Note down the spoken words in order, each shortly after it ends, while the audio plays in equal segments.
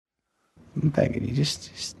I'm begging you, just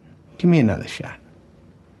give me another shot.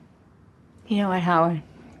 You know what, Howard?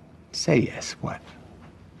 Say yes. What?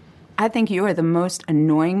 I think you are the most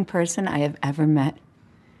annoying person I have ever met.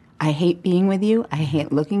 I hate being with you. I hate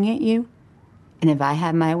looking at you. And if I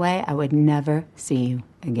had my way, I would never see you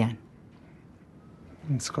again.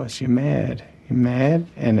 It's because you're mad. You're mad,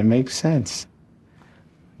 and it makes sense.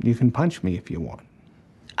 You can punch me if you want.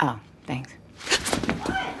 Oh, thanks.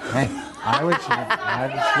 Hey, I was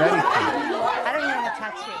ready for it. I don't even want to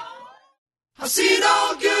touch you. I've seen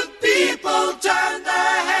all good people turn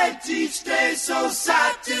their heads each day, so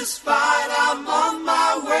satisfied I'm on my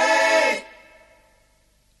way.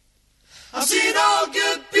 I've seen all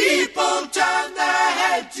good people turn their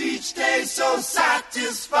heads each day, so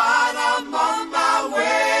satisfied I'm on my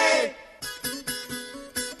way.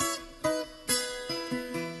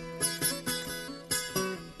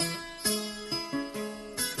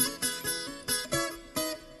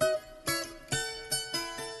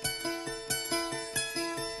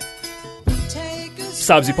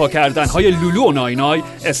 سبزی پا کردن های لولو و ناینای،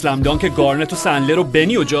 اسلم دانک گارنت و سندلر و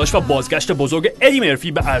بنی و جاش و بازگشت بزرگ ادی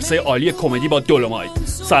مرفی به عرصه عالی کمدی با دولومایت.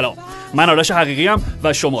 سلام، من آرش حقیقی ام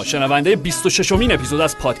و شما شنونده 26مین اپیزود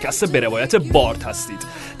از پادکست به روایت بارد هستید.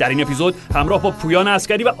 در این اپیزود همراه با پویان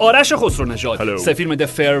عسکری و آرش خسرونژاد سه فیلم د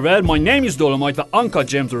فیرول، My Name is دولومایت و آنکات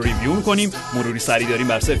جیمز رو ریویو می‌کنیم. مروری سریع داریم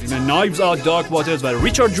بر سه فیلم نایوس، دارک، واترز و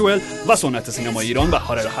ریچارد جوئل و سنت سینمای ایران و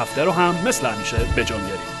هارر هفته رو هم مثل همیشه به جا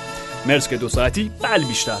میاریم. مرسی که 2 ساعتی بل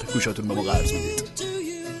بیشتر گوشاتون به ما قرض میدید.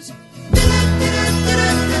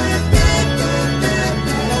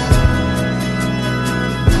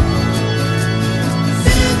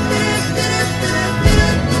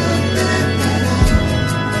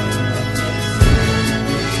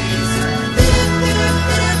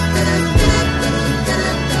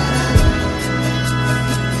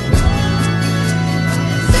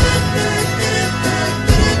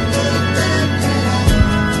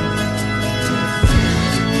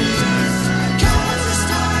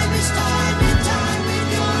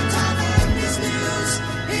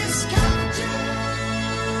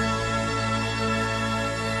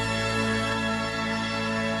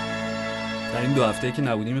 این 2 هفته که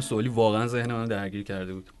نبودیم سوالی واقعا ذهن من درگیر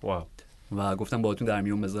کرده بود. واو. و گفتم باهاتون در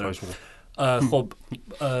میون بذارم. خب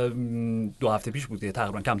 2 هفته پیش بود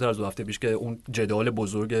تقریبا، کمتر از 2 هفته پیش که اون جدال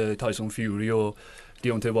بزرگ تایسون فیوری و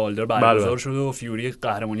دیونته والدر برگزار شد و فیوری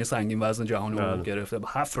قهرمانی سنگین وزن جهان رو گرفته.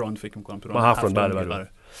 7 راند فکر می‌کنم تو راند 7 راند.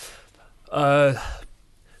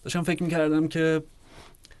 داشتم فکر می‌کردم که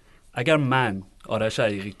اگر من آرش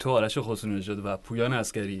حقیقی، تو آرش خسرونژاد و پویان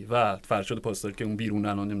عسکری و فرشاد پاسدار که اون بیرون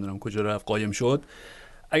الان نمیدونم کجا رفت قایم شد،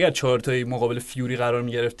 اگر 4 تایی مقابل فیوری قرار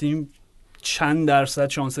می‌گرفتیم چند درصد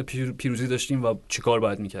شانس پیروزی داشتیم و چیکار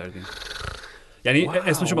باید می‌کردیم؟ یعنی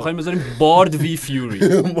اسمشو بخوایم بذاریم بارد وی فیوری.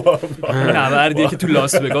 نبردیه که تو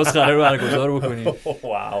لاس وگاس قرار برگزار بکنیم.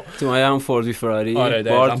 واو. تو هم فورد وی فراری.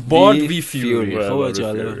 بارد وی فیوری. خب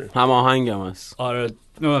جالبه. هم آهنگم است. آره.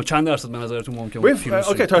 چند درصد به نظرتون ممکنه پیروزی؟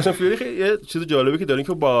 اوکی، تایسون فیوری یه چیز جالبی که دارین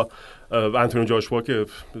که با آنتونی جاشوا که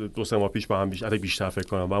 2-3 ماه پیش با هم بیشتر فکر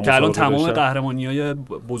کنم که الان تمام قهرمانی‌های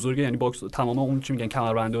بزرگ یعنی باکس تمام اون چی میگن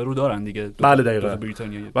کمربندها رو دارن دیگه. بله دقیقاً.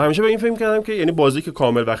 و همیشه به این فکر کردم که یعنی بازی که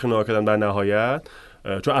کامل وقتی نگاه کردم در نهایت،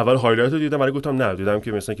 چون اول هایلایت رو دیدم ولی گفتم نه، دیدم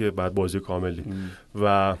که مثلا که بعد بازی کاملی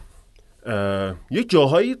و یک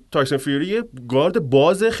جاهایی تایسون فیوری یه گارد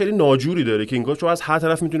باز خیلی ناجوری داره که انگار چون از هر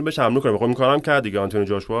طرف میتونه بهش حمله کنه. خب این کارم کرد دیگه آنتونی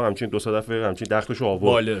جاشوا، همچین 2 دفعه همچین دختشو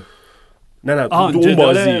آورد. نه اون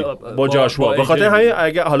بازی با جاشوا. به خاطر همین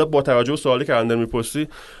اگه حالا با توجه به سوالی که اندر میپرسی،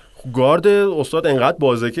 گارد استاد انقدر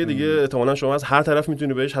بازه که دیگه احتمالاً شما از هر طرف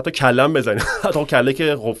میتونی بهش حتی کلم بزنی. حتی کله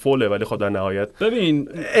که خب فوله، ولی خب در نهایت ببین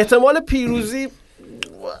احتمال پیروزی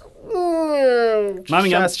من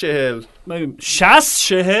میگم 60-40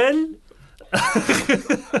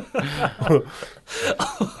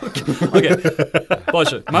 اوکی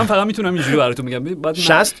باشه، من فقط میتونم اینجوری براتون میگم. بعد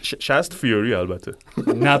 60 فیوری البته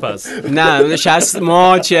نه پس نه 60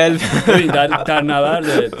 ما 40. در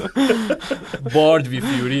نبرد بارد وی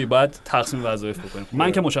فیوری باید تقسیم وظایف بکنیم.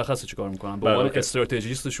 من که مشخصه چیکار میکنم به عنوان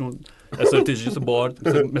استراتژیست بارد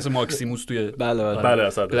مثل ماکسیموس توی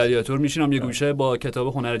بله گلادیاتور میشینم یه گوشه با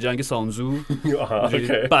کتاب هنر جنگ سانزو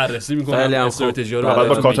بررسی میکنم استراتژی رو. بعد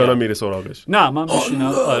با کاتانا میره سراغش. نه من میشینم.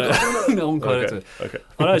 آره اون کارته.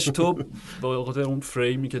 آرش تو با خاطر اون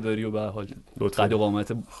فریمی که داری و به حال قد و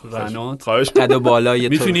قامت رنات قد و بالای تو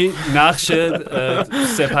میتونی نقش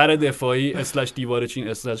سپر دفاعی اسلش دیوار چین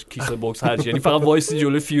اسلش کیسه بوکس هرچی، یعنی فقط وایسی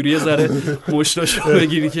جلوی فیوری زره مشتاشو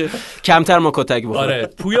بگیری که کمتر ما کتک بخوره. آره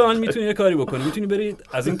پویان میتونی یه کاری بکنی، میتونی بری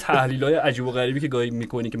از این تحلیلای عجیب و غریبی که گاهی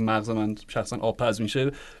میکنی که مغز من شخصا آبپز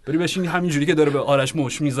میشه، بری بشینی همینجوری که داره به آرش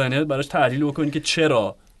مش میزنه براش تحلیل بکنی که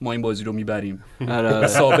چرا ما این بازی رو میبریم. آره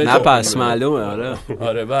نه پس معلومه.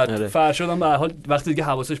 آره بعد فرشادم به هر حال وقتی دیگه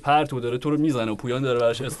حواسش پرت و داره تو رو میزنه و پویان داره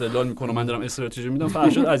براش استدلال میکنه و من دارم استراتژی میدم،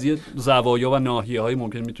 فرشاد از یه زوایا و ناحیه‌های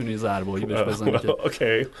ممکن میتونه ضربه‌ای بهش بزنه که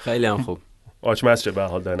اوکی خیلی هم خوب آچمز چه به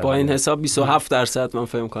حال داره. با این حساب 27% من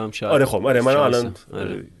فهم کنم شاید. آره خب آره من الان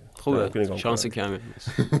خوبه شانس کمی.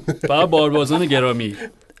 فقط باربازان گرامی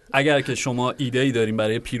اگر که شما ایده‌ای دارین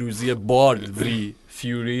برای پیروزی بارد وی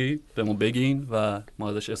فیوری به ما بگین و ما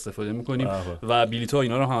ازش استفاده میکنیم و بلیط‌ها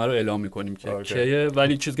اینا رو همه رو اعلام میکنیم که کیه،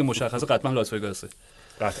 ولی چیزی که مشخصه قطعا لاس وگاسه.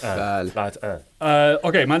 قطعا.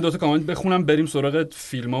 اوکی من 2 تا کامنت بخونم بریم سراغ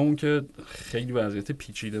فیلمامون که خیلی وضعیت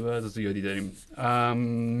پیچیده و زیادی داریم.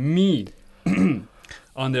 می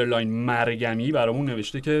آندرلاین مرگمی برامون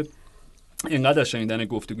نوشته که اینقدر از شنیدن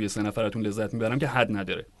گفتگوی 3 نفرتون لذت میبرم که حد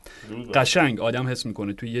نداره. قشنگ آدم حس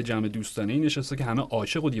میکنه توی یه جمع دوستانه نشسته که همه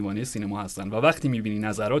عاشق و دیوانه سینما هستن و وقتی میبینی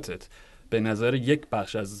نظراتت به نظر یک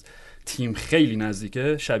بخش از تیم خیلی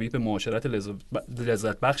نزدیکه، شبیه به معاشرت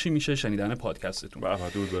لذت بخشی میشه شنیدن پادکستتون.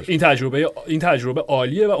 این تجربه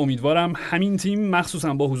عالیه و امیدوارم همین تیم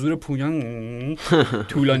مخصوصا با حضور پویان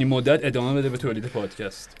طولانی مدت ادامه بده به تولید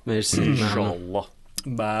پادکست. مرسی ان شاء الله.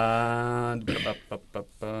 بعد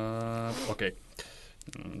اوکی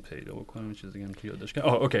پیدا بکنم چیزی دیگه هم که یادداشت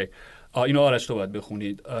کنم. اوکی اینو آرش تو باید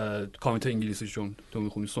بخونید کامنت انگلیسیش چون تو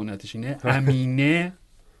میخونی سنتش اینه. امینه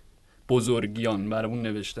بزرگیان برامون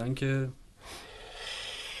نوشتن که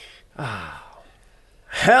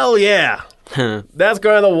Hell yeah. That's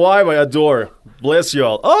kind of vibe I adore. Bless you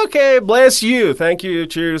all. Okay, bless you. Thank you.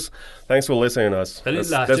 Cheers. Thanks for listening to us.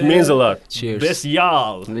 That means a lot. Cheers. بس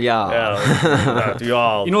یال.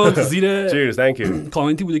 Y'all. اینو زیر Cheers. Thank you.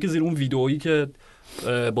 کامنتی بوده که زیر اون ویدئویی که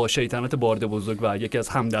با شیطنت بارد بزرگ و یکی از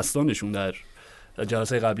همدستانشون در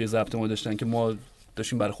جلسه قبلی ضبط ما داشتن که ما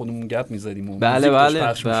داشتیم برای خودمون گپ می‌زدیم و بله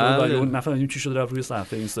نفهمیدیم چی شد رفت روی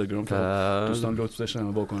صفحه اینستاگرام که دوستان لطف داشتن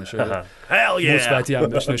واکنش مثبتی هم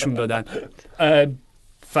داشت نشون دادن.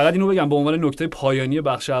 فقط اینو بگم به عنوان نکته پایانی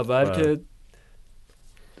بخش اول که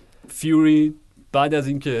فیوری بعد از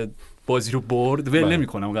اینکه بازی رو برد ول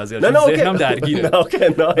نمی‌کنم قضیه رو، ذهنم درگیره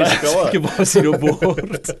که بازی رو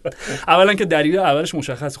برد. اولا که دلیل اولش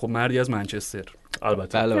مشخص، خب مردی از منچستر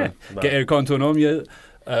البته که ارکانتونا یه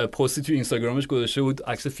پستی تو اینستاگرامش گذاشته بود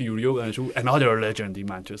عکس فیوریو و نوشته بود another legend in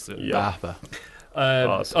Manchester.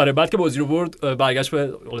 آره بعد که بازی رو برد برگشت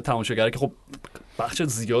به تماشاگرها که خب بخش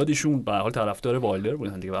زیادیشون به هر حال طرفدار والدر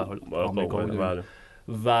بودن دیگه، به هر حال آمریکا بودن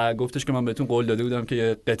و گفتش که من بهتون قول داده بودم که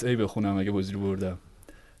یه قطعه بخونم اگه بازی رو بردم.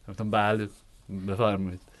 گفتم بله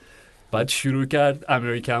بفرمایید. بعد شروع کرد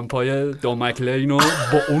امریکن پای دامکلینو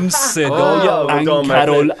با اون صدای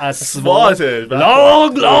انکرال‌اصوات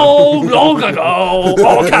لونگ لونگ لونگ اگو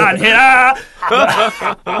کن هیرا.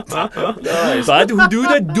 بعد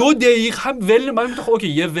حدود 2 دقیقه هم ول من خب اوکی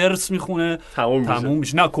یه ورس میخونه تموم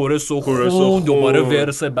میشه، نه کورس و خون دوباره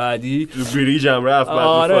ورس بعدی بریج هم رفت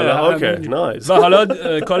بعد اوکی نایس. و حالا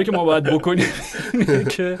کاری که ما باید بکنیم اینه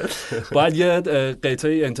که باید یه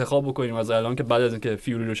قطعه انتخاب بکنیم از الان که بعد از اینکه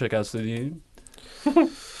فیوری رو شکست دادیم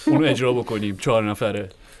اونو اجرا بکنیم 4 نفره.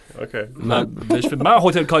 اوکی من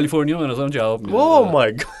هتل کالیفرنیا به نظرم جواب میده. اوه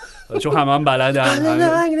مای گاد چون همه بلدن.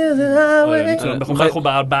 میخوای خب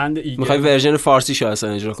بر بند ایگل میخوای ورژن فارسی شو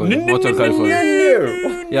اصلا اجرا کنی هتل کالیفرنیا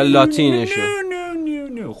یا لاتینشو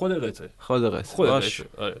خود قطعه باش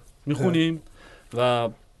میخونیم و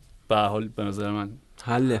به حال به نظر من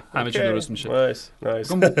حله همه چی درست میشه. نایس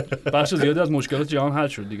بخش زیادی از مشکلات جهان حل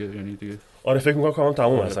شد دیگه، یعنی دیگه آره فکر میکنم کاملا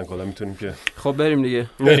تموم هستن کلا میتونیم که خب بریم دیگه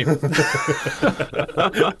بریم.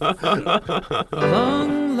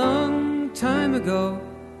 Long, long time ago,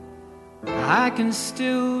 I can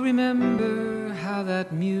still remember how that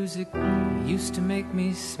music used to make me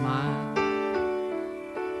smile.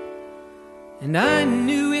 And I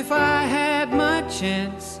knew if I had my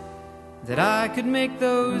chance that I could make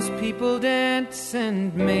those people dance and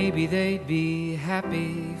maybe they'd be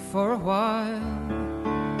happy for a while.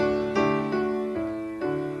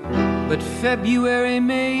 But February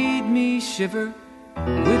made me shiver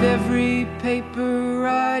with every paper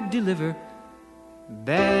I'd deliver.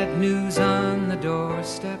 Bad news on the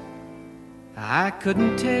doorstep, I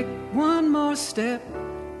couldn't take one more step.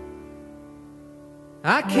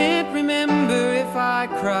 I can't remember if I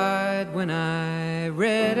cried when I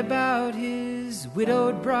read about his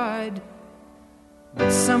widowed bride,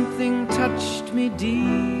 but something touched me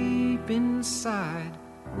deep inside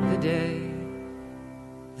the day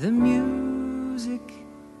the music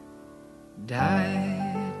died.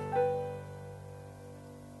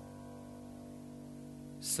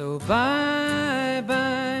 So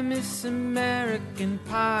bye-bye, Miss American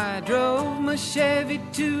Pie. Drove my Chevy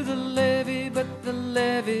to the levee, but the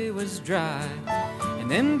levee was dry. And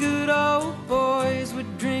them good old boys were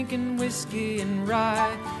drinking whiskey and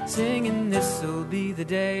rye, singing, this'll be the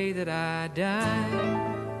day that I die.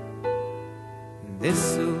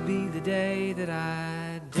 This'll be the day that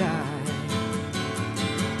I die.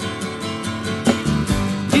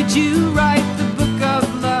 Did you write the book of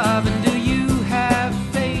love, and do you have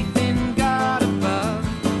faith in God above?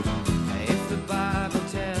 If the Bible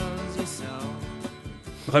tells you so.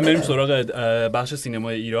 میخوایم بریم سراغ بخش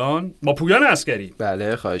سینمای ایران با پویان عسکری.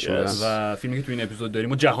 بله خواهش می‌کنم. و فیلمی که تو این اپیزود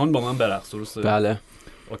داریم و جهان با من برقص، درسته؟ بله.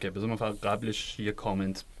 اوکی، بذار من فقط قبلش یه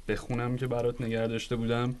کامنت بخونم که برات نگه داشته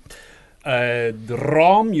بودم.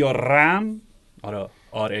 رام یا رم،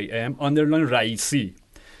 آره RAM آندرلاین رئیسی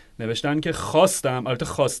نوشتن که خواستم، البته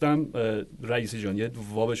خواستم رئیسی جان یه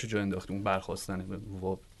وابشو جا انداختیم، اون برخواستنه،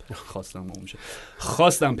 واب خواستم اون میشه.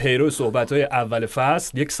 خواستم پیرو صحبت‌های اول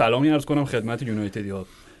فصل یک سلامی عرض کنم خدمت یونایتدی‌ها.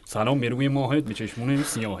 سلام میروی ماهت به چشمون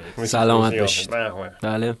سیاهه. سلامت باشید.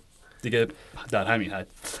 بله دیگه در همین حد.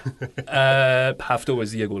 هفته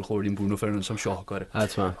بازی یه گل خوردیم، برونو فرناندز هم شاهکاره.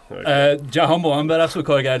 حتما. جهان با هم برقص و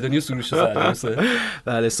کارگردانی سروش صحت.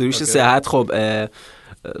 بله سروش صحت. خب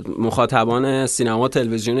مخاطبان سینما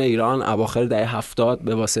تلویزیون ایران اواخر دهه 70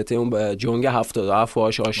 به واسطه اون جنگ 77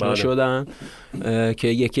 باهاش آشنا شدن که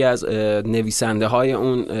یکی از نویسنده های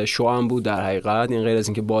اون شو هم بود در حقیقت، این غیر از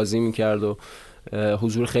اینکه بازی میکرد و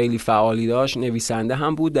حضور خیلی فعالی داشت، نویسنده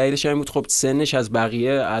هم بود. دلیلش این بود خب سنش از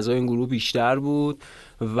بقیه اعضای این گروه بیشتر بود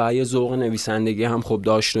و یه ذوق نویسندگی هم خب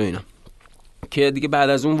داشت و اینا، که دیگه بعد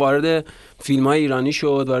از اون وارد فیلم‌های ایرانی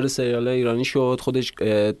شد، وارد سریال‌های ایرانی شد، خودش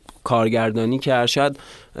کارگردانی کرد. شاید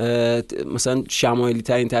مثلا شمایلی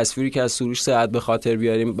ترین تصویری که از سروش صحت به خاطر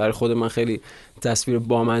بیاریم برای خود من خیلی تصویر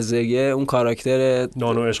بامزه‌ایه، اون کاراکتر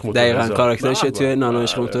نانو عشق موتور دقیقاً کاراکترش توی نانو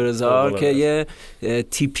عشق موتور که یه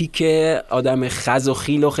تیپیک آدم خز و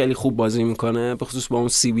خیل و خیلی خوب بازی میکنه، به خصوص با اون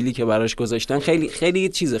سیبیلی که براش گذاشتن. خیلی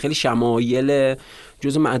چیزه، خیلی شمایل،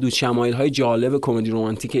 جزو معدود شمایل‌های جالب کمدی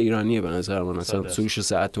رمانتیک ایرانیه به نظر من. مثلا سروش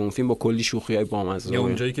صحت اون فیلم با کلی شوخی‌های بامزه، یا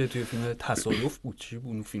اونجایی که توی فیلم تصادف بود، چی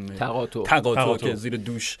بود اون فیلم؟ تقاطع که زیر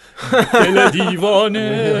دوش دل دیوانه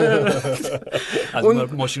از اون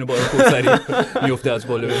ماشین بار کوسری میفته از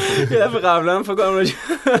بالا. یه دفعه قبلا فکر کنم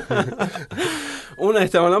اون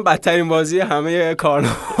احتمالاً بدترین بازی همه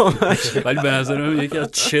کارنامه‌اش، ولی به نظر من یکی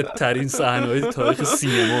از چت‌ترین صحنه‌های تاریخ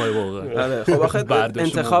سینما واقعا. خب آخه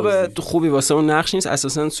انتخاب خوبی واسه اون نقش نیست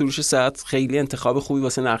اساساً. سروش صحت خیلی انتخاب خوبی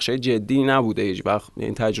واسه نقشای جدی نبوده هیچ وقت،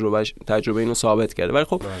 این تجربه اینو ثابت کرده. ولی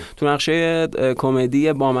خب تو نقشه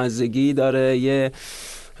کمدی بامزگی داره، یه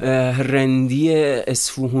رندی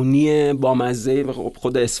اصفهونی با مزه،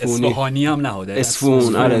 خود اصفهانی هم نهاده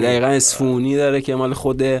اصفهون، آره دقیقاً اصفهونی داره که مال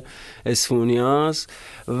خود اصفهونیاست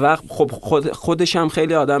و خب خودش هم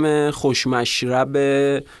خیلی آدم خوشمشرب،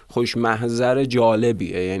 خوشمحضر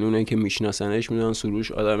جالبیه، یعنی اونایی که میشناسنش میدونن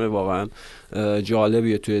سروش آدم واقعا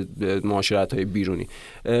جالبیه توی معاشرت‌های بیرونی.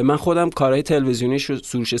 من خودم کارهای تلویزیونی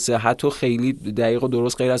سروش صحت رو خیلی دقیق و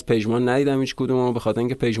درست غیر از پژمان ندیدم هیچ کدوم، به خاطر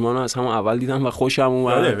اینکه پژمان رو از همون اول دیدم و خوشم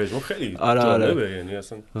اومد. پژمان خیلی جالبه یعنی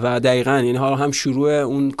اصلا. و دقیقاً اینها هم شروع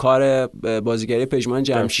اون کار بازیگری پژمان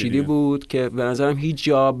جمشیدی بود که به نظرم هیچ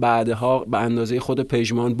جا بعدها به اندازه خود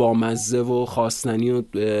پژمان با مزه و خواستنی و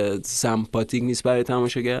سمپاتیک نیست برای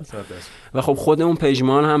تماشاگر. و خب خود اون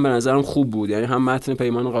پژمان هم به نظرم خوب بود، یعنی هم متن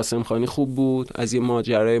پیمان قاسم خانی خوب بود، از یه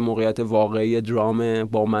ماجرای موقعیت واقعی درام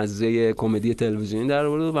با مزه کمدی تلویزیونی در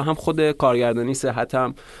آورد، و هم خود کارگردانی صحت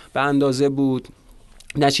هم به اندازه بود،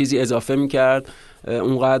 نه چیزی اضافه میکرد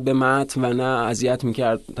اونقدر به متن و نه اذیت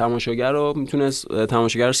میکرد تماشاگر رو، میتونست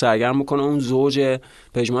تماشاگر رو سرگرم بکنه. اون زوج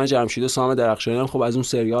پژمان جمشید و سام درخشانی هم خب از اون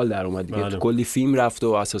سریال در اومد دیگه، کلی فیلم رفت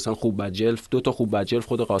و اساسا خوب بدجلف، دو تا خوب بدجلف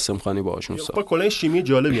خود قاسم خانی باهاشون ساخت. خب کلا شیمی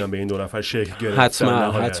جالبی هم به این دو نفر شکل گرفت.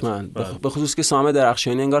 حتما به خصوص که سام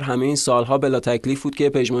درخشانی انگار همه این سالها بلا تکلیف بود که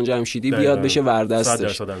پژمان جمشیدی بیاد بشه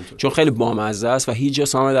وردستش، چون خیلی بامزه است و هیچ جا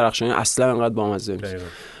سام درخشانی اصلا انقدر بامزه نیست.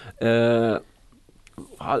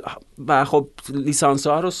 و خب لیسانس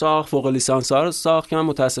ها رو ساخت، فوق لیسانس ها رو ساخت که من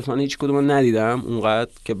متاسفانه هیچ کدوم ندیدم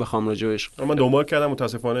اونقدر که بخوام راجعش. من دنبال کردم،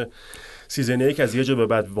 متاسفانه سیزن 1 از یه جا به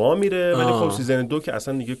بعد وا میره، ولی خب سیزن 2 که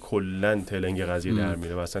اصلا دیگه کلا تلنگ قضیه در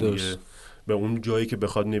میره و اصلا دیگه به اون جایی که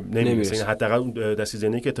بخواد نمیرسه. یعنی حداقل دستی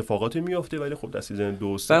زنی که اتفاقاتی میفته، ولی خب دستی زن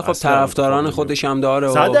دوست خب طرفداران خودش هم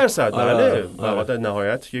داره 100%. بله و در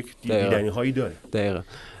نهایت یک دیدنی هایی داره. دقیقاً.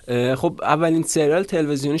 خب اولین سریال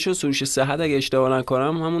تلویزیونیش رو سروش صحت اگه اشتباه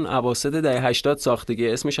نکنم همون اواسط دهه 80 ساختگی،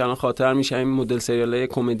 اسمش الان خاطر میشه، این مدل سریالای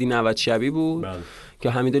کمدی 90 شبی بود که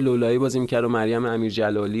حمید لولایی بازی میکرد و مریم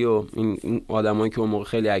امیرجلالی و این آدمایی که اون موقع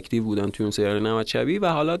خیلی اکتیو بودن توی اون سریال 90 شبی، و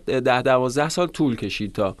حالا 10-12 سال طول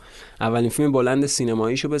کشید تا اولین فیلم بلند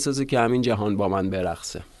سینماییشو بسازه که همین جهان با من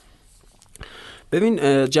برقصه.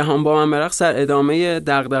 ببین جهان با من برقص در ادامه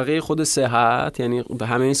دغدغه خود صحت، یعنی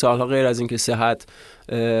همه این سالها غیر از این که صحت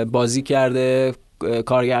بازی کرده،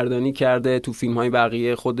 کارگردانی کرده، تو فیلم‌های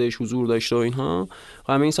بقیه خودش حضور داشته و اینها،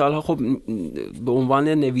 همه این سالها خب به عنوان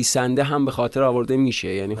نویسنده هم به خاطر آورده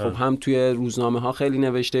میشه. یعنی خب هم توی روزنامه‌ها خیلی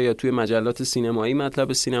نوشته یا توی مجلات سینمایی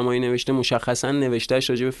مطلب سینمایی نوشته. مشخصا نوشتهش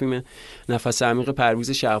راجع به فیلم نفس عمیق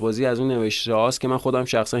پرویز شهبازی از اون نوشته‌هاست که من خودم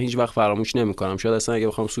شخصا هیچ وقت فراموش نمی‌کنم. شاید اصلا اگه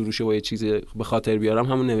بخوام سروش با یه چیزی به خاطر بیارم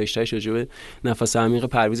همون نوشتهش راجع به نفس عمیق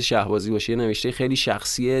پرویز شهبازی باشه. نوشته خیلی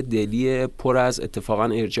شخصی، دلی، پر از اتفاقا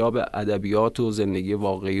ارجاع به ادبیات و زندگی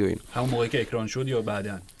واقعی و این. همون موقعی که اکران شد یا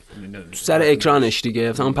بعداً؟ سر اکرانش دیگه.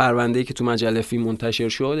 مثلا پرونده‌ای که تو مجله فیلم منتشر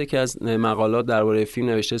شد که از مقالات درباره فیلم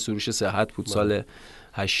نوشته سروش صحت بود سال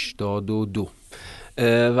 82.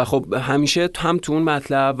 و خب همیشه هم تو اون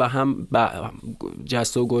مطلب و هم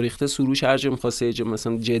جست و گریخته سروش هر جا می‌خواسته،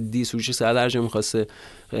 مثلا جدی سروش صحت هر جا می‌خواسته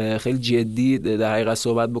خیلی جدی در حقیقت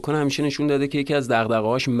صحبت بکنه، همیشه نشون داده که یکی از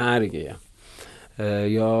دغدغه‌هاش مرگه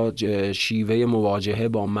یا شیوه مواجهه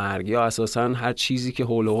با مرگ یا اساساً هر چیزی که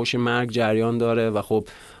حول و حوش مرگ جریان داره و خب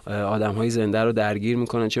آدم‌های زنده رو درگیر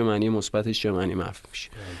میکنه، چه معنی مثبتش چه معنی منفیش.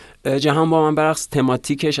 جهان با من برقص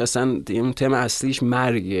تماتیکش اصلا این تم اصلیش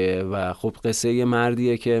مرگه و خب قصه یه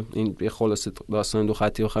مردیه که این خلاصه داستان دو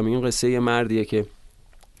خطی بخوام، این قصه یه مردیه که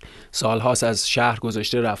سالهاست از شهر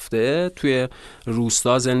گذشته رفته توی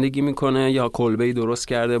روستا زندگی میکنه یا کلبه‌ای درست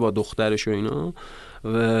کرده با دخترش و اینا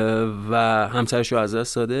و همسرش رو از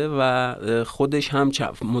دست داده و خودش هم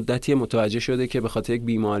مدتی متوجه شده که به خاطر یک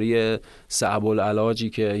بیماری صعب العلاجی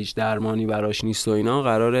که هیچ درمانی براش نیست و اینا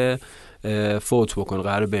قراره فوت بکنه،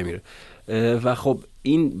 قراره بمیره و خب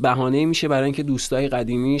این بهانه میشه برای اینکه دوستای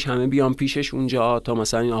قدیمیش همه بیان پیشش اونجا تا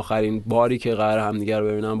مثلا این آخرین باری که قراره همدیگه رو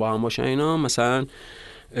ببینن با هم باشن اینا مثلا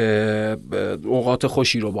اوقات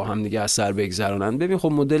خوشی رو با هم دیگه از سر بگذرونن. ببین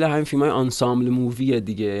خب مدل همین فیلم‌های آنسامبل موویه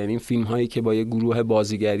دیگه، یعنی فیلم‌هایی که با یه گروه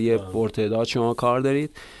بازیگری پرتعداد شما کار دارید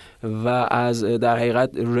و از در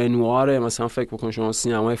حقیقت رنوار مثلا فکر بکن شما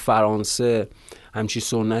سینمای فرانسه همچی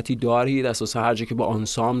سنتی دارید، اساسا هر جا که با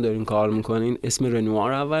آنسامبل دارین کار میکنین اسم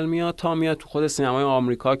رنوار اول میاد تا میاد تو خود سینمای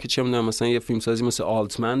آمریکا که چه میدونم مثلا یه فیلمسازی مثل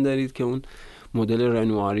آلتمن دارید که اون مدل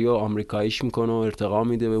رنواری و آمریکاییش میکنه و ارتقا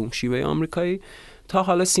میده به اون شیوه آمریکایی، تا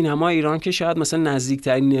حالا سینما ایران که شاید مثلا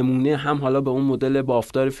نزدیکترین نمونه هم حالا به اون مدل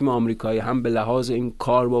بافتار فیلم آمریکایی هم به لحاظ این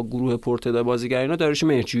کار با گروه پرتعداد بازیگر اینا داریوش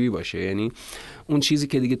مهرجویی باشه. یعنی اون چیزی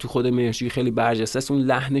که دیگه تو خود مهرجویی خیلی برجسته است اون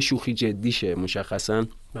لحن شوخی جدیشه مشخصا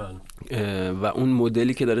و اون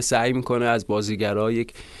مدلی که داره سعی میکنه از بازیگرا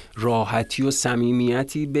یک راحتی و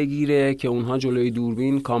صمیمیتی بگیره که اونها جلوی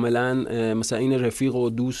دوربین کاملا مثلا این رفیق و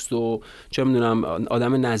دوست و چه میدونم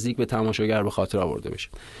آدم نزدیک به تماشاگر به خاطر آورده بشه.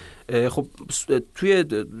 خب توی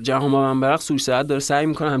جهان با من برقص سروش صحت داره سعی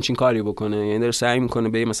میکنه همچین کاری بکنه، یعنی داره سعی میکنه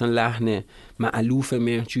به مثلا لحن مألوف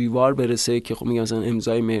مهرجویی‌وار برسه که خب میگم مثلا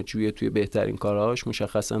امضای مهرجویی توی بهترین کاراش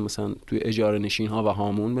مشخصا مثلا توی اجاره نشین ها و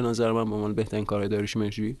هامون به نظر من به عنوان بهترین کارهای داریوش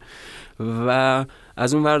مهرجویی و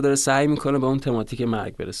از اون ور داره سعی میکنه به اون تماتیک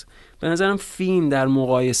مرگ برسه. به نظرم فیلم در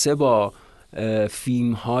مقایسه با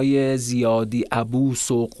فیلم‌های زیادی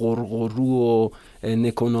عبوس و قرقرو و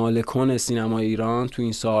نکنالکن سینما ایران تو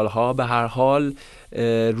این سالها به هر حال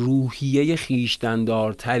روحیه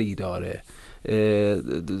خویشتن‌دارتری داره،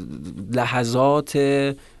 لحظات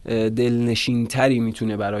دلنشینتری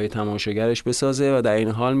میتونه برای تماشاگرش بسازه و در این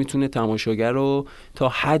حال میتونه تماشاگر رو تا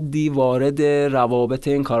حدی وارد روابط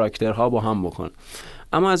این کاراکترها با هم بکنه.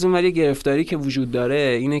 اما از اون ور گرفتاری که وجود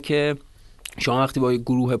داره اینه که شما وقتی با یک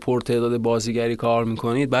گروه پرتعداد بازیگری کار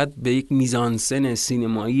میکنید بعد به یک میزانسن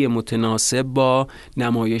سینمایی متناسب با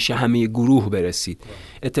نمایش همه گروه برسید.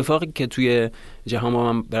 اتفاقی که توی جهان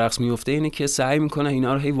با من برقص میفته اینه که سعی میکنه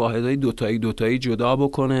اینا رو هی واحدهای دوتایی جدا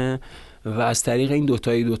بکنه و از طریق این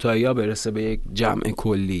دوتایی ها برسه به یک جمع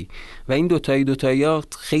کلی و این دوتایی ها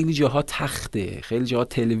خیلی جاها تخته، خیلی جاها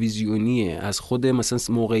تلویزیونیه، از خود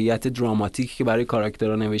مثلا موقعیت دراماتیکی که برای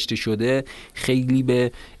کاراکترها نوشته شده خیلی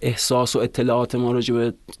به احساس و اطلاعات ما راجع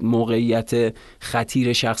به موقعیت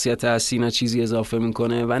خطیر شخصیت اصلی چیزی اضافه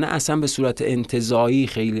میکنه و نه اصلا به صورت انتزاعی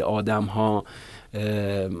خیلی آدم ها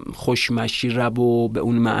خوشمشرب و به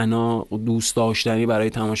اون معنا دوست داشتنی برای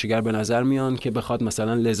تماشاگر به نظر میان که بخواد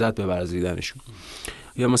مثلا لذت ببره از دیدنشون.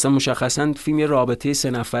 یا مثلا مشخصا فیلم یه رابطه 3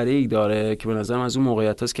 نفره‌ای داره که به نظرم از اون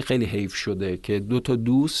موقعیت هست که خیلی حیف شده که 2 تا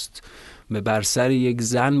دوست بر سر یک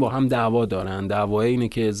زن با هم دعوا دارن. دعوا اینه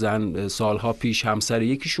که زن سالها پیش همسر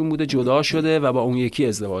یکیشون بوده، جدا شده و با اون یکی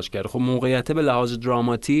ازدواج کرده. خب موقعیت به لحاظ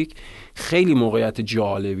دراماتیک خیلی موقعیت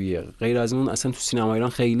جالبیه، غیر از اون اصلا تو سینما ایران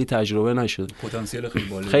خیلی تجربه نشده. پتانسیل خیلی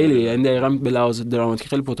بالا، خیلی یعنی دقیقاً به لحاظ دراماتیک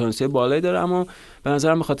خیلی پتانسیل بالایی داره، اما به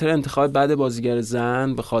نظرم به خاطر انتخاب بعد بازیگر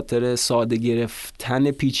زن، به خاطر ساده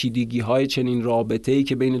گرفتن پیچیدگی‌های چنین رابطه‌ای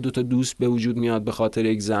که بین 2 تا دوست به وجود میاد به خاطر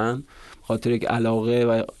یک زن، خاطر یک علاقه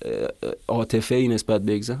و عاطفه‌ای نسبت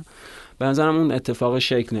به یک زن، به نظرم اون اتفاق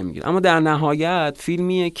شکل نمیگیره. اما در نهایت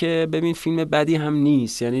فیلمیه که ببین فیلم بدی هم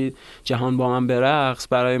نیست. یعنی جهان با من برقص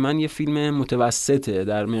برای من یه فیلم متوسطه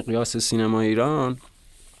در مقیاس سینما ایران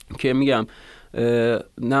که میگم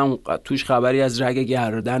نه توش خبری از رگ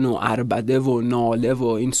گردن و عربده و ناله و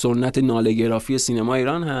این سنت ناله‌گرافی سینما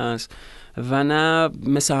ایران هست و نه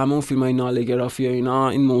مثل همون فیلم‌های ناله‌گرافی و اینا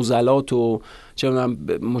این معضلات و چه می‌دونم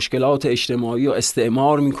مشکلات اجتماعی و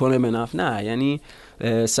استعمار میکنه به نفع. نه، یعنی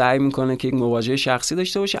سعی میکنه که یک مواجهه شخصی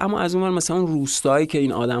داشته باشه، اما از اون ور مثلا اون روستایی که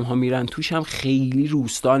این آدم‌ها میرن توش هم خیلی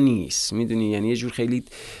روستا نیست، میدونی، یعنی یه جور خیلی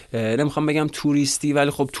نمیخوام بگم توریستی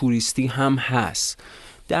ولی خب توریستی هم هست.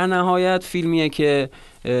 در نهایت فیلمیه که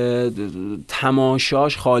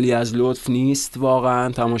تماشاش خالی از لطف نیست،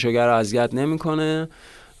 واقعا تماشاگر رو اذیت نمیکنه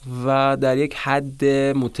و در یک حد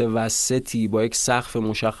متوسطی با یک سقف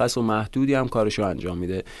مشخص و محدودی هم کارشو انجام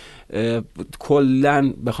میده.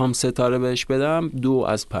 کلن بخوام 3 ستاره بهش بدم 2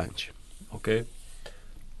 از 5. اوکی،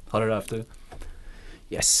 حالا رفته.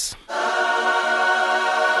 یس.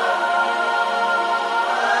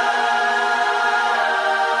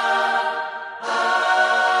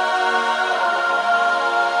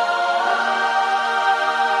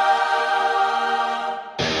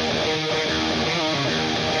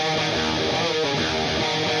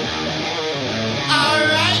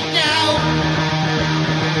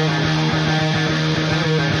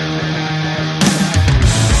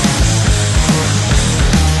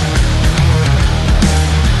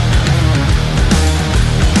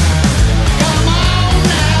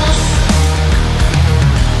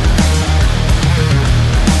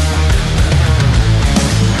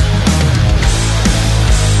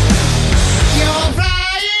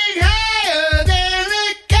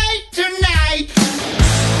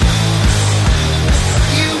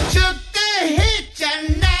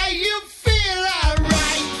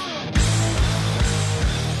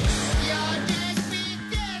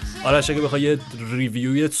 آرش اگه بخوای یه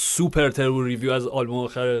ریویوی سوپر ترور ریویو از آلبوم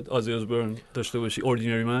آخر آزی اسبورن داشته باشی،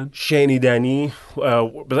 اوردینری من، شنیدنی.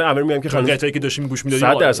 بذار اول میگم که قطعه‌ای که داشتیم گوش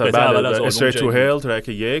می‌دادیم 100% اول از استریت تو هل ترک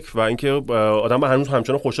 1 و اینکه آدم هنوز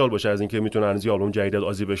همچنان خوشحال باشه از اینکه میتونه هنوز یه آلبوم جدید از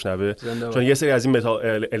آزی بشنوه، چون یه سری از این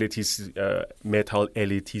متال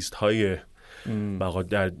الیتیست های بقا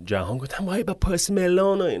در جهان گفتم وای با پاس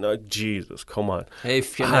ملون و اینا، جیزوس کامان،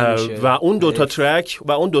 و اون دو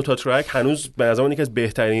تا ترک هنوز به نظر من یکی از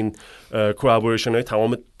بهترین کولابوریشن های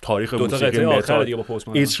تمام تاریخ موسیقی متال،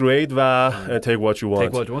 ایتس رید و تیک وات یو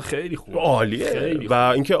وانت، خیلی خوب، عالیه. و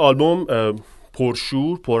اینکه آلبوم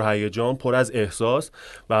پرشور، پرهیجان، پر از احساس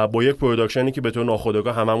و با یک پروداکشنی که به طور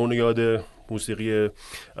ناخودآگاه هممون رو یاد موسیقی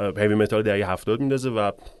هیوی متال دهه 70 میندازه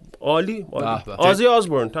و عالی. آزی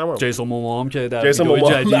آزبورن تمام. جیسون مومو هم که در ویدیو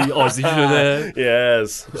جدید آزی شده.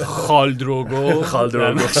 یس. خالدروگو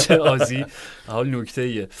آزی. حال نکته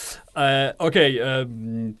ایه. اوکی،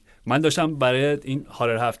 من داشتم برای این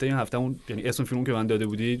هارر هفته، این هفتهمون یعنی اسم فیلمون که من داده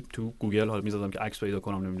بودی تو گوگل حالا می‌زدم که عکس پیدا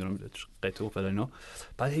کنم، نمیدونم قطعه و فلان اینا،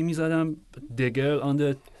 بعد هی می‌زدم The Girl on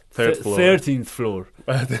the 13th floor.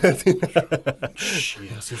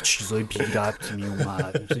 چیزای بی ربط می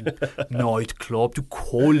اومد، نایت کلاب تو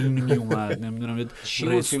کلن می اومد، نمیدونم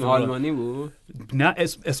چی فیلم آلمانی بود؟ نه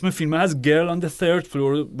اسم فیلم از Girl on the third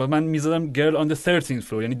floor و من میزدم Girl on the 13th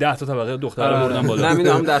floor، یعنی 10 تا طبقه دختر رو بردم بالا. نه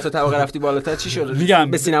میدونم 10 تا طبقه رفتی بالاتر چی شد؟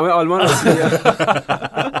 میگم به سینمای آلمان رسیدی.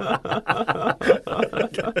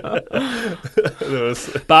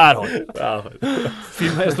 به هر حال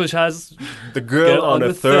فیلم اسمش از The Girl on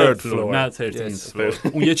the Third Floor، نه 13th floor.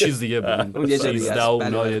 اون یه چیز دیگه بود، اون یه چیز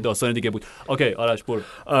دیگه، داستان دیگه بود. اوکی آرش برو.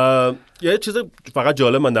 یه چیز فقط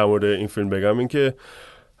جالب من در مورد این فیلم بگم، این که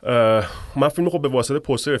من فیلم خب به واسطه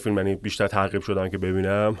پوستر فیلم یعنی بیشتر تعقیب شدم که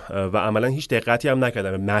ببینم و عملا هیچ دقتی هم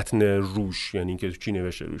نکردم به متن روش، یعنی اینکه چی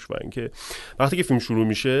نوشته روش، و اینکه وقتی که فیلم شروع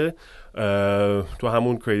میشه تو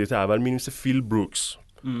همون کردیت اول می‌نویسه فیل بروکس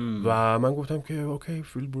و من گفتم که اوکی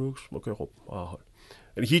فیل بروکس، اوکی خب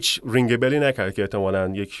هیچ رینگ بلی نکرد که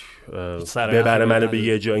احتمالاً یک ببره منو به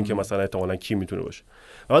یه جایی که مثلا احتمالاً کی میتونه باشه.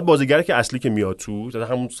 بعد بازیگر که اصلی که میاد تو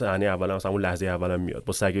همون صحنه اول مثلا همون لحظه اول میاد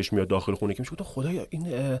با سگش میاد داخل خونه که میگه خدایا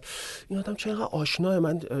این آدم چقدر آشناه،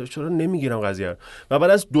 من چرا نمیگیرم قضیه رو. و بعد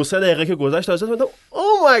از 2-3 دقیقه که گذشت تازه فهمیدم او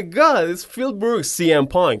مای گاد ایتس فیل بروک سی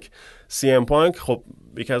ام پانک. خب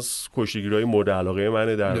یکی از کشتیگیرای مورد علاقه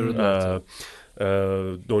منه در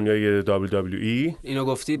دنیای WWE. اینو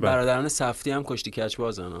گفتی برادران سفتی هم کشتی کچ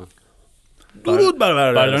بازن. درود بر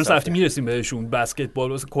برادران سفتی میرسیم بهشون.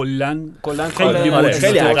 بسکتبال کلا خیلی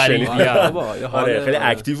اکشنی، خیلی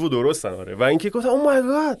اکتیو و درستن. آره و اینکه گفتم او مای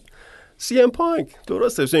گاد سی ام پانک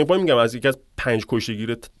درسته. سی ام پانک میگم از یکی از 5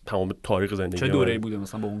 کشتیگیر تمام تاریخ زندگی. چه دوره‌ای بوده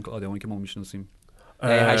مثلا با اون آدمایی که ما میشناسیم؟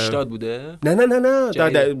 80 بوده؟ نه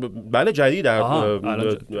بله جدید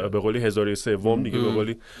به قولی 1003 دیگه، به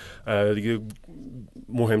قولی دیگه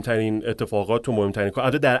مهمترین اتفاقات و مهمترین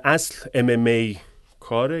کار در اصل MMA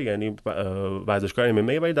کاره، یعنی ورزشکار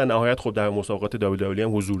MMA، ولی در نهایت خب در مسابقات WWE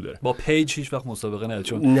هم حضور داره. با پیج هیچ وقت مسابقه نداره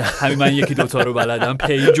چون همین من یکی دوتا رو بلدم،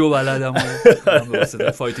 پیجو بلدم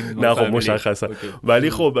نه خب مشخصا ولی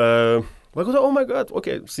خب و گفتم او مای گاد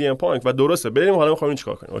اوکی سی ام پانک و درسته بریم حالا می‌خوایم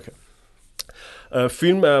چیکار کنیم. اوکی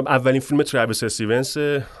فیلم اولین فیلم تراویس استیونز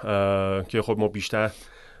که خب ما بیشتر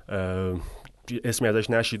اسمی ازش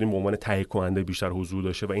نشیدیم، به عنوان تهیه کننده بیشتر حضور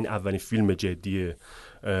داشته و این اولین فیلم جدی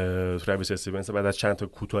تراویس استیونز بعد از چند تا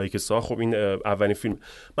کوتاهی که ساخت. خب این اولین فیلم.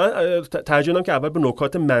 من ترجیح دادم که اول به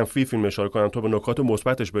نکات منفی فیلم اشاره کنم تا به نکات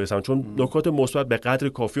مثبتش برسم، چون نکات مثبت به قدر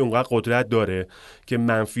کافی اونقدر قدرت داره که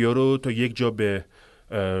منفی‌ها رو تا یک جا به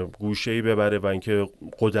گوشه‌ای ببره و اینکه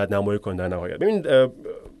قدرت نمایی کنه در نهایت. ببین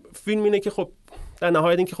فیلم اینه که خب در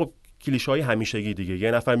نهایت این که خب کلیشه‌های همیشگی دیگه،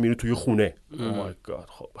 یه نفر میره توی خونه مای گاد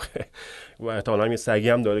خب و احتمالاً یه سگی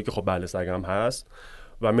هم داره که خب بله سگ هم هست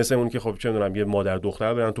و مثل اون که خب چه می‌دونم یه مادر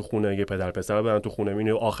دختر برن تو خونه، یه پدر پسر برن تو خونه،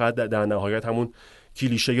 اینه آخر در نهایت همون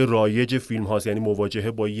کلیشه رایج فیلم هاست، یعنی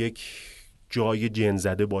مواجهه با یک جای جن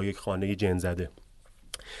زده، با یک خانه جن زده.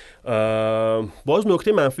 باز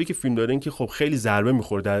نکته منفی که فیلم داره این که خب خیلی ضربه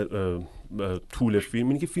می‌خوره در طول فیلم،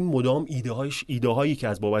 اینه که فیلم مدام ایده هایی که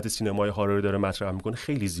از بابت سینمای هارر داره مطرح میکنه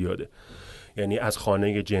خیلی زیاده، یعنی از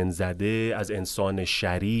خانه جن زده، از انسان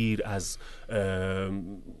شریر، از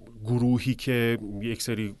گروهی که یک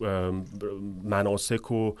سری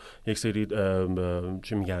مناسک و یک سری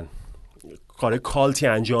چه میگن کار کالتی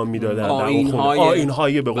انجام میدادن در اون خونه،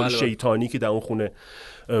 آیین‌های به قول شیطانی که در اون خونه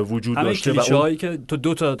وجود داشته و اون که تو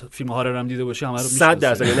 2 تا فیلم هارر هم دیده باشی همه رو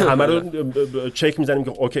میشناسی 100%، یعنی همه رو چک میزنیم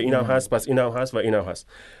که اوکی اینم هست پس اینم هست و اینم هست.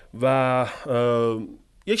 و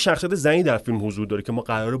یک شخصیت زنی در فیلم حضور داره که ما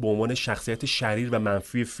قراره به عنوان شخصیت شریر و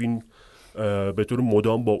منفی فیلم به طور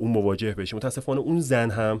مدام با اون مواجه بشیم. متاسفانه اون زن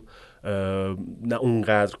هم نه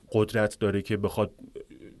اونقدر قدرت داره که بخواد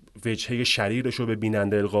وجهه شریرش رو به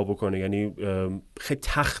بیننده القا بکنه، یعنی خیلی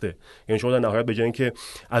تخته. یعنی شما در نهایت به جای اینکه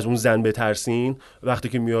از اون زن بترسین وقتی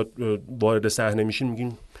که میاد وارد صحنه میشین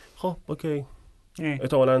میگین خب اوکی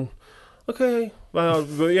احتمالاً اوکی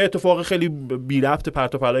و یه اتفاق خیلی بی ربط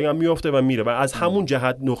پرت و پلایی هم میفته و میره و از همون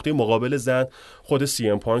جهت نقطه مقابل زن خود سی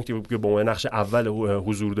ام پانک که به عنوان نقش اول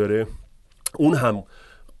حضور داره، اون هم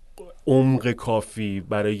عمق کافی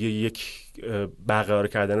برای یک برقرار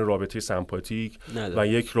کردن رابطه سمپاتیک و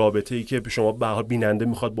یک رابطه‌ای که شما به حال بیننده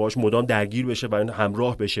میخواد باهاش مدام درگیر بشه و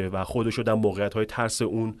همراه بشه و خودش رو در موقعیت‌های ترس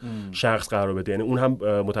اون شخص قرار بده. یعنی اون هم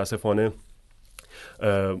متاسفانه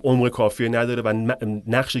عمق کافی نداره و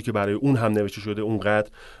نقشی که برای اون هم نوشته شده اونقدر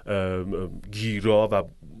گیرا و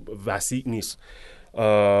وسیع نیست.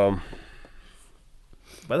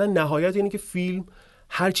 بعد نهایت اینه که فیلم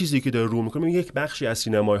هر چیزی که داره رو میکنه، یک بخشی از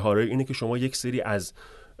سینمای هارر اینه که شما یک سری از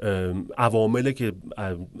عواملی که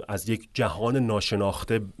از یک جهان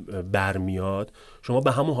ناشناخته برمیاد شما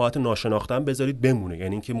به همون حالت ناشناخته هم بذارید بمونه،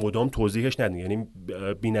 یعنی اینکه مدام توضیحش ندید. یعنی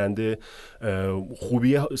بیننده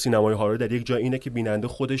خوبی سینمای هارر در یک جای اینه که بیننده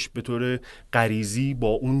خودش به طور غریزی با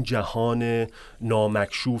اون جهان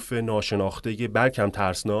نامکشوف ناشناخته بلکه هم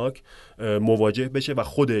ترسناک مواجه بشه و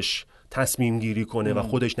خودش تصمیم گیری کنه و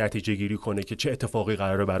خودش نتیجه گیری کنه که چه اتفاقی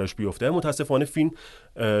قراره براش بیفته. متاسفانه فیلم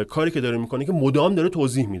کاری که داره میکنه که مدام داره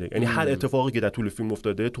توضیح میده، یعنی هر اتفاقی که در طول فیلم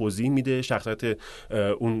افتاده توضیح میده، شخصیت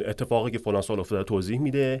اون اتفاقی که فلان سال افتاده توضیح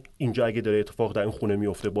میده، اینجا اگه داره اتفاق در این خونه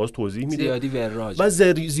میفته باز توضیح میده، زیادی وراج و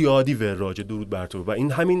زیادی وراج. درود بر تو. و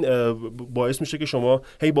این همین باعث میشه که شما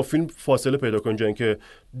هی با فیلم فاصله پیدا کنید، جایی که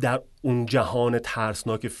در اون جهان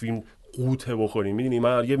ترسناک فیلم قوطه بخوریم. میدونی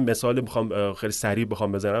من یه مثال میخوام خیلی سریع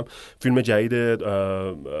بزنم. فیلم جدید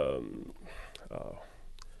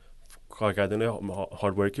کارگردان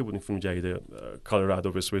هاردورکی بود، این فیلم جدید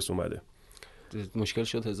کالورادو اسپریس اومده، مشکل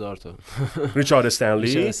شد 1000 تا ریچارد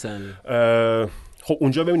استنلی خب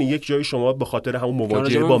اونجا ببینید یک جایی شما به خاطر همون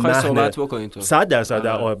مواجهه با متن 100%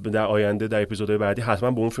 در آینده در اپیزودهای بعدی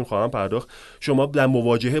حتما به اون فیلم خواهم پرداخت. شما در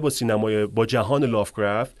مواجهه با سینمای با جهان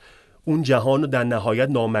لافکرافت اون جهان رو در نهایت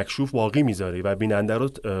نامکشوف باقی میذاره و بیننده رو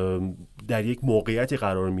در یک موقعیتی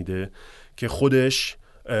قرار میده که خودش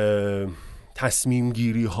تصمیم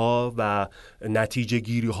گیری ها و نتیجه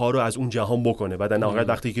گیری ها رو از اون جهان بکنه و در نهایت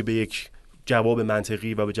وقتی که به یک جواب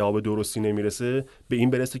منطقی و به جواب درستی نمیرسه به این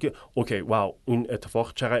برسه که اوکی واو این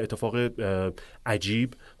اتفاق چقدر اتفاق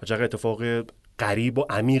عجیب و چقدر اتفاق غریب و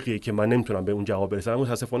عمیقیه که من نمیتونم به اون جواب برسم.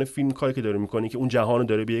 متاسفانه فیلم کاری که داره میکنه که اون جهان رو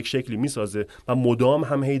داره به یک شکلی میسازه و مدام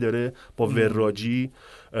هم هی داره با وراجی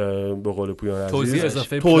به قول پویان عزیز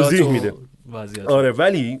توضیح میده. آره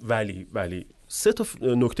ولی 3 تا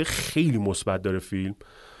نکته خیلی مثبت داره فیلم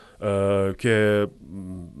که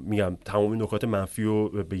میگم تمام نکات منفی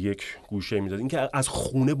رو به یک گوشه میذاره. اینکه از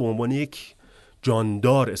خونه به عنوان یک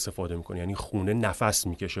جاندار استفاده میکنه، یعنی خونه نفس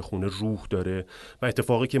میکشه، خونه روح داره و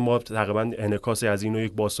اتفاقی که ما تقریبا انعکاس از اینو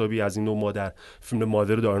یک باسابی از اینو ما در فیلم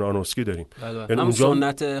مادر دارن آنوفسکی داریم. یعنی اونجا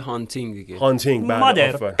سنت هانتینگ دیگه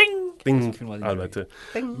مادر البته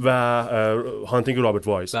و هانتینگ رابرت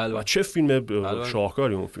وایس و چه فیلم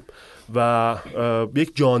شاهکاری اون فیلم و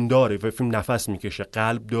یک جانداره و فیلم نفس میکشه،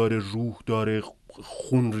 قلب داره، روح داره،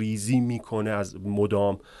 خون ریزی میکنه از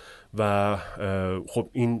مدام و خب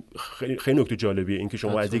این خیلی نکته جالبیه این که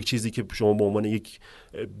شما از یک چیزی که شما به عنوان یک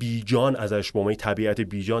بیجان ازش به عنوان طبیعت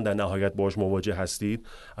بیجان در نهایت باهاش مواجه هستید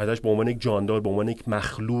ازش به عنوان یک جاندار به عنوان یک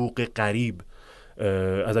مخلوق غریب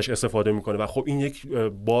ازش استفاده میکنه و خب این یک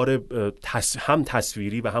بار هم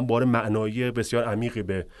تصویری و هم بار معنایی بسیار عمیقی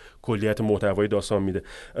به کلیت محتوای داستان میده.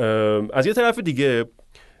 از یه طرف دیگه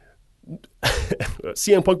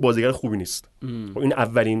سی ام پانک بازیگر خوبی نیست. این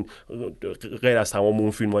اولین غیر از تمام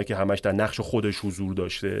اون فیلمایی که همش در نقش خودش حضور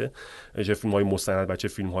داشته، چه فیلم‌های مستند و چه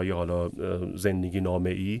فیلم‌های حالا زندگی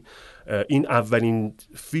نامه‌ای، این اولین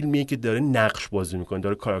فیلمیه که داره نقش بازی میکنه،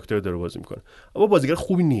 داره کاراکتر داره بازی میکنه، اما بازیگر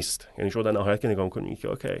خوبی نیست. یعنی شما در نهایت که نگاه میکنید که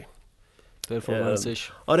اوکی پرفورمنسش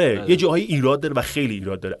یه جاهای ایراد داره و خیلی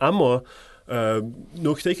ایراد داره، اما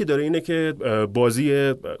نکته‌ای که داره اینه که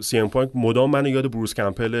بازی سی ام پانک مدام منو یاد بروس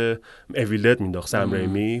کمپل اویلت مینداخت، سم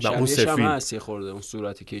ریمی و اون سه فیلم هست خورده اون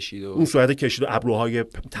صورت کشید و ابروهای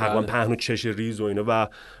تقریبا پهن و چش ریز و اینا و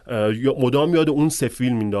مدام یاد اون سه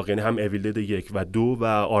فیلم مینداخت، یعنی هم اویلت 1 و 2 و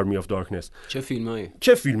آرمی آف دارکنس.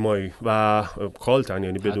 چه فیلمایی و کالتن،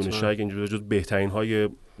 یعنی بدون شک اینجوری جز بهترین های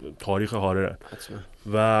تاریخ هارر.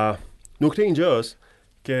 و نکته اینجاست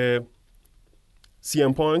که سی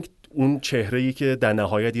ام پانک اون چهره‌ای که در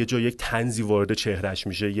نهایت یه جا یک طنزی وارد چهرهش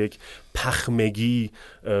میشه، یک پخمگی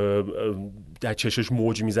در چشش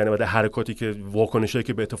موج میزنه و در حرکاتی که واکنشی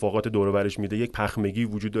که به اتفاقات دور و برش میده یک پخمگی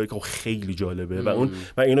وجود داره که خیلی جالبه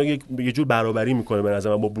و اینا یه جور برابری میکنه به نظر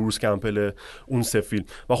من با بروس کمپل اون سه فیلم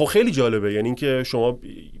و خب خیلی جالبه. یعنی اینکه شما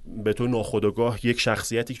به طور ناخودآگاه یک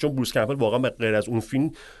شخصیتی که چون بروس کمپل واقعا غیر از اون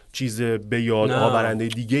فیلم چیز به یاد آورنده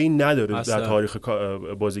دیگه ای نداره اصلا در تاریخ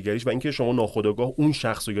بازیگریش و اینکه شما ناخودآگاه اون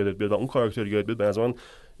شخص رو یادت بیاد و اون کاراکتر یادت بیاد به نظر من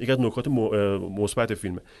یکی از نکات مثبت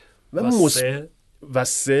فیلمه.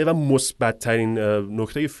 و مثبت‌ترین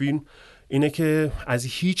نکته فیلم اینه که از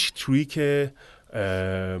هیچ تریک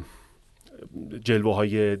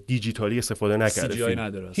جلوه‌های دیجیتالی استفاده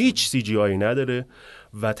نکرده. هیچ سی جی آی نداره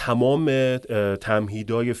و تمام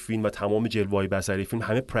تمهیدای فیلم و تمام جلوه‌های بصری فیلم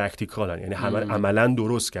همه پرکتیکالن، یعنی همه عملاً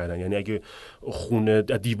درست کردن. یعنی اگه خونه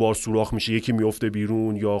دیوار سوراخ میشه یکی میفته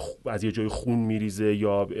بیرون یا از یه جای خون میریزه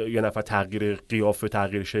یا یه نفر تغییر قیافه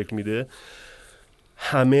تغییر شکل میده،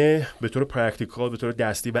 همه به طور پرکتیکال به طور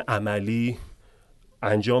دستی و عملی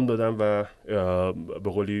انجام دادن و به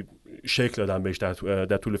قولی شکل دادن بهش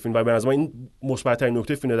در طول فیلم و به نظر من این مثبت‌ترین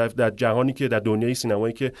نکته فیلم در جهانی که در دنیای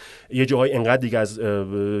سینمایی که یه جاهای انقدر دیگه از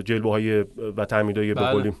جلوه‌های و تعمیدهای به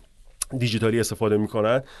قولی دیجیتالی استفاده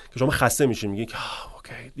میکنن که شما خسته میشین، میگین که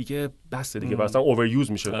اوکی دیگه بسه دیگه مثلا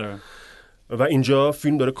اووریوز میشه و اینجا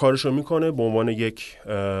فیلم داره کارشو میکنه به عنوان یک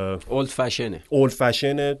اولد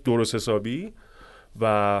فشن درست حسابی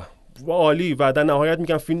و عالی و در نهایت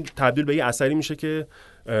میگم فیلم تبدیل به یه اثری میشه که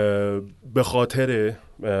به خاطر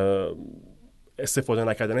استفاده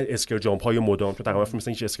نکردن اسکر جامپ های مدام، چون تقریبا فیلم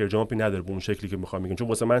مثلا هیچ اسکر جامپی نداره به اون شکلی که میخوام بگم، چون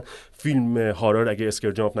واسه من فیلم هارر اگه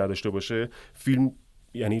اسکر جامپ نداشته باشه فیلم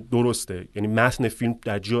یعنی درسته، یعنی متن فیلم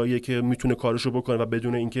در جاییه که میتونه کارشو بکنه و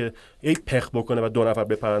بدون اینکه یک پخ بکنه و دو نفر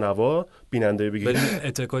بپرن هوا بیننده بگه بدون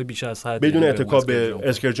اتکای بیش از حد، بدون اتکا به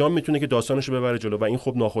اسکر جامپ میتونه که داستانشو ببره جلو و این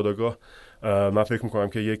خب ناخودآگاه من فکر میکنم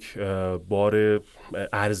که یک بار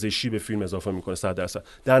ارزشی به فیلم اضافه میکنه 100%.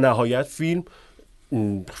 در نهایت فیلم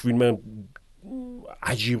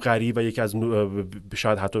عجیب غریب و یکی از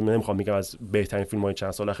شاید حتی نمیخوام بگم از بهترین فیلم‌های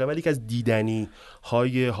چند سال اخیر، ولی یکی از دیدنی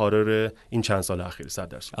های هارر این چند سال اخیر 100%.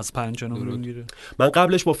 از 5 نمره میگیره. من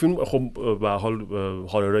قبلش با فیلم خب به حال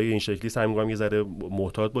هاررای این شکلی سعی می‌کنم یه ذره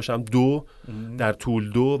محتاط باشم. 2 در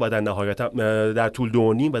طول 2 و در نهایت در طول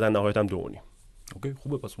 2.5 و در نهایت هم 2.5. اوکی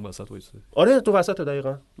خوبه، پس اون وسط وایسه. آره تو وسط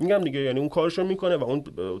دقیقاً میگم دیگه، یعنی اون کارشو میکنه و اون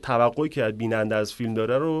توقعی که از بیننده از فیلم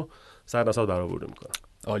داره رو 100% برآورده میکنه.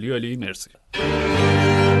 عالی عالی، مرسی.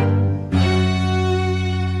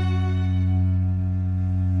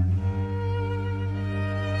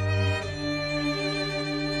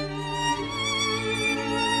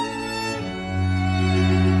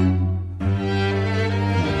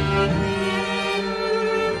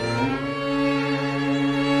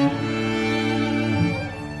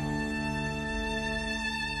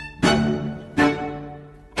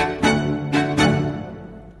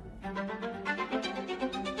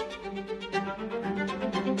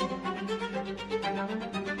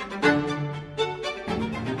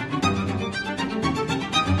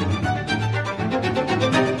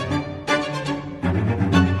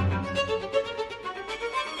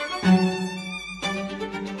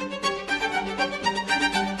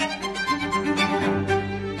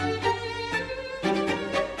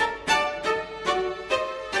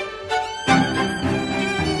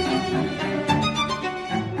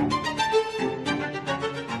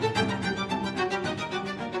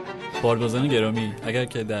 باردوزان گرامی، اگر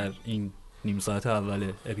که در این نیم ساعت اول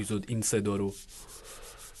اپیزود این صدا رو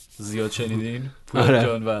زیاد شنیدین، پویان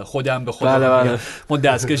جان و خودم به خودم بله. ما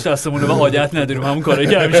دستکش دستمونه و عادت نداریم همون کارهایی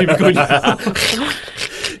که همیشه میکنیم.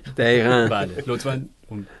 دقیقاً. بله لطفاً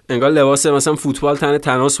انگار لباس مثلا فوتبال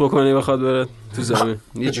تناس بکنه بخواد بره تو زمین،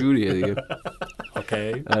 یه جوریه دیگه.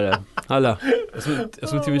 اوکی. آره. حالا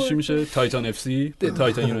اسم تیمش چی میشه؟ تایتان اف سی،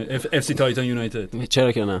 تایتان یونایتد، اف سی تایتان یونایتد.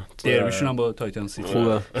 چرا که نه؟ دربیشون هم با تایتان سی.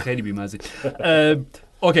 خوبه. خیلی بی‌مزه.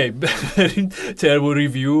 اوکی بریم تربو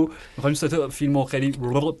ریویو. می‌خوایم سه تا فیلمو خیلی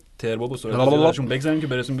تربو با سرعتشون بگذاریم که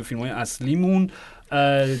برسیم به فیلم‌های اصلیمون.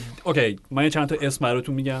 اوکی من چند تا اسم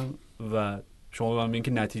براتون میگم و شما به من بگین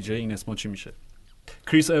که نتیجه این اسما چی میشه.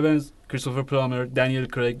 کریس ایونز، کریستوفر پلامر، دانیل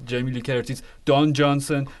کریگ، جیمی لی کرتیس، دان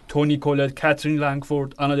جانسون، تونی کولت، کاترین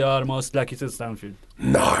لنگفورد، آنا دی آرماس، لاکیت استنفیلد.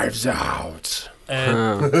 Knives Out.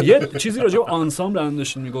 یه چیزی راجع به آنسامبل هم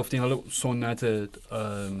داشتین میگفتین، حالا سنت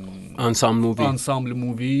آنسامبل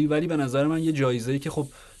مووی، ولی به نظر من یه جایزه‌ای که خب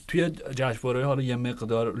توی جشنواره‌های حالا یه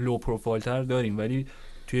مقدار لو پروفایل تر داریم، ولی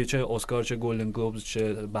توی چه اسکار چه گلدن گلوبز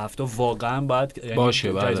چه بفتا واقعا باید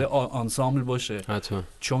باشه، جایزه آنسامبل باشه حتما،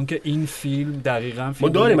 چون که این فیلم دقیقاً ما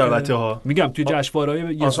داریم البته ها، میگم توی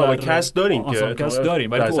جشنواره‌های یه آنسامبل کست داریم آنسامبل کست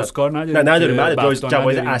داریم ولی تو اسکار نداریم. نه نداریم، بله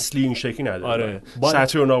جایزه اصلی این شکلی نداریم. آره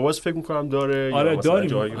ساتیر نواز فکر می‌کنم داره، آره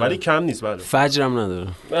داریم ولی کم نیست. بله فجرم نداره.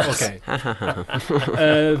 اوکی.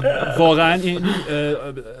 واقعا این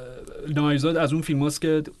نایوس از اون فیلماست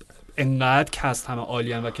که انقدر کست همه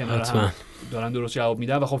عالیان و کنار هم دارن درست جواب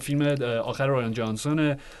میدن و خب فیلم آخر رایان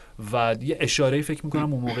جانسون و یه اشاره‌ای فکر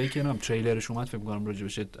می‌کنم اون موقعی که تریلرش اومد فکر می‌کنم راجع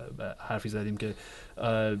بهش حرفی زدیم که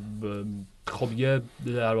خب یه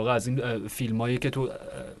در واقع از این فیلمایی که تو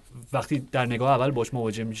وقتی در نگاه اول باش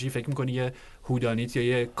مواجه میشی فکر می‌کنی یه هودانیت یا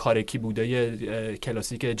یه کارکی بوده، یه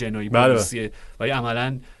کلاسیک جنایی پلیسیه ولی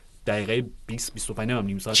عملاً دقیقه 20 25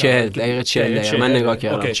 نیم ساعت 40 دقیقه من نگاه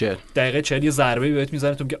کردم 40 دقیقه 40 یه ضربه بهت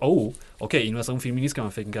میزنه تو میگه اوکی این مثلا اون فیلمی نیست که من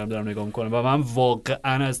فکر می‌کردم دارم نگاه می‌کنم و من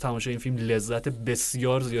واقعا از تماشای این فیلم لذت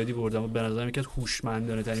بسیار زیادی بردم و به نظر میاد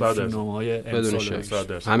هوشمندانه ترین فیلم‌های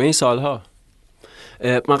امسال همه این سال‌ها.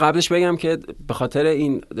 من قبلش بگم که به خاطر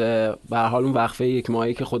این به هر حال اون وقفه یک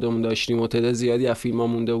ماهی که خودمون داشتیم و تعداد زیادی از فیلم‌ها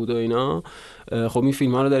مونده بود و اینا، خب این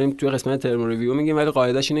فیلم‌ها رو داریم توی قسمت تربو ریویو میگیم، ولی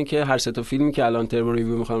قاعده‌اش اینه که هر سه تا فیلمی که الان تربو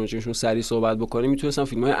ریویو می‌خوام راجعشون سریع صحبت بکنیم میتونن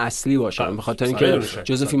فیلم‌های اصلی باشن به خاطر اینکه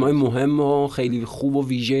جزو فیلم‌های مهم و خیلی خوب و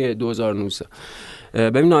ویژه 2019.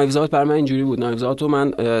 ببین نایوس اوت برای من اینجوری بود. نایوس اوت رو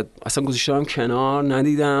من اصلا گذاشتم کنار،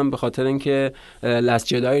 ندیدم به خاطر اینکه لاست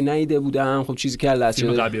جدای ندیده بودم. خب چیزی که لاست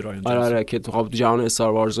جدای آره که خب جهان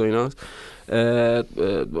استار وارز و ایناست،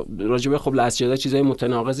 راجبه خب لاست جدای چیزای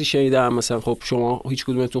متناقضی شنیدم، مثلا خب شما هیچ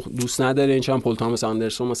کدومتون دوست ندارین، چون پل تامس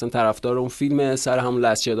اندرسون مثلا طرفدار اون فیلمه، سر همون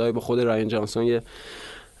لاست جدای با خود رایان جانسون یه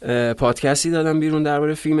پادکستی دادم بیرون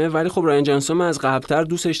درباره فیلمه، ولی خب رایان جانسون من از قبل‌تر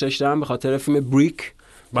دوستش داشتم به خاطر فیلم بریک.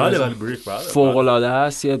 بله بریک فوق العاده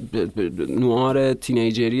است، یه نوار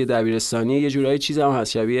تینیجری دبیرستانی، یه جورایی چیزی هم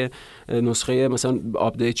هست شبیه نسخه مثلا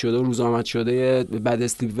آپدیت شده و روز آمد شده بد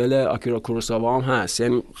استیول آکیرا کوروساوا هم هست.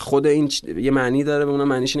 یعنی خود این یه معنی داره، به اون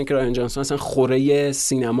معنیش اینه که رایان جانسون اصلا خوره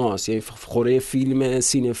سینماست، یعنی خوره فیلم،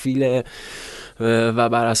 سینفیل و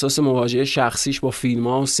بر اساس مواجهه شخصیش با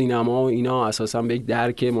فیلم‌ها و سینما و اینا اساسا به یک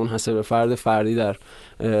درک منحصر به فردی در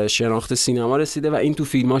شناخت سینما رسیده و این تو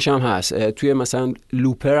فیلماش هم هست. توی مثلا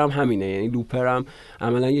لوپر هم همینه، یعنی لوپر هم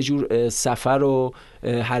عملا یه جور سفر و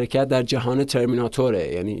حرکت در جهان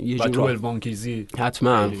ترمیناتوره، یعنی یه جور 12 مانکیزی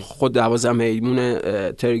حتما خود 12 میمون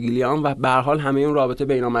ترگیلیان و به هر حال همه اون رابطه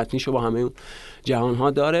بین‌المتنیشو با همه اون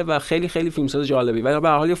جهان‌ها داره و خیلی خیلی فیلمساز جالبی. ولی به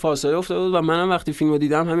هر حال یه فاصله افتاده بود و منم وقتی فیلمو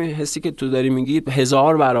دیدم همین حسی که تو داری میگی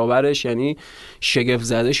 1000 برابرش، یعنی شگفت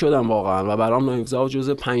زده شدم واقعا و برام نایوس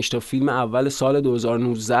جزو 5 تا فیلم اول سال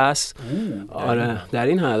 2019 است. آره در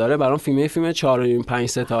این حد داره برام فیلم 4.5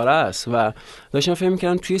 ستاره است و داشتم فکر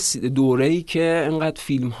می‌کردم توی دوره‌ای که انقدر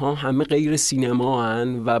فیلم‌ها همه غیر سینما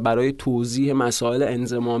هن و برای توضیح مسائل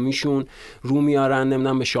انضمامیشون رو میارن،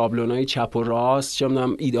 نمیدونم به شابلونای چپ و راست، چه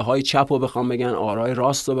میدونم ایده های چپ رو بخوام بگن، آرای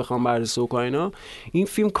راست رو بخوام بررسی کنن اینا، این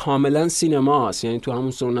فیلم کاملا سینماست. یعنی تو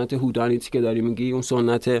همون سنت هودانیتی که داری میگی، اون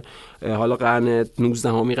سنت حالا قرن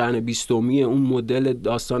 19 قرن 20 اون مدل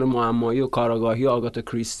داستان معمایی و کاراگاهی آگاتا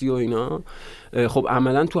کریستی و اینا، خب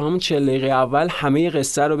عملا تو همون 40 دقیقه اول همه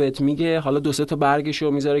قصه رو بهت میگه، حالا 2-3 تا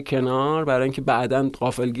برگشو میذاره کنار برای اینکه بعداً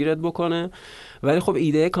غافلگیرت بکنه. ولی خب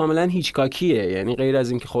ایده کاملا هیچکاکیه، یعنی غیر از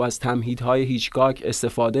اینکه خب از تمهیدهای هیچکاک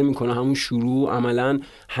استفاده میکنه، همون شروع عملا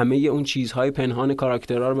همه اون چیزهای پنهان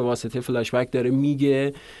کاراکترها رو به واسطه فلاش بک داره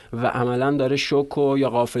میگه و عملا داره شوک و یا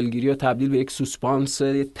غافلگیری رو تبدیل به یک سوسپانس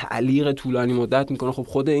تعلیق طولانی مدت میکنه. خب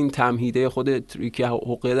خود این تمهیده، خود تریک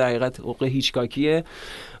حقه دقیقاً حقه هیچکاکیه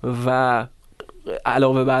و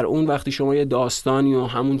علاوه بر اون وقتی شما یه داستانی و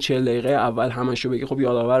همون 40 دقیقه اول همشو بگی، خب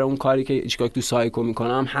یادآور اون کاری که هیچکاک تو سایکو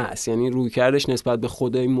میکنه هم هست، یعنی رویکردش نسبت به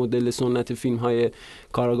خود این مدل سنت فیلم‌های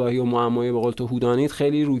کاراگاهی و معمایی به قول تو هودانیت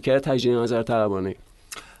خیلی رویکرد تجدید نظر طلبانه.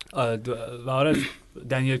 و آره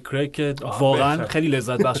دنیل کریگ که واقعا خیلی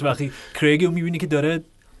لذت بخش وقتی کریگ رو میبینی که داره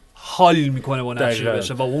حال میکنه با نقشه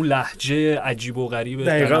بشه و اون لهجه عجیب و غریب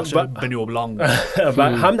در نقشه بنیو بلانگ و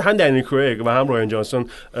هم دنیل کریگ و هم رایان جانسون.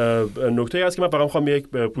 نکته هست که من فقط میخوام یک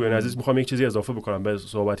پویان عزیز میخوام یک چیزی اضافه بکنم به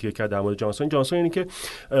صحبتی که کرد در مورد جانسون اینه که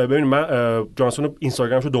ببین من جانسون رو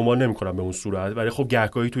اینستاگرامشو دنبال نمیکنم به اون صورت، ولی خب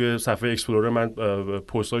گهگاهی توی صفحه اکسپلورر من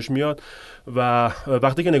پستاش میاد و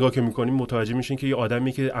وقتی که نگاه میکنیم متوجه میشین که یه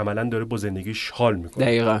آدمی که عملاً داره با زندگیش حال میکنه.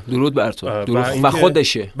 دقیقاً درود بر تو. و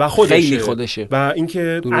خودشه خیلی خودشه و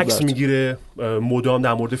اینکه عکس میگیره مدام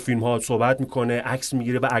در مورد فیلم ها صحبت میکنه، عکس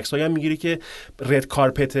میگیره و عکسایی هم میگیره که رد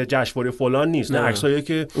کارپت جشنواره فلان نیست، نه عکسایی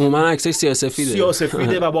که عموما عکسای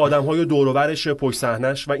سیاه‌سفیده و با آدم‌های دور و برش پشت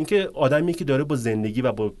صحنه‌اش و اینکه آدمی که داره با زندگی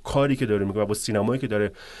و با کاری که داره میکنه و با سینمایی که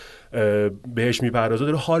داره بهش میپردازه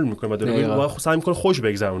داره حال میکنه و داره سعی میکنه خوش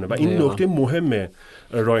بگذرونه و این نکته مهمه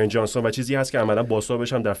رایان جانسون و چیزی هست که عملا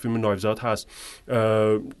بازتابش هم در فیلم نایوس هست.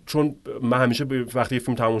 چون من همیشه وقتی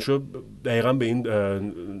فیلم تموم شد دقیقاً به این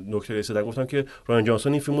نکته رسیدم، گفتم که رایان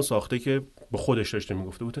جانسون این فیلمو ساخته که به خودش داشته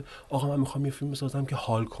میگفته بود آقا من میخوام یه فیلم بسازم که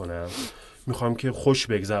حال کنم، میخوام که خوش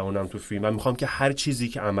بگذرونم تو فیلم و میخوام که هر چیزی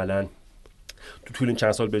که عملاً تو طول این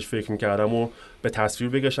چند سال بهش فکر می‌کردم و به تصویر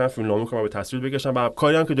بکشم، فیلمنامه کنم به تصویر بکشم و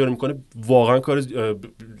کاری هم که داره میکنه واقعا کار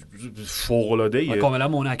فوق‌العاده‌ایه، کاملا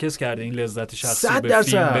منعکس کرده این لذت شخصی به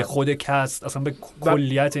فیلم، به خود کست، اصلا به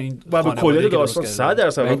کلیت این و به کلیت داستان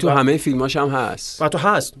 100%. این تو همه فیلماش هم هست و تو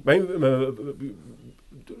هست و این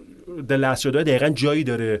دلست شده دقیقاً جایی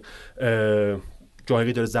داره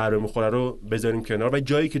ضربه میخوره رو بذاریم کنار و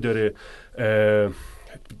جایی که داره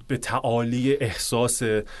به تعالی احساس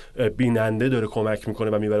بیننده داره کمک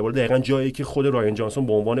میکنه و میبره بالا، دقیقاً جایی که خود رایان جانسون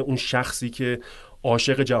به عنوان اون شخصی که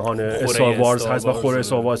عاشق جهان استار وارز هست و خوره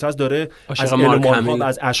استار وارز هست داره از المان‌ها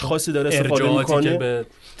از اشخاصی داره استفاده میکنه که به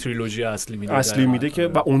تریلوژی اصلی میده که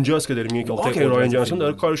و اونجاست که داره میگه که اوکی رایان جانسون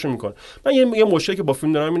داره کارشو میکنه. من یه مشکلی که با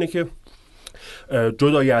فیلم دارم اینه که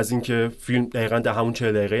جدای از این که فیلم دقیقاً در همون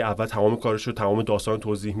 40 دقیقه اول تمام کارش رو تمام داستان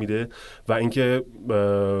توضیح میده و اینکه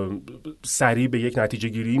سریع به یک نتیجه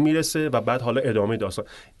گیری میرسه و بعد حالا ادامه داستان،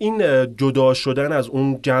 این جدا شدن از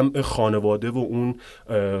اون جمع خانواده و اون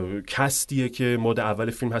کستیه که مود اول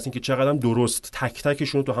فیلم هستین که چقدر درست تک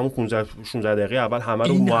تکشون تو همون 15 16 دقیقه اول همه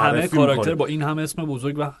رو معرفی میکنه، کاراکتر با این همه اسم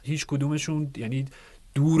بزرگ و هیچ کدومشون یعنی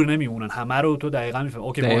دور نمیمونن، همه رو تو دقیقاً میفهمی.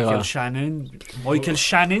 اوکی مایکل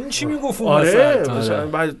شنن چی میگفت اون مثلا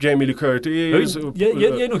بعد جیمی لی کورتیز.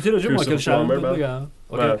 یه نکته راجع به مایکل شنن بگم.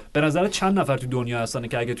 به نظر چند نفر تو دنیا هستن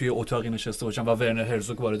که اگه توی اتاقی نشسته باشن و ورنر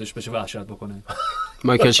هرزوگ واردش بشه وحشت بکنه؟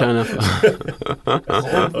 مایکل شنن.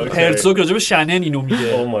 هرزوگ راجع به شنن اینو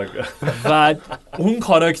میگه و اون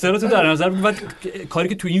کاراکتر رو تو در نظر بگیر و کاری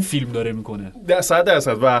که تو این فیلم داره میکنه 100%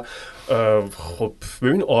 و خب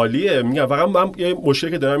ببین عالیه. میگم فقط من یه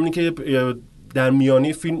مشکلی که دارم اینه که در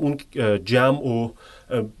میانی فیلم اون جمع و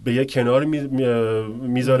به یه کنار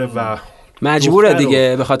میذاره و مجبوره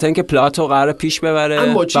دیگه به خاطر اینکه پلاتو قراره پیش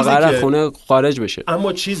ببره و قراره خونه خارج بشه.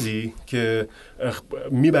 اما چیزی که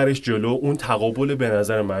میبرش جلو اون تقابل به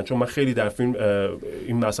نظر من، چون من خیلی در فیلم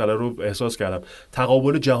این مسئله رو احساس کردم،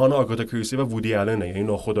 تقابل جهان آگاتا کریستی و وودی آلنه. یعنی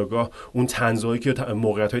ناخودآگاه اون طنزهایی که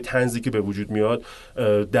موقعیت‌های طنزی که به وجود میاد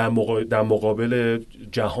در مقابل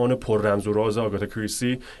جهان پر رمز و راز آگاتا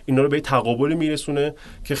کریستی، اینا رو به تقابل میرسونه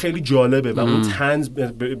که خیلی جالبه و اون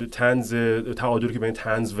طنز تعادلی که بین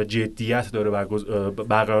طنز و جدیت داره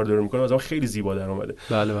برقرار داره میکنه، مثلا خیلی زیبا در اومده.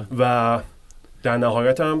 بله. و در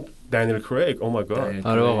نهایت هم دنیل کریگ، او مای گاد.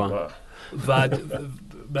 آره واقعا. و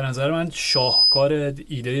به نظر من شاهکار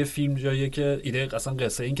ایده فیلم جاییه که ایده اصلا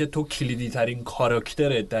قصه این که تو کلیدی ترین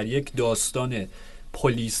کاراکترت در یک داستان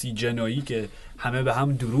پلیسی جنایی که همه به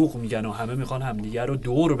هم دروغ میگن و همه میخوان همدیگر رو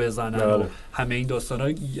دور بزنن و همه این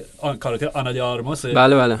داستانا کاراکتر آنا دی آرماسه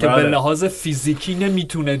که به لحاظ فیزیکی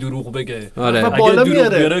نمیتونه دروغ بگه. اگه دروغ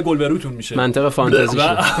بیاره گلبروتون میشه. منطق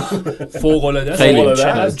فانتزیشه. فوق العاده است.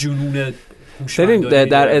 چقدر جنون. ببین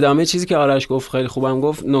در ادامه چیزی که آرش گفت خیلی خوبم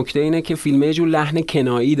گفت، نکته اینه که فیلم یه جور لحن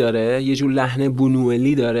کنایی داره، یه جور لحن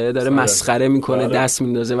بونوئلی داره مسخره میکنه، دست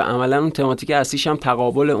میندازه و عملا اون تماتیک اصلیش هم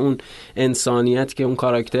تقابل اون انسانیت که اون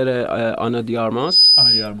کاراکتر آنا دی آرماس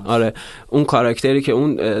آره اون کاراکتری که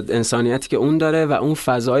اون انسانیتی که اون داره و اون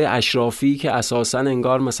فضای اشرافی که اساسا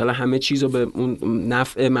انگار مثلا همه چیزو به اون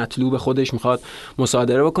نفع مطلوب خودش میخواد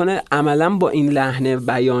مصادره بکنه. عملا با این لحن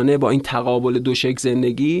بیانه، با این تقابل دو شکل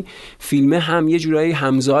زندگی، فیلم هم یه جورایی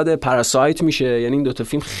همزاد پاراسایت میشه. یعنی این دو تا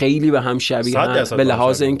فیلم خیلی به هم شبیهن به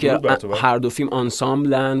لحاظ اینکه هر دو فیلم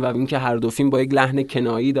آنسامبلن و اینکه هر دو فیلم با یک لحن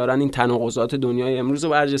کنایی دارن این تناقضات دنیای امروز رو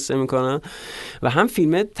برجسته میکنن. و هم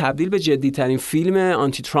فیلم تبدیل به جدی ترین فیلم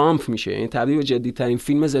آنتی ترامپ میشه، یعنی تبدیل به جدی ترین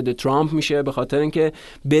فیلم ضد ترامپ میشه، به خاطر اینکه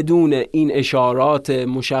بدون این اشارات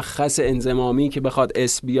مشخص انضمامی که بخواد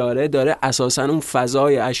اس بیاره، داره اساسا اون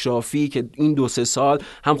فضای اشرافی که این 2-3 سال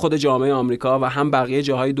هم خود جامعه آمریکا و هم بقیه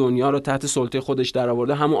جاهای دنیا رو تحت سلطه خودش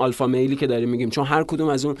درآورده، همون آلفا میلی که داریم میگیم، چون هر کدوم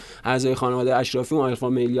از اون اعضای خانواده اشرافی اون آلفا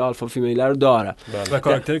میل یا آلفا فیمیل رو داره. و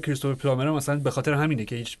کاراکتر کریستوفر پلامر مثلا به خاطر همینه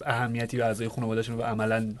که هیچ اهمیتی به اعضای خانواده‌شون و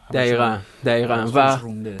عملاً دقیقاً و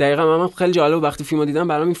دقیقاً من خیلی جالب وقتی فیلمو دیدم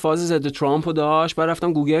برام این فاز ضد ترامپو داشت، بعد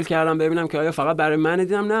رفتم گوگل کردم ببینم که آیا فقط برای من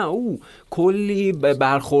دیدم، نه او کلی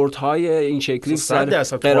برخوردهای این شکلی سر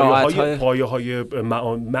قرائت‌های پایه‌های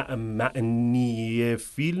معنی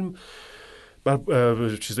فیلم بر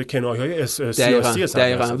چیز کنایه‌های سیاسی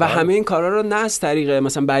دقیقاً و همه این کارا رو نه از طریق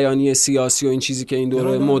مثلا بیانیه سیاسی و این چیزی که این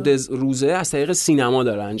دوره مد روزه، از طریق سینما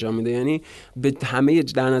داره انجام میده. یعنی به همه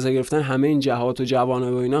در نظر گرفتن همه این جهات و جوانه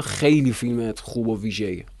و اینا خیلی فیلم خوب و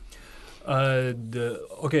ویژه‌ایه.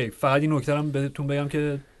 اوکی، فقط این نکته رو بهتون بگم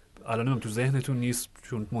که الان تو ذهنتون نیست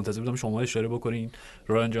چون منتظر بودم شما اشاره بکنین.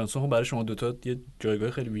 رایان جانسون برای شما دوتا یه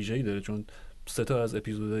جایگاه خیلی ویژه‌ای داره، چون 3 از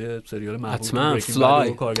اپیزودهای سریال محبوب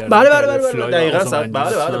فلای بله دقیقاً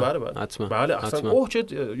بله اصلا اوه چه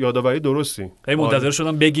یادآوری درستی. هی منتظر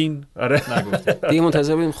شدم بگین. آره نگفتم دیگه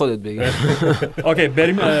منتظر بودیم خودت بگی. اوکی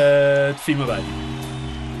بریم فیلم بعدی.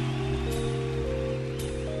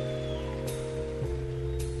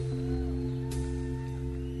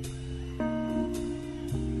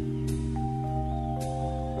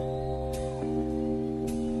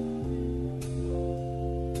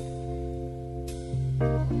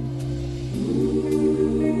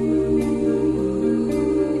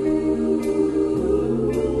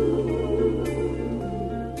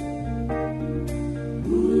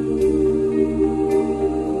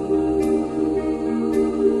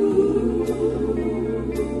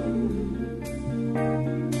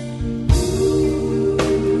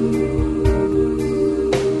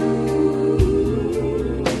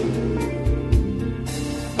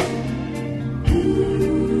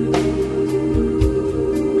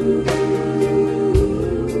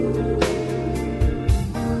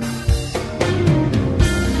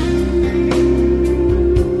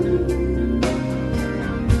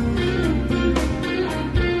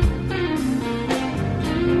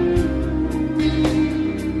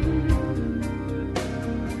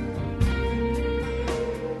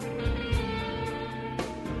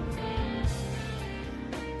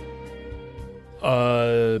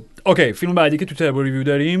 اوکی، فیلم بعدی که تو تبر ریویو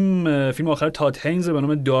داریم فیلم آخر تاد هینز به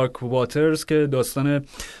نام دارک واترز که داستان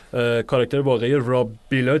کاراکتر واقعی راب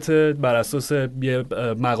بیلات بر اساس یه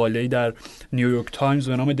مقاله‌ای در نیویورک تایمز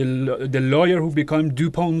به نام The Lawyer Who Became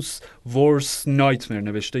DuPont's Worst Nightmare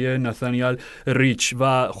نوشته ناتانیال ریچ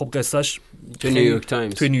و خب قصهش تو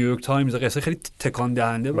نیویورک تایمز قصه خیلی تکان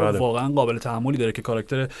دهنده و واقعا قابل تحملی داره که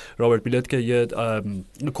کاراکتر رابرت بیلت که یه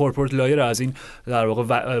کورپورت لایر از این در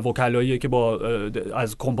واقع وکلاییه که با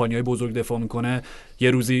از کمپانی کمپانی‌های بزرگ دفاع میکنه،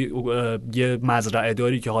 یه روزی یه مزرعه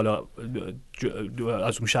داری که حالا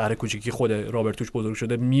از اون شهر کوچیکی خود رابرت توش بزرگ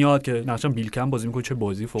شده میاد که نقشم بیلکم بازی میکنه، چه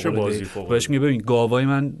بازی فوق العاده. بهش میگه ببین گاوای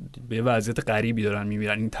من به وضعیت غریبی دارن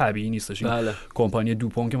میمیرن، این طبیعی نیستش. بله. کمپانی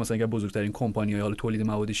دوپون که مثلا بزرگترین کمپانی‌های حالا تولید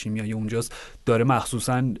مواد شیمیایی اونجاست، داره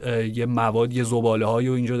مخصوصا یه مواد، یه زباله‌هایی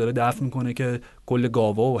و اینجا داره دفن میکنه که کل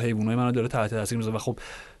گاوا و حیوانات منو داره تحت تاثیر میذاره. و خب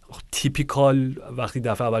تیپیکال وقتی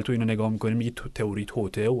دفعه اول تو اینو نگاه میکنی میگی تئوری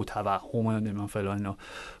توته و توهم نمیدونم فلان اینا،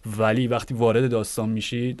 ولی وقتی وارد داستان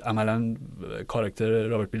میشید عملا کاراکتر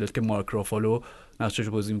رابرت بیلت که مارک رافالو نقشش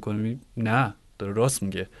بازی میکنه نه داره راست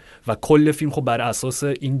میگه. و کل فیلم خب بر اساس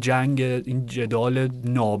این جنگ، این جدال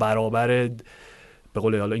نابرابر به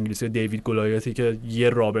قول حالا انگلیسی دیوید گولایتی که یه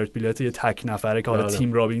رابرت بیلت یه تک نفره که حالا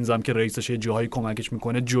تیم رابینز هم که رئیسش یه جاهایی کمکش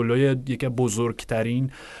میکنه جلوی یکی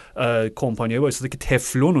بزرگترین کمپانی‌های وایساده که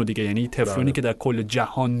تفلونو دیگه، یعنی تفلونی که در کل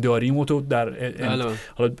جهان داریم و تو در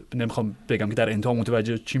حالا نمیخوام بگم که در انتها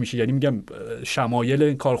متوجه چی میشه، یعنی میگم شمایل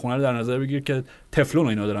این کارخونه رو در نظر بگیر که تفلون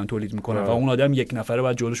اینا دارن تولید میکنن و اون آدم یک نفره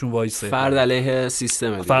بعد جلوشون وایسه، فرد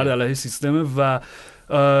علیه سیستم و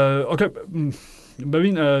اوکی.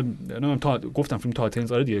 ببین گفتم فیلم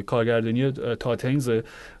تاتینز، آره دیگه کارگردانی تاتینز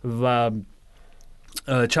و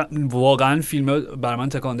واقعا فیلم بر من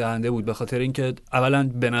تکان دهنده بود به خاطر اینکه اولا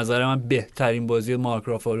به نظر من بهترین بازی مارک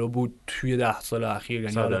رافالو بود توی 10 سال اخیر.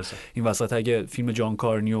 یعنی این وسط اگه فیلم جان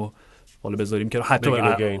کارنیو حالا بذاریم که حتی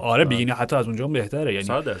بگینی حتی از اونجا بهتره،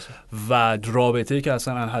 یعنی و رابطه‌ای که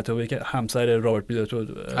اصلا حتی که همسر رابرت بیلت و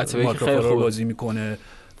مارک رافالو بازی میکنه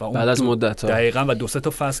بعد از مدت دقیقاً و 2-3 تا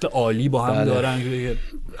فصل عالی با هم دارن که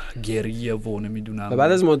گریه و نمیدونم و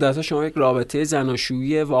بعد از مدت شما یک رابطه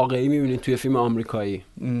زناشویی واقعی میبینید توی فیلم آمریکایی.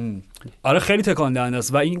 آره خیلی تکان دهنده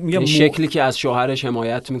است و این میگم شکلی که از شوهرش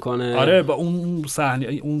حمایت میکنه. آره با اون صحنه،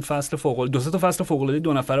 اون فصل فوق العاده، 2-3 تا فصل فوق العاده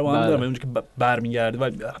 2 نفره با هم دارن اونجا که برمیگرده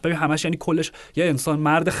و ببین همش یعنی کلش یه انسان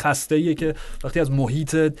مرد خسته‌ایه که وقتی از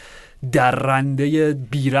محیط درنده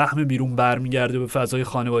بیرحم بیرون برمیگرده به فضای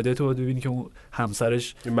خانواده تو ببینی که اون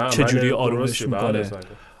همسرش چجوری آرومش میکنه.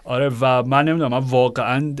 آره و من نمیدونم، من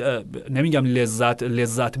واقعا نمیگم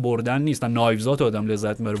لذت بردن نیست، نایوزات آدم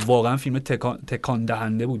لذت میبره، واقعا فیلم تکان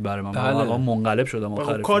دهنده بود برای من. واقعا منقلب شدم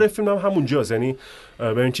آخر کار فیلم هم همونجاست، یعنی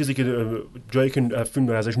به این چیزی که جایی که فیلم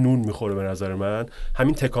داره ازش نون میخوره به نظر من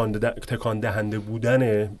همین تکان دهنده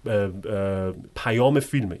بودن پیام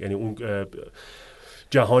فیلمه، یعنی اون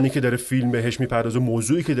جهانی که داره فیلم بهش میپردازه،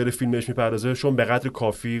 موضوعی که داره فیلم بهش میپردازه شون به قدر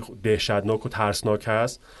کافی دهشتناک و ترسناک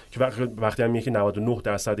هست که وقتی هم میگه که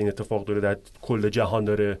 99% این اتفاق داره در کل جهان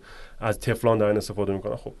داره از تفلون دارن استفاده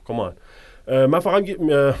میکنه. خب کامان من فقط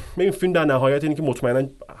این فیلم در نهایت اینه که مطمئنا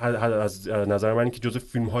از نظر من که جزو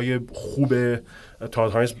فیلم‌های خوب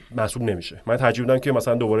تاتینز محسوب نمیشه. من ترجیح میدم که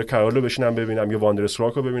مثلا دوباره کرول رو بشینم ببینم یا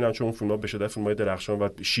واندرستراک رو ببینم، چون اون فیلم‌ها به شدت فیلم‌های درخشان و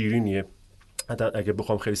شیرینیه. حتی اگه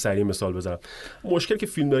بخوام خیلی سریع مثال بزنم، مشکل که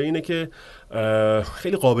فیلم داره اینه که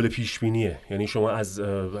خیلی قابل پیش بینیه، یعنی شما از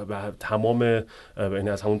تمام یعنی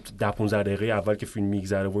از همون 10-15 دقیقه اول که فیلم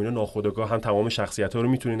میگذره و اینا ناخودآگاه هم تمام شخصیت‌ها رو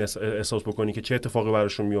میتونین احساس بکنی که چه اتفاقی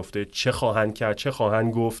براشون میفته، چه خواهند کرد، چه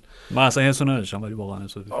خواهند گفت. من اصلا حسو نداشتم ولی واقعا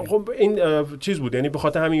احساس خب این چیز بود، یعنی به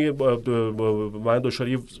خاطر همین من دچار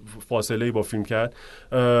یه فاصله با فیلم کرد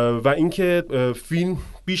و اینکه فیلم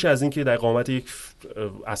بیش از این که در قامت یک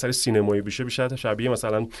اثر سینمایی بشه بیشتر شبیه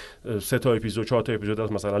مثلا 3 تا اپیزود 4 تا اپیزود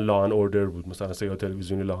از مثلا لا ان اوردر بود، مثلا سریال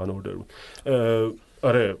تلویزیونی لا ان اوردر بود.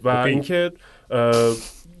 آره و اینکه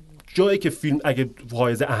جایی که فیلم اگه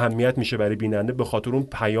حائز اهمیت میشه برای بیننده به خاطر اون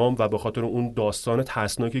پیام و به خاطر اون داستان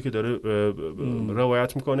ترسناکی که داره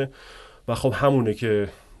روایت میکنه و خب همونه که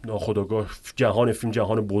ناخودآگاه جهان فیلم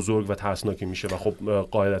جهان بزرگ و ترسناکی میشه و خب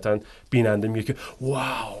قاعدتا بیننده میگه که واو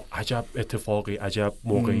عجب اتفاقی، عجب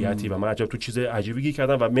موقعیتی و من عجب تو چیز عجیبی گیر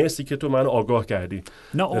کردم و مرسی که تو منو آگاه کردی.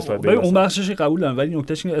 نه اون بخشش قبول دارم ولی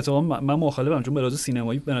نکتهش اینه اتفاقا من مخالفم، چون به لحاظ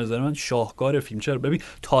سینمایی به نظر من شاهکار فیلم. چرا؟ ببین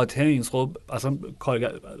تاتینز خب اصلا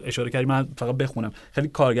اشاره کردی من فقط بخونم، خیلی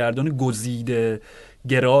کارگردان گزیده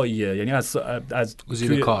گراییه، یعنی از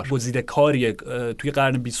گزیده کاریه توی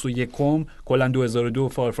قرن 21 کلا 2002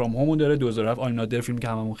 فار فرام هوم داره، 2007 آینادر فیلم که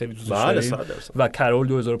هممون خیلی دوستش داریم و کرول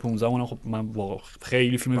 2015 اون خب من واقعا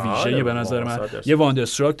خیلی فیلم ویژه‌ایه به نظر من. یه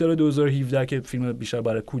واندرستراک داره 2017 که فیلم بیشتر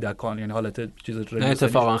برای کودکان، یعنی حالت چیز نه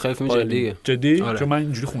اتفاقا خیلی فیلم جدیه چون من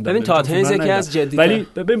اینجوری خوندم. ببین تاتینز یکی از جدی، ولی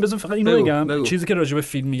ببین بذار فقط اینو بگم چیزی که راجع به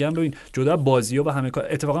فیلم میگم، ببین جدا بازی‌ها و همه کار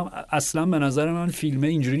اتفاقا اصلا به نظر من فیلم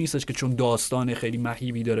اینجوری نیستش که چون داستان خیلی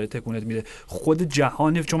مهیبی داره تکونت میده، خود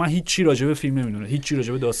جهان، چون من هیچی راجع به فیلم نمیدونم، هیچی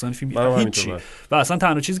راجع به داستان فیلم هیچی و اصلا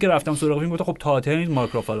تنها چیزی که رفتم سراغ فیلم گفتم خب تاتینز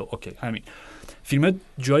مارک رافالو اوکی همین. فیلم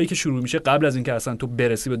جایی که شروع میشه قبل از اینکه اصلا تو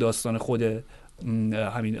برسی به داستان خود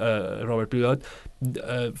همین رابرت بیلات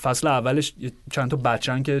فصل اولش چند تا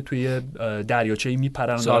بچه‌ن که توی دریاچه‌ای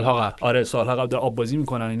میپرن سالها قبل. آره سالها قبل آب بازی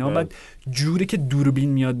میکنن اینا. بعد جوری که دوربین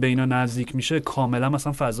میاد به اینا نزدیک میشه کاملا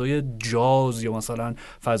مثلا فضای جاز یا مثلا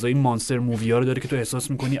فضای مانستر مووی ها رو داره که تو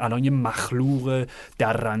احساس میکنی الان یه مخلوق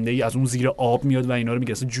درنده‌ای از اون زیر آب میاد و اینا رو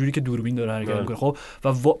میگه. جوری که دوربین داره حرکت میکنه. خب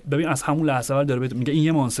و ببین از همون لحظه اول داره بهت میگه این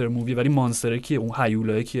یه مانستر مووی، ولی مانستر کیه؟ اون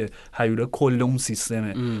هیولاه کیه؟ هیولا کل اون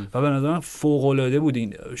سیستمه. و به نظر من فوق العاده بود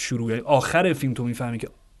این شروع. آخر فیلم تو میفهمی که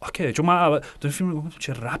اوکی، چون من اول تو فیلم گفتم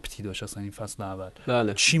چه ربطی داشت اصلا این فصل اول،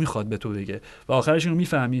 بله. چی میخواد به تو بگه و آخرش اینو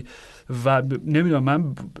میفهمی. و نمیدونم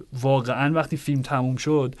من واقعا وقتی فیلم تموم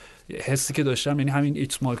شد حسی که داشتم یعنی همین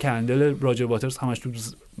ایت مال کندل راجر واترز همش تو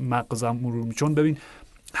مغزم مرور می، چون ببین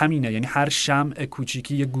همینه، یعنی هر شمع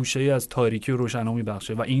کوچیکی یه گوشه‌ای از تاریکی و روشنا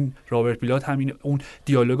میبخشه و این رابرت بیلات همین اون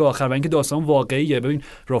دیالوگ آخر و اینکه داستان واقعیه. ببین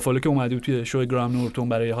رافالو که اومده بود توی شو گرام نورتون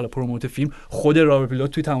برای حالا پروموت فیلم، خود رابرت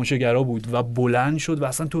بیلات توی تماشاگرا بود و بلند شد و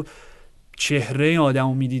اصلا تو چهره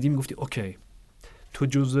آدمو میدیدی میگفتی اوکی تو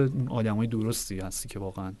جزء آدمای درستی هستی که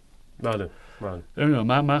واقعا بله.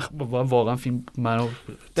 من واقعا فیلم منو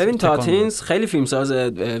ببین تاتینز خیلی فیلمساز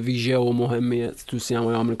ویژه و مهمی تو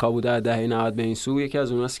سینمای آمریکا بوده از دهه 90 به این سو. یکی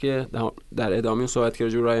از اوناست که در ادامه صحبت که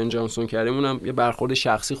راجع به رایان جانسون کردیم، اونم یه برخورد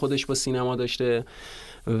شخصی خودش با سینما داشته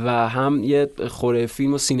و هم یه خوره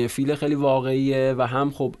فیلم و سینفیل خیلی واقعیه و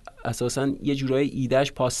هم خب اساساً یه جورای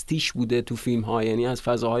ایدهش پاستیش بوده تو فیلم ها، یعنی از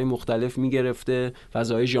فضاهای مختلف میگرفته،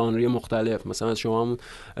 فضاهای ژانری مختلف. مثلا از شما هم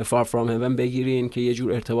فار فرام هیون بگیرین که یه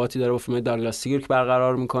جور ارتباطی داره با فیلم داگلاس سیرک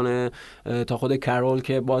برقرار میکنه، تا خود کرول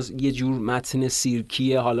که باز یه جور متن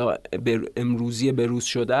سیرکیه حالا امروزی بروز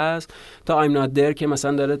شده است، تا ایم نات در که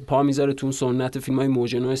مثلا داره پا میذاره تو سنت فیلم‌های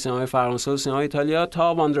موجنو سینمای فرانسه و سینمای ایتالیا،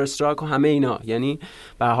 تا واندرستراک و همه اینا. یعنی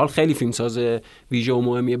به هر حال خیلی فیلمساز ویژه و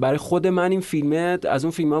مهمیه. برای خود من این فیلم از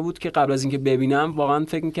اون فیلم‌ها بود که قبل از اینکه ببینم واقعا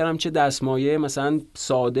فکر می‌کردم چه دستمایه مثلا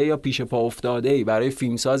ساده یا پیش پا افتاده‌ای برای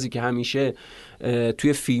فیلمسازی که همیشه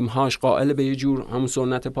توی فیلم‌هاش قائل به یه جور همون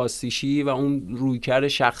سنت پاستیشی و اون رویکرد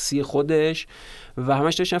شخصی خودش و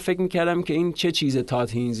همش داشتم فکر می‌کردم که این چه چیز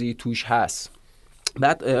تاتینزی توش هست.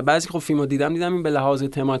 بعد بعضی خب فیلمو دیدم این به لحاظ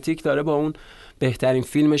تماتیک داره با اون بهترین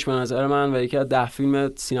فیلمش به نظر من و یکی از 10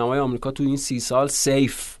 فیلم سینمای آمریکا تو این 30 سال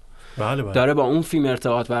سیف بله. داره با اون فیلم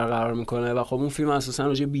ارتباط برقرار میکنه و خب اون فیلم اساسا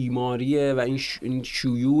راجع بیماریه و این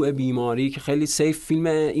شیوع بیماری که خیلی سیف فیلم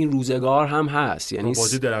این روزگار هم هست، یعنی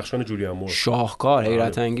بازی درخشان جولیا مور شاهکار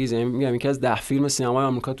حیرت انگیز. یعنی میگم یکی از 10 فیلم سینمای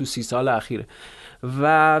آمریکا تو 30 سال اخیره. و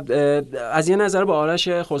از یه نظر با آرش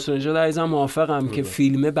خسرونژاد عزیزم موافقم که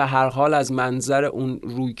فیلمه به هر حال از منظر اون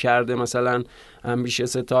روی کرده مثلا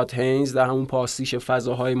امبیشس تاتینز در همون پاستیش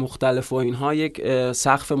فضاهای مختلف و اینها یک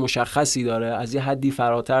سقف مشخصی داره، از یه حدی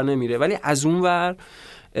فراتر نمیره. ولی از اون ور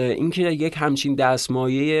اینکه یک همچین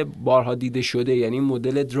دستمایه بارها دیده شده، یعنی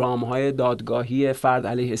مدل درام‌های دادگاهی فرد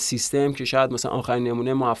علیه سیستم که شاید مثلا آخرین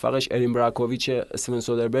نمونه موفقش ارین براکوویچ استیون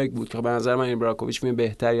سودربرگ بود که به نظر من ارین براکوویچ فیلم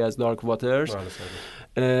بهتری از دارک واترز،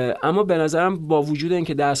 اما به نظرم با وجود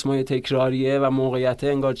اینکه دستمایه تکراریه و موقعیت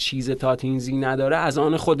انگار چیز تاتینزی نداره از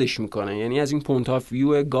آن خودش میکنه. یعنی از این پوینت آف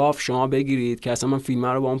ویو گاو شما بگیرید که اصلا من فیلم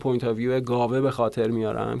رو با اون پوینت آف ویو گاوه به خاطر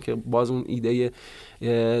میارم که باز اون ایده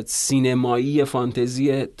سینمایی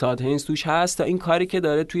فانتزی تاتینز توش هست، تا این کاری که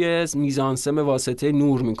داره توی میزانسه به واسطه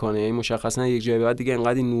نور میکنه. یعنی مشخصا یک جای بعد دیگه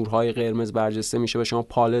انقدر این نورهای قرمز برجسته میشه و شما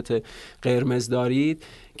پالت قرمز دارید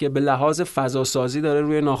که به لحاظ فضا سازی داره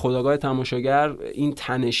روی ناخودآگاه تماشاگر این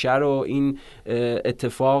تنشه رو، این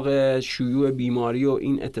اتفاق شیوع بیماری و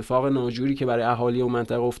این اتفاق ناجوری که برای اهالی و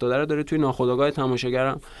منطقه افتاده رو داره توی ناخودآگاه تماشاگر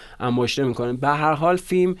هم انباشته میکنه. به هر حال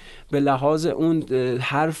فیلم به لحاظ اون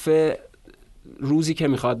حرف روزی که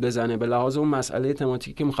میخواد بزنه، به لحاظ اون مسئله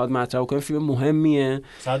تماتیکی که میخواد مطرح کنه، فیلم مهمیه،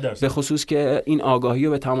 به خصوص که این آگاهی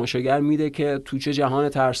رو به تماشاگر میده که تو چه جهان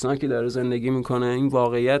ترسناکی داره زندگی میکنه، این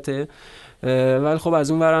واقعیته. ولی خب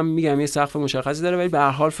از اون ورم میگم یه سقف مشخصی داره، ولی به هر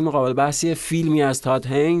حال فیلم قابل بحثیه. فیلمی از تاد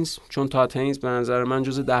هینز، چون تاد هینز به نظر من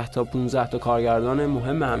جز 10 تا 15 تا کارگردان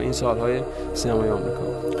مهم همه این سالهای سینمای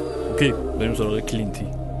آمریکا. اوکی بریم سراغ کلینتی.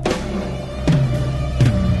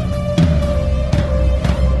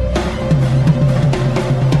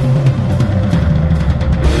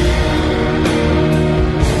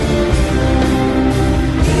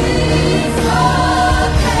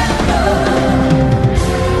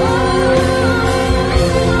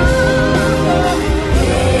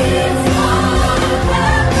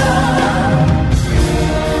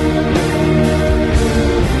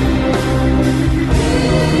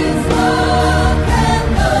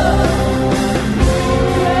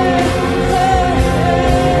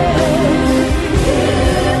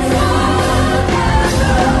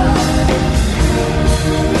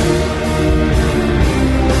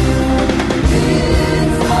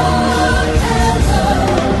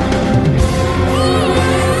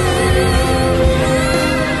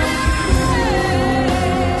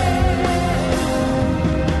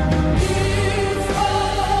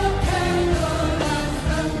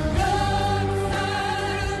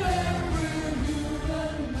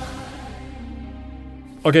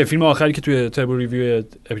 اوکی، فیلم آخری که توی تبل ریویوی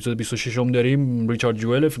اپیزود 26 داریم ریچارد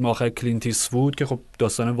جوئل، فیلم آخر کلینت ایستوود که خب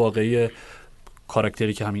داستان واقعی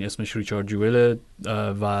کاراکتری که همین اسمش ریچارد جوئل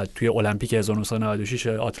و توی المپیک 1996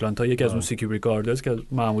 آتلانتا یکی از اون سکیوریتی گاردز که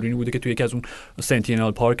مامورینی بوده که توی یکی از اون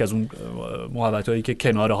سنتینل پارک از اون محوطه‌ای که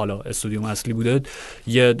کنار حالا استودیوم اصلی بوده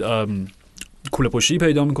یه کوله پشتی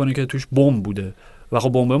پیدا میکنه که توش بمب بوده و خب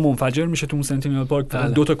بمب منفجر میشه تو اون سنتینل پارک،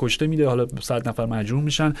 فقط 2 تا کشته میده، حالا 100 نفر مجروح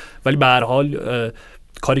میشن، ولی به هر حال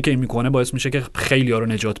کاری که این میکنه باعث میشه که خیلی‌ها رو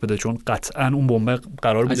نجات بده، چون قطعاً اون بمب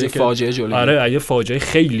قرار بوده که فاجعه جلوگیری. آره، یه فاجعه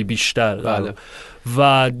خیلی بیشتر. بله.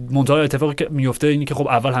 و منتها اتفاقی که میفته اینی که خب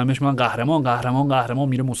اول همش من قهرمان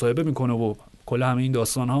میره مصاحبه میکنه و کل همه این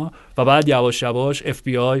داستان ها و بعد یواش یواش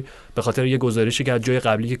FBI به خاطر یه گزارشی که از جای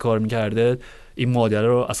قبلی که کار میکرده این مادر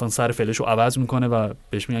رو اصلا سر فلش رو عوض میکنه و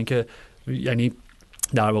بهش میگن که یعنی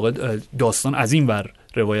در واقع داستان از این ور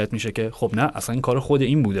روایت میشه که خب نه اصلا این کار خود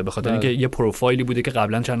این بوده، به خاطر اینکه یه پروفایلی بوده که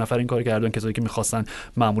قبلا چند نفر این کار کردن، کسایی که میخواستن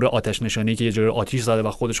مأمور آتش نشانی که یه جوری آتش زده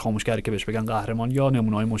و خودش خاموش کرده که بهش بگن قهرمان یا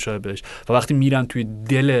نمونه‌های مشابهش، و وقتی میرن توی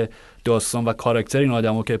دل داستان و کاراکتر این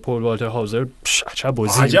آدمو که پول والتر هاوزر عجب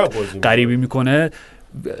بازی غریبی میکنه.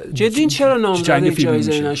 جدی چرا نامزد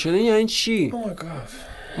جایزه نشده یعنی چی؟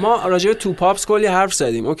 ما راجع به تو پاپس کلی حرف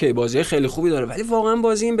زدیم، اوکی بازی خیلی خوبی داره، ولی واقعا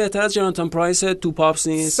بازی این بهتر از جاناتان پرایس تو پاپس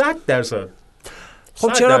نیست 100%.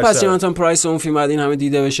 خب چرا پس جاناتان پرایس اون فیلم این همه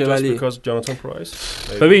دیده بشه؟ ولی جاناتان پرایس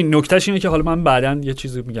ببین نکتهش اینه که حالا من بعداً یه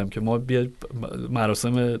چیزی میگم که ما بیا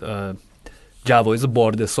مراسم جوایز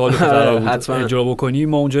بارد سال قرار بود اجرا بکنیم،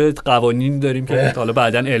 ما اونجا قوانین داریم که حالا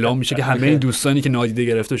بعداً اعلام میشه که همه این دوستانی که نادیده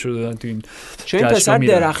گرفته شدن تو این چون این پسر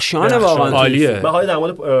درخشانه واقعا عالیه. من حالا در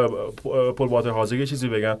مورد پول والتر هاوزر یه چیزی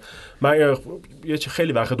بگم، من یه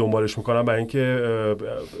خیلی وقت دنبالش میکنم برای اینکه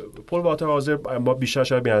پول والتر هاوزر با بیشتر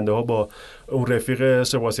شاید بیننده ها با اون رفیق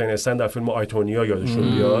سباستین استن در فیلم آیتونیا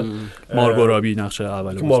یادشون بیاد، مارگو رابی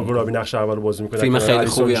نقش اول بازی میکنه، فیلم خیلی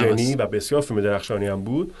خوبی هست و بسیار فیلم درخشانی هم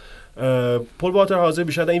بود. پول والتر هاوزر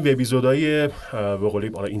بیشتر این وبیزودای به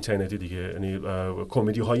قولی حالا اینترنتی دیگه، یعنی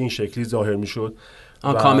کمدی های این شکلی ظاهر میشد.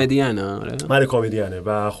 کمدینه آره کمدینه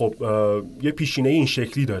و خب یه پیشینه این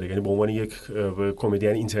شکلی داره، یعنی به عنوان یک کمدین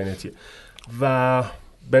اینترنتی و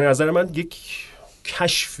به نظر من یک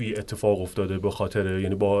کشفی اتفاق افتاده به خاطر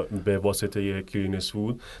یعنی به واسطه کلینت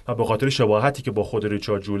ایستوود و به خاطر شباهتی که با خود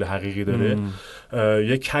ریچارد جوئل حقیقی داره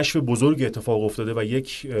یک کشف بزرگ اتفاق افتاده و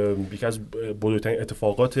یکی از بزرگترین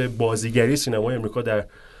اتفاقات بازیگری سینمای امریکا در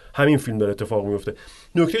همین فیلم داره اتفاق میفته.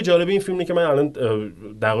 نکته جالب این فیلمه که من الان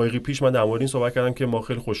دقایقی پیش من در مورد این صحبت کردم که ما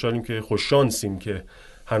خیلی خوشحالیم که خوششانسیم که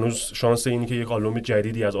هنوز شانس اینه که یک آلبوم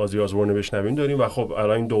جدیدی از آزی آزبورن بشنویم داریم و خب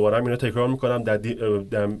الان دوباره اینو تکرار میکنم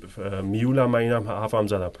در میولم من اینم حرفم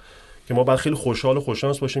زدم که ما باید خیلی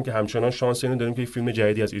خوششانس باشیم که همچنان شانس اینو داریم که یک فیلم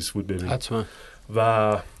جدیدی از ایستوود ببینیم. حتما.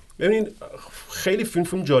 و ببینید خیلی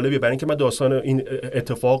فیلم جالبیه برای اینکه من داستان این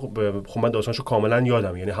اتفاق خب من داستانشو کاملا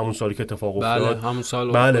یادم، یعنی همون سالی که اتفاق افتاد. بله همون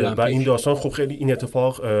سال. بله و این داستان خب خیلی این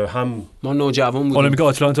اتفاق هم ما نوجوان بودیم. المپیک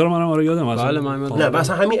آتلانتا رو منم یادم از. بله من نه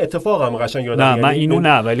مثلا همین اتفاق هم قشنگ یادم. نه من اینو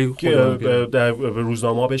نه ولی در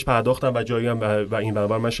روزنامه‌ها بهش پرداختم و جایی هم و این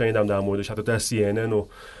برابر من شنیدم در موردش، حتی در CNN و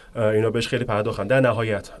اینا بهش خیلی پرداختن. در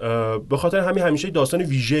نهایت به خاطر همین همیشه داستان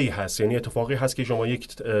ویژه‌ای هست، یعنی اتفاقی هست که شما یک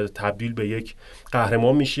تبدیل به یک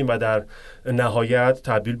قهرمان میشین و در نهایت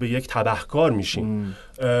تبدیل به یک تبهکار میشین.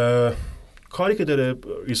 کاری که داره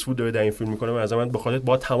ایستوود داره در این فیلم میکنه از من به خاطر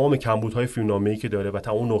با تمام کمبودهای فیلمنامه‌ای که داره و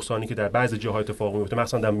تمام نقصانی که در بعضی جاها اتفاق میفته،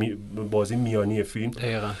 مثلا در بازی میانی فیلم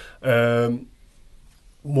دقیقاً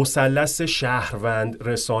مثلث شهروند،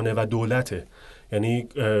 رسانه و دولته، یعنی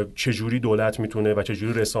چجوری دولت میتونه و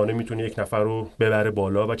چجوری رسانه میتونه یک نفر رو ببره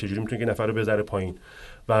بالا و چجوری میتونه یک نفر رو بذاره پایین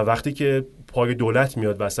و وقتی که پای دولت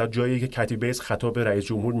میاد وسط جایی که کتیبیس خطاب به رئیس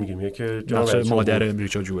جمهور میگه که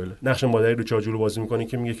نقش مادر ریچارد جوئل بازی میکنه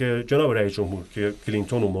که میگه که جناب رئیس جمهور که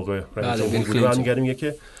کلینتون اون موقع رئیس جمهور بود برمیگره میگه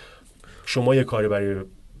که شما یه کاری برای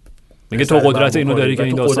میگه تو قدرت اینو داری که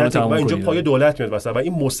این داستان تموم کنی. اینجا پای دولت میاد وسط و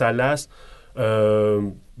این مثلث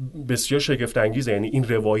بسیار شگفت انگیزه، یعنی این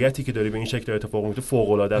روایتی که داری به این شکل اتفاق میفته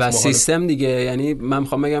فوق العاده است. و سیستم دیگه، یعنی من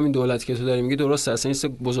میخوام بگم این دولتی که تو داری میگی درست اصلا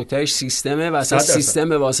این بزرگترش سیستمه و اصلا سیستم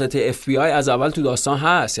به واسطه FBI از اول تو داستان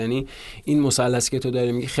هست، یعنی این مثلثی که تو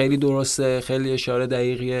داری میگی خیلی درسته، خیلی اشاره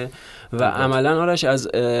دقیقیه و عملا آرش از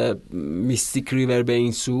میستیک ریور به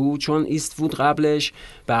این سو، چون ایستوود قبلش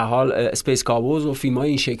به حال اسپیس کابوز و فیلمای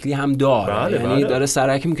این شکلی هم داره، یعنی داره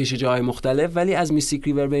سرک میکشه جای مختلف، ولی از میستیک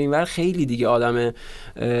ریور به این ور خیلی دیگه آدم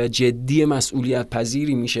جدی مسئولیت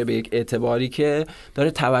پذیری میشه به یک اعتباری که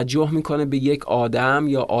داره توجه میکنه به یک آدم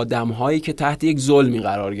یا آدمهایی که تحت یک ظلمی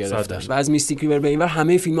قرار گرفتن و از میستیک ریور به این ور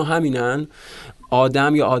همه فیلم‌ها همینن.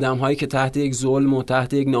 آدم یا آدم‌هایی که تحت یک ظلم و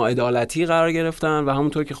تحت یک ناعدالتی قرار گرفتن و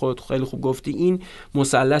همونطور که خودت خیلی خوب گفتی این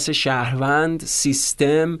مثلث شهروند،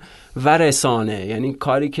 سیستم و رسانه، یعنی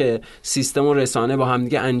کاری که سیستم و رسانه با هم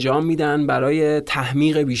دیگه انجام میدن برای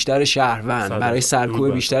تحمیق بیشتر شهروند، برای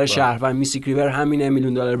سرکوب بیشتر شهروند. میستیک ریور همینه،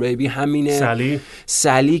 میلیون دلار بیبی همینه،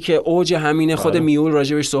 سلی که اوج همینه، خود میول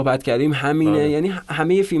راجبش صحبت کردیم همینه، یعنی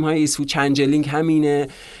همه فیلم‌های ایسفود، چنجلینگ همینه،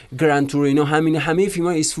 گرند تورینو همینه، همه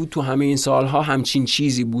فیلم‌های ایسفود تو همه این سالها همچین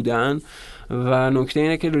چیزی بودن. و نکته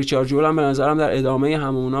اینه که ریچارد جوئل هم به نظرم در ادامه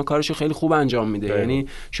همونا کارشو خیلی خوب انجام میده. یعنی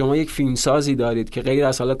شما یک فیلمسازی دارید که غیر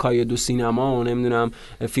از حالا کایدو سینما و نمیدونم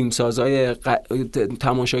فیلمسازای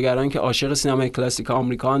تماشاگران که عاشق سینمای کلاسیک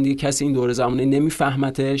آمریکا دیگه کسی این دوره زمانه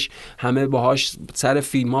نمیفهمتش، همه باهاش سر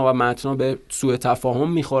فیلم‌ها و متن‌ها به سوء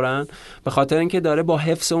تفاهم میخورن، به خاطر اینکه داره با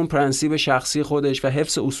حفظ اون پرنسیپ شخصی خودش و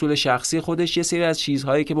حفظ اصول شخصی خودش یه سری از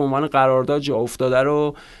چیزهایی که به عنوان قرارداد جا افتاده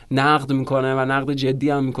رو نقد میکنه و نقد جدی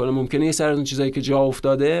هم میکنه. ممکنه یه سری چیزایی که جا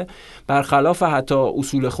افتاده برخلاف حتی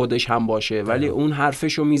اصول خودش هم باشه، ولی اون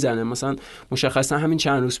حرفشو میزنه. مثلا مشخصا همین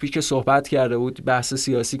چند روز پیش که صحبت کرده بود، بحث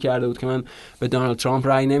سیاسی کرده بود که من به دونالد ترامپ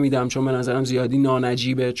رأی نمیدم چون به نظرم زیادی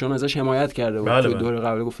نانجیبه، چون ازش حمایت کرده بود توی دوره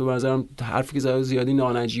قبل، گفته به نظرم حرفی که زیادی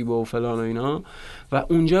نانجیبه و فلان و اینا. و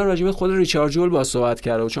اونجا راجع به خود ریچارد جوئل با صحبت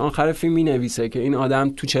کرده، چون آخر فیلم مینویسه که این آدم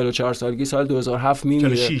تو 44 سالگی سال 2007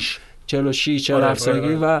 میمیره، 46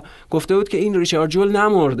 سالگی، و گفته بود که این ریچارد جوئل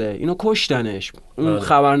نمرده، اینو کشتنش. اون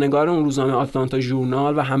خبرنگار اون روزنامه آتلانتا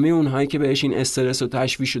ژورنال و همه اونهایی که بهش این استرس و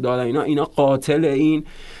تشویش دادن اینا قاتل این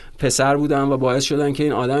پسر بودن و باعث شدن که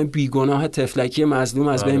این آدم بیگناه تفلکی مظلوم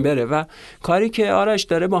از بین بره. و کاری که آرش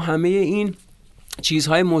داره با همه این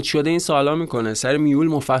چیزهای مد شده این سالا میکنه. سر میول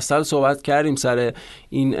مفصل صحبت کردیم، سر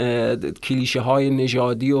این کلیشه های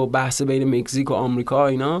نژادی و بحث بین مکزیک و آمریکا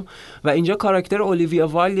اینا، و اینجا کاراکتر اولیویا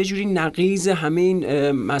وایلد یه جوری نقیض همه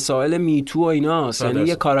این مسائل میتو و ایناست. یعنی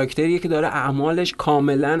یه کاراکتریه که داره اعمالش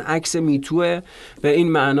کاملا عکس میتوه، به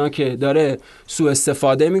این معنا که داره سوء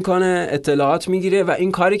استفاده میکنه، اطلاعات میگیره و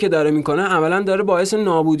این کاری که داره میکنه عملا داره باعث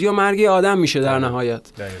نابودی و مرگ آدم میشه در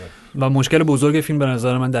نهایت. و مشکل بزرگ فیلم به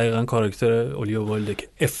نظر من دقیقاً کاراکتر اولیو والده که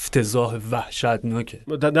افتضاح وحشتناکه.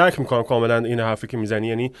 درک میکنم کاملا این حرفی که میزنی،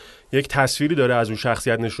 یعنی یک تصویری داره از اون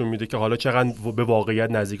شخصیت نشون میده که حالا چقدر به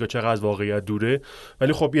واقعیت نزدیکه، چقدر از واقعیت دوره،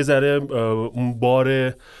 ولی خب یه ذره اون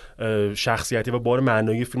بار شخصیتی و بار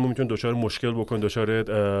معنایی فیلمو میتونه دچار مشکل بکنه، دچار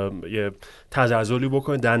یه تزلزلی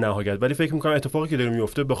بکنه در نهایت. ولی فکر میکنم اتفاقی که داره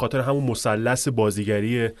میفته به خاطر همون مثلث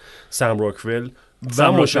بازیگری سم راکول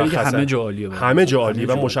و مشخصا همه جا عالیه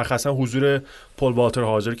و مشخصا حضور پل والتر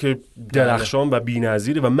هازر که درخشان و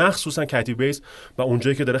بی‌نظیره، و مخصوصا کتی بیس و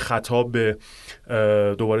اونجایی که داره خطاب به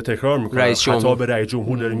دوباره تکرار میکنه، خطاب به رئیس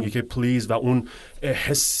جمهور داره میگه که پلیز، و اون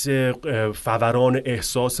حس فوران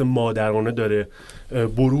احساس مادرانه داره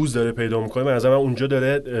بروز داره پیدا میکنه. به نظر من اونجا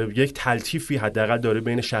داره یک تلطیفی حداقل داره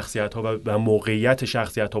بین شخصیت‌ها و موقعیت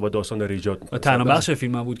شخصیت‌ها و داستان داره ایجاد میکنه. تنها بخش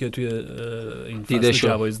فیلم بود که توی این فصل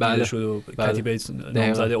جوایز دیده شد و کتی بیس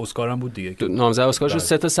نامزد اسکار هم بود دیگه. نامزد اسکار شد.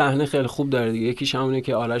 3 تا صحنه خیلی خوب داره دیگه. یکیش همونه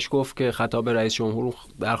که آرش گفت که خطاب به رئیس جمهور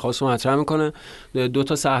درخواست مطرح میکنه. 2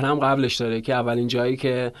 تا صحنه هم قبلش داره که اولین جایی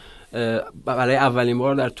که برای اولین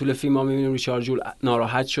بار در طول فیلم ما می‌بینیم ریچارد جوئل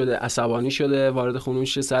ناراحت شده، عصبانی شده، وارد خونه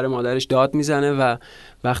میشه، سر مادرش داد میزنه و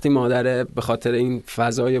وقتی مادر به خاطر این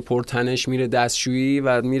فضای پرتنش میره دستشویی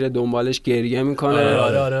و میره دنبالش گریه میکنه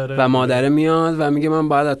و مادر میاد و میگه من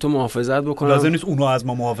باید از تو محافظت بکنم. لازم نیست اونو از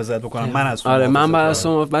ما محافظت بکنم، من از تو من باید از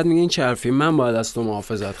تو بعد میگه این چرفی من باید از تو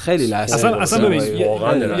محافظت. خیلی لحظه اصلا ببین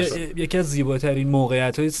یکی از زیباترین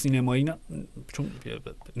موقعیت‌های سینمایی، چون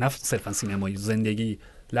نه صرفا سینمایی، زندگی،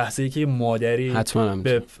 لحظه‌ای که مادری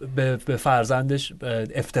به فرزندش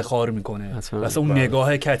افتخار میکنه، اصلا اون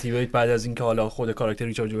نگاه کتیبه بعد از اینکه حالا خود کاراکتر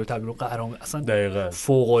ریچارد جوئل تبدیل به قهرمان، اصلا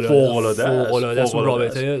فوق‌العاده است اون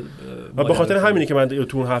رابطه. و به خاطر همینه که من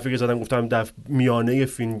تو اون حرفی که زدم گفتم در میانه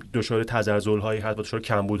فیلم دچار تزلزل‌هایی حتی دچار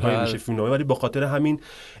کمبودهای میشه فیلمنامه، ولی به خاطر همین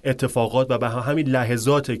اتفاقات و به همین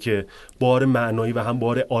لحظاته که بار معنایی و هم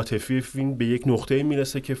بار عاطفی فیلم به یک نقطه‌ای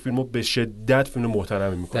میرسه که فیلمو به شدت فیلم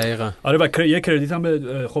محترمی میکنه. دقیقاً. آره و یه کردیت هم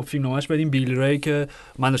به خب فیلمنامه‌اش بدیم بیل ری که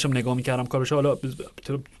من داشتم نگاه می‌کردم کارش، حالا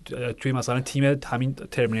توی مثلا تیم همین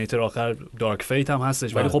ترمیناتور آخر دارک فیت هم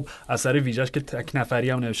هستش، ولی خب اثر ویژه‌اش که تک نفری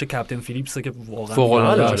هم نوشته کاپتن فیلیپس که واقعا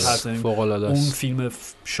فوق‌العاده اون فیلم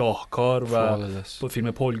شاهکار و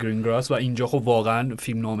فیلم پول گرینگراس، و اینجا خب واقعا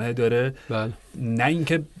فیلمنامه داره. بله. نه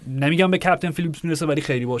اینکه نمیگم به کاپتن فیلیپس میرسه ولی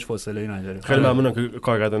خیلی باش فاصله ای نداره. خیلی ممنونم که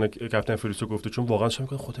کارگردان کاپتن فیلیپس رو گفته، چون واقعا شما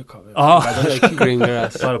میگن خود کار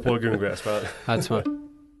گرینگراس پول گرینگراس حتما.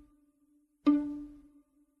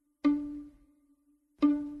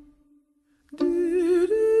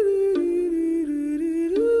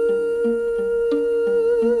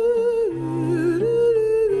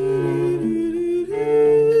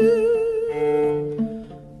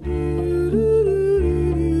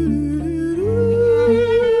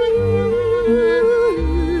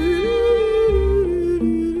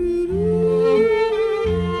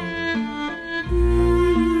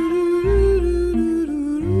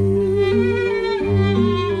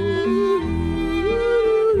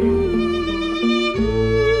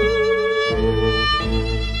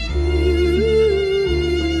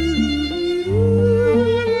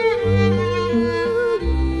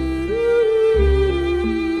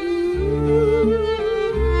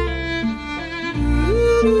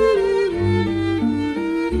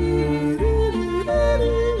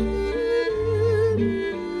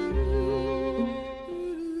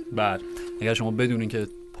 اگر شما بدونین که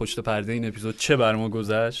پشت پرده این اپیزود چه بر ما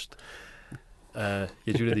گذشت،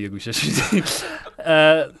 یه جور دیگه گوشش میدین.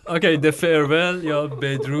 اوکی، The Farewell یا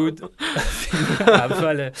بدرود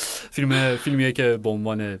اوله فیلمیه که به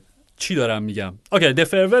عنوان چی دارم میگم، اوکی، The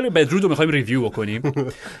Farewell بدرود رو میخوایم ریویو بکنیم.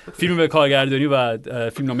 فیلم به کارگردانی و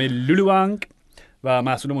فیلمنامه لولوانگ و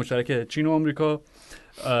محصول مشترک چین و آمریکا،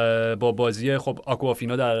 با بازی خب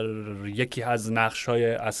آکوافینا در یکی از نقش‌های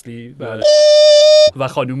اصلی و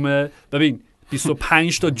خانوم. ببین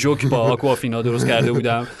 25 تا جوک با آکوافینا درست کرده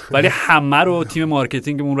بودم ولی همه رو تیم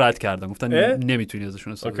مارکتینگمون رد کردن، گفتن نمیتونی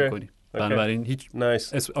ازشون استفاده کنی. بنابراین هیچ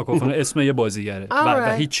آکوافینا اسم یه بازیگره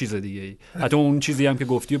و هیچ چیز دیگه ای، حتی اون چیزی هم که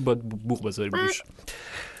گفتی با بوق بذاری روش.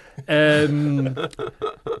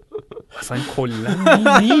 اصلا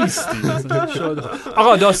کلا نیستی.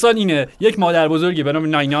 آقا داستان اینه، یک مادر بزرگی به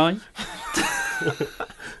نام نای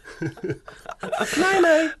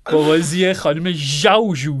با بازی خانم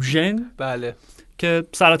ژاو ژوژن، بله، که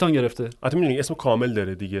سرطان گرفته. حتی میدونی اسم کامل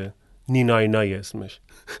داره دیگه، نای اسمش.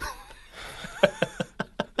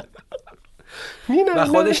 و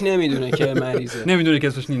خودش نمیدونه که مریضه، نمیدونه که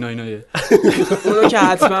اسمش نیناینایه. اونو که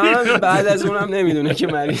حتما بعد از اونم نمیدونه که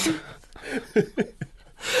مریضه.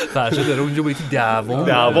 فرشه داره اونجا با یکی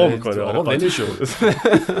دعوا میکنه. آقا ولی شد.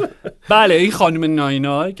 بله، این خانم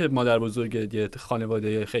ناینای که مادر بزرگ یه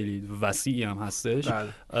خانواده خیلی وسیعی هم هستش،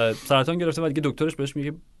 سرطان گرفته و دیگه دکترش بهش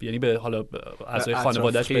میگه، یعنی به حالا اعضای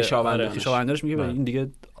خانواده‌اش، به خویشاوندانش میگه این دیگه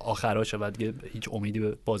آخراشه و دیگه هیچ امیدی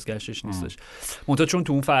به بازگشتش نیستش. منتها چون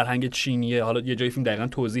تو اون فرهنگ چینیه، حالا یه جای فیلم دقیقاً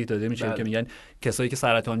توضیح داده میشه که میگن کسایی که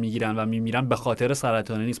سرطان میگیرن و میمیرن به خاطر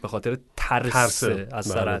سرطان نیست، به خاطر ترس از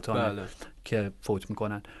سرطان که فوت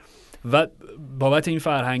میکنن. و بابت این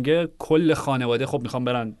فرهنگه کل خانواده خب میخوان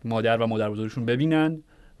برن مادر و مادر بزرگشون ببینن،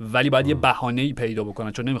 ولی باید یه بهانه‌ای پیدا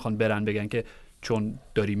بکنن، چون نمیخوان برن بگن که چون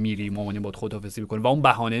داری میری مامانی باید خداحافظی بکنه، و اون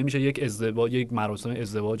بهانه میشه یک ازدواج، یک مراسم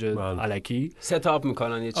ازدواج الکی ستاپ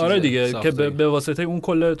میکنن یه چیز. آره دیگه، که به واسطه اون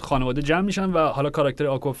کل خانواده جمع میشن و حالا کاراکتر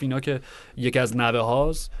آکوافینا که یکی از نوه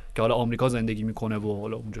هاست که حالا آمریکا زندگی میکنه و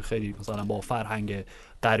حالا اونجا خیلی مثلا با فرهنگ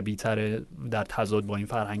غربی تره، در تضاد با این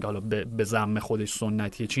فرهنگ حالا به ذم خودش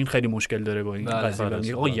سنتی چین خیلی مشکل داره با این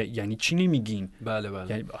قضیه. آقا یعنی چی نمیگین؟ بله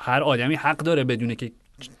یعنی هر آدمی حق داره بدونه که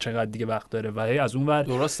چقدر دیگه وقت داره و از اون ور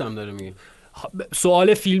درست هم داره میگه.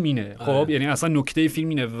 سوال فیلم اینه، خب یعنی اصلا نکته فیلم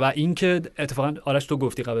اینه و این که اتفاقا آرش تو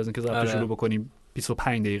گفتی قبل از اینکه ضبط شروع بکنیم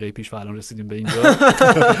 25 دقیقه پیش فعلا رسیدیم به اینجا،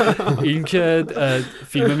 این که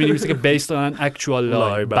فیلم می‌نویسه که based on actual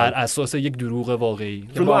lie، بر اساس یک دروغ واقعی،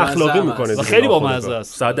 چون اخلاقی میکنه و خیلی بامزه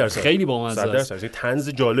است. 100% خیلی بامزه است. طنز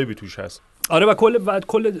جالبی توش هست. آره و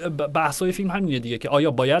کل بحث‌های فیلم همینه دیگه که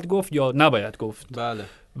آیا باید گفت یا نباید گفت. بله.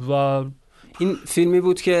 و این فیلمی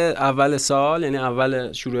بود که اول سال، یعنی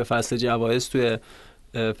اول شروع فصل جوایز توی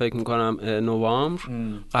فکر میکنم نوامبر،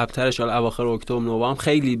 قبلترش حالا اواخر اکتبر نوامبر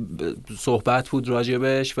خیلی صحبت بود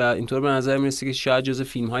راجبش و اینطور به نظر میرسه که شاید جز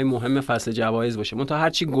فیلم‌های مهم فصل جوایز باشه. منتها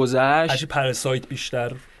هرچی گذشت، هرچی پرسایت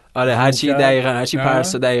بیشتر، آره هرچی دقیقاً هرچی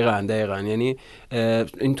پرسا دقیقاً یعنی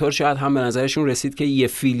اینطور شاید هم به نظرشون رسید که یه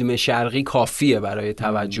فیلم شرقی کافیه برای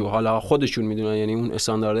توجه. حالا خودشون میدونن، یعنی اون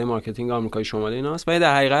استانداردهای مارکتینگ آمریکای شمالی ایناست. ولی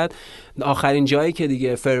در حقیقت آخرین جایی که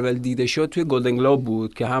دیگه فیرول دیده شد توی گلدن گلوب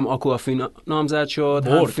بود که هم آکوافینا نامزد شد،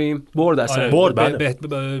 هم فیلم برد اصلا.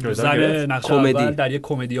 زن نقش اول در یک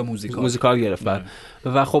کمدی یا موزیکال گرفت.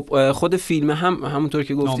 و خب خود فیلم هم همونطور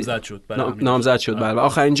که گفتی نامزد شد بله.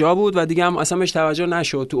 آخرین جا بود و دیگه هم اصلا بهش توجه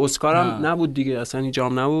نشد. تو اسکار هم نبود دیگه، اصلا هیچ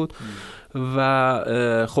جام نبود.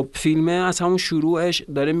 و خب فیلم از همون شروعش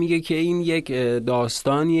داره میگه که این یک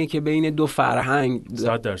داستانیه که بین دو فرهنگ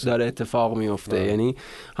داره اتفاق میفته. یعنی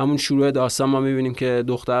همون شروع داستان ما میبینیم که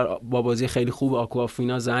دختر با بازی خیلی خوب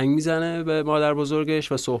آکوافینا زنگ میزنه به مادر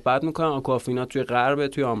بزرگش و صحبت میکنه. آکوافینا توی غرب،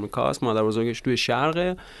 توی آمریکاست، مادر بزرگش توی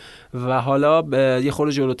شرقه. و حالا یه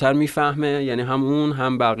خورده جلوتر میفهمه، یعنی هم اون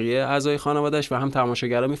هم بقیه اعضای خانواده‌اش و هم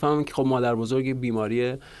تماشاگرها میفهمن که خب مادر بزرگ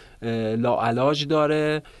بیماری لاعلاج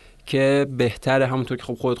داره که بهتره، همونطور که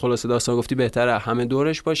خب خودت خلاصه داستان گفتی، بهتره همه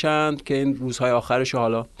دورش باشند که این روزهای آخرش رو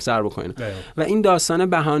حالا سر بکنن. و این داستان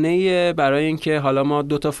بهانه‌ای برای اینکه حالا ما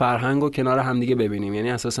دو تا فرهنگ رو کنار همدیگه ببینیم. یعنی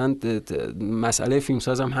اساساً مسئله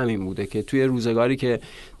فیلمساز هم همین بوده که توی روزگاری که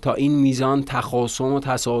تا این میزان تخاصم و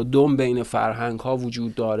تصادم بین فرهنگ‌ها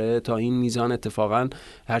وجود داره، تا این میزان اتفاقاً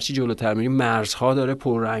هرچی جلوتر میریم مرزها داره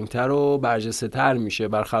پررنگ‌تر و برجسته‌تر میشه،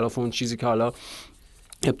 برخلاف اون چیزی که حالا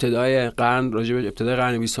ابتدای قرن ابتدای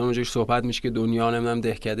قرن 20 اونجاش صحبت میشه که دنیا نمیدونم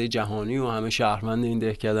دهکده جهانی و همه شهروند این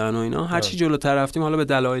دهکدهن و اینا. هر چی جلوتر رفتیم حالا به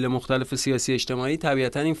دلایل مختلف سیاسی اجتماعی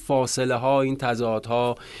طبیعتا این فاصله ها، این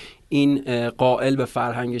تضادها، این قائل به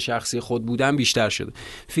فرهنگ شخصی خود بودن بیشتر شده.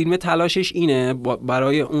 فیلم تلاشش اینه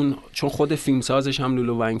برای اون، چون خود فیلمسازش هم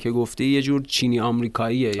لولوونکه گفته یه جور چینی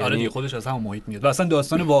آمریکاییه، یعنی خودش از همون محیط میاد و اصلا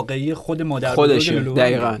داستان واقعی خود مادر خودشه.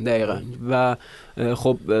 دقیقاً و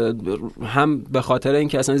خب هم به خاطر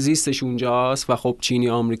اینکه اصلا زیستش اونجاست و خب چینی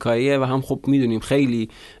آمریکاییه و هم خب میدونیم خیلی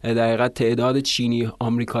دقیقاً تعداد چینی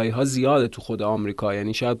آمریکایی ها زیاده تو خود آمریکا،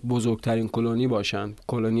 یعنی شاید بزرگترین کلونی باشن،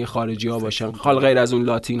 کلونی خارجی ها باشن، حال غیر از اون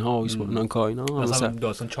لاتین ها و اسپانیکا اینا، مثلا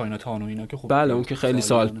داستان چاینا تاون و اینا که خب بله اون که خیلی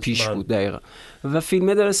سال پیش بود. دقیقاً و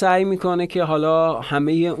فیلم داره سعی میکنه که حالا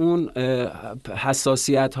همه اون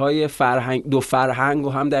حساسیت های دو فرهنگ و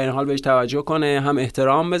هم در این حال بهش توجه کنه، هم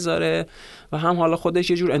احترام بذاره و هم حالا خودش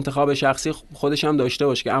یه جور انتخاب شخصی خودش هم داشته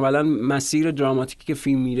باشه که اولا مسیر دراماتیکی که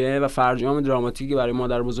فیلم میره و فرجام دراماتیکی برای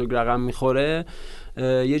مادر بزرگ رقم میخوره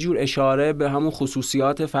یه جور اشاره به همون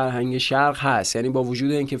خصوصیات فرهنگ شرق هست، یعنی با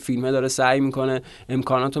وجود اینکه فیلمه داره سعی میکنه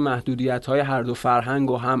امکانات و محدودیت‌های هر دو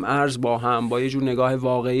فرهنگ و هم ارز با یه جور نگاه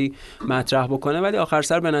واقعی مطرح بکنه، ولی آخر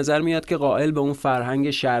سر به نظر میاد که قائل به اون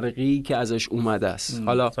فرهنگ شرقی که ازش اومده است.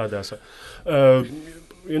 حالا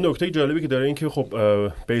یه نکته جالبی که داره این که خب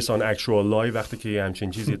based on actual life وقتی که یه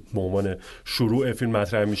همچین چیزی به عنوان شروع فیلم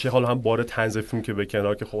مطرح میشه، حالا هم بار طنز فیلم که به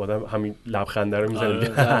کنار که خب آدم همین لبخنده رو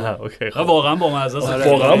میزنه اوکی خب واقعا بامزه است،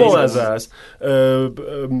 واقعا بامزه است.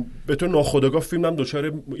 به طور ناخودآگاه فیلم هم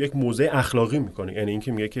دچار یک موضع اخلاقی میکنه، یعنی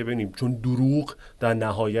اینکه میگه که ببینیم چون دروغ در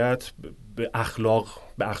نهایت به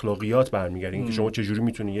اخلاقیات برمیگرده، اینکه شما چجوری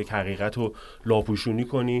میتونی یک حقیقت رو لاپوشونی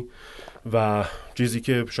کنی و چیزی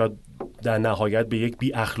که شاید در نهایت به یک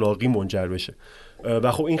بی اخلاقی منجر بشه.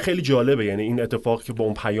 و خب این خیلی جالبه، یعنی این اتفاق که با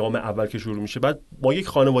اون پیام اول که شروع میشه، بعد با یک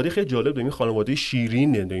خانواده خیلی جالب داریم، خانواده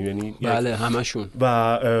شیرین یعنی بله همشون،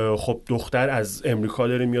 و خب دختر از امریکا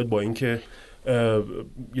داره میاد با اینکه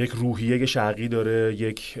یک روحیه شرقی داره،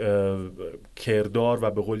 یک کردار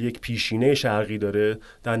و به قول یک پیشینه شرقی داره،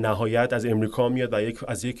 در نهایت از امریکا میاد و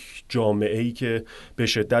از یک جامعه‌ای که به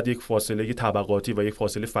شدت یک فاصله طبقاتی و یک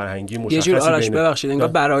فاصله فرهنگی مشخصی یه جور آرش ببخشید انگار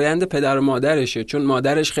برآیند پدر و مادرشه، چون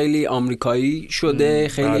مادرش خیلی آمریکایی شده،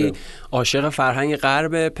 خیلی عاشق فرهنگ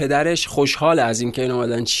غرب، پدرش خوشحاله از اینکه اینا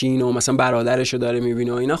اومدن چین و مثلا برادرشو داره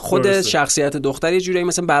میبینه و اینا. خود شخصیت دختر یه جوری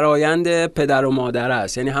مثلا برآیند پدر و مادر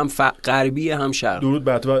است، یعنی هم غربی هم شرقی. درود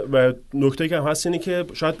بر تو. و نکته که هم هست اینه که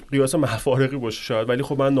شاید قیاس مفارقی باشه شاید، ولی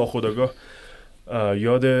خب من ناخودآگاه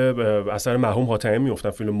یاد اثر مرحوم حاتمی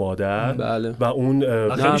میافتم، فیلم مادر. بله. و اون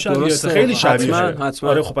خیلی شبیه.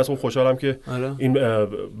 آره خب پس من خوشحالم که این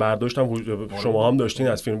برداشتم شما هم داشتین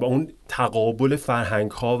از فیلم، با اون تقابل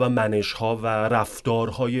فرهنگ ها و منش ها و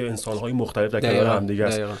رفتارهای انسان های مختلف در کنار هم دیگه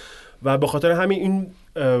است و به خاطر همین این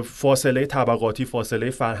فاصله طبقاتی، فاصله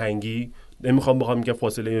فرهنگی، نمیخوام میگم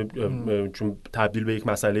فاصله چون تبدیل به یک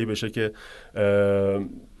مسئله بشه که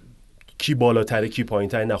کی بالاتره کی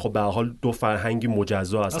پایین‌تره، نه خب به هر حال دو فرهنگی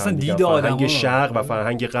مجزا هستن، اصلا دید فرهنگ شرق و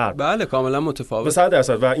فرهنگ غرب بله کاملا متفاوت 100%.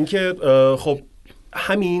 و اینکه خب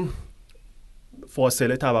همین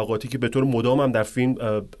فاصله طبقاتی که به طور مدام هم در فیلم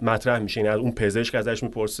مطرح میشه، یعنی از اون پزشک ازش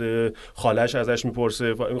میپرسه، خالش ازش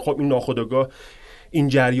میپرسه، خب این ناخودآگاه این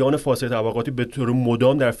جریان فاصله طبقاتی به طور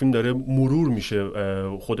مدام در فیلم داره مرور میشه،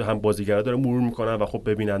 خود هم بازیگرا داره مرور میکنن و خب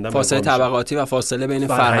ببیننده فاصله طبقاتی و فاصله بین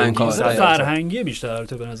فرهنگ‌ها فرهنگی بیشتر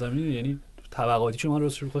البته به نظر میاد، یعنی طبقاتی چون من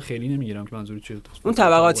راستش رو خیلی نمیگیرم که منظور چیه. اون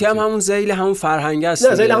طبقاتی هم همون ذیل همون فرهنگ است.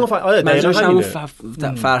 نه ذیل همون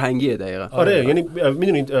همون فرهنگیه دقیقاً. آره یعنی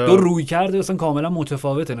میدونید دو روی کرده اصلا کاملا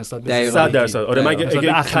متفاوته نسبت به 100%. آره من اگه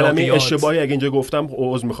کلمه اشتباهی اگه اینجا گفتم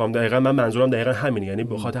عذر میخوام، دقیقاً من منظورم دقیقاً همینه، یعنی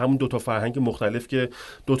به خاطر همون دو تا فرهنگ مختلف که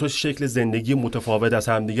دو تا شکل زندگی متفاوت از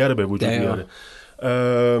همدیگه رو به وجود میاره.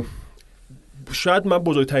 شاید من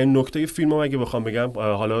بزرگترین نکته فیلمم اگه بخوام بگم،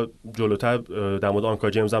 حالا جلوتر در مورد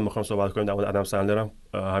آنکات جیمز هم میخوام صحبت کنیم، در مورد آدم سندلر هم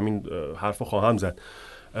همین حرفو خواهم زد.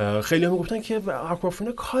 خیلی هم میگفتن که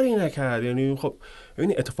آکوافینا کاری نکرد، یعنی خب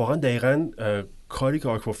ببین اتفاقا دقیقاً کاری که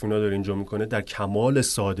آکوافینا داره اینجا میکنه در کمال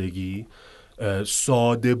سادگی،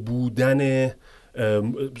 ساده بودن،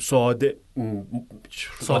 ساده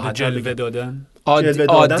جلوه دادن،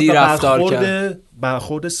 عادی رفتار کردن،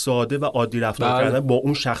 برخورد ساده و عادی رفتار کردن با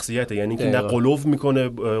اون شخصیته، یعنی که نه قلوف میکنه،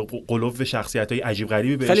 قلوف شخصیت‌های عجیب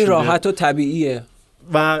غریبی بهش خیلی راحت و طبیعیه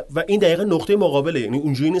و این دقیقاً نقطه مقابله، یعنی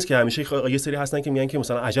اونجوری نیست که همیشه یه سری هستن که میگن که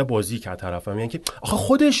مثلا عجب بازی کرد طرفم، میگن که آخه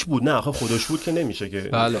خودش بود، نه آخه خودش بود که نمیشه که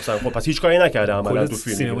مثلا خب پس هیچ کاری نکرده عملا تو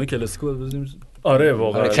فیلم. سینمای کلاسیکو بزنیم. آره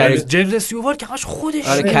واقعا جیمز استیوارت که همش خودش،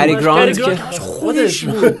 آره کری گرانت که خودش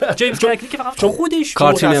بود، جیمز کرکی که فقط خودش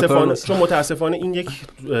بود. چون متاسفانه این یک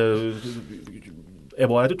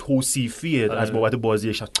عبارت توصیفیه از بابت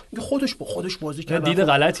بازیش. خودش بازی کرد. دید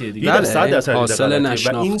غلطیه دیگه. 100%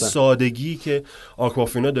 و این سادگی که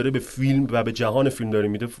آکوافینا داره به فیلم و به جهان فیلم داره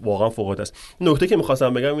میده واقعا فوق‌العاده است. نکته که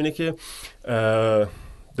می‌خواستم بگم اینه که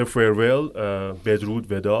The Farewell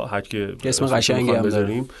بدرود ودا هر که اسم قشنگی هم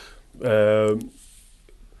بذاریم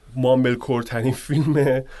مامبلکورترین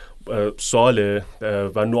فیلم ساله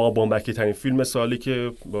و نوآبامبکی ترین فیلم سالی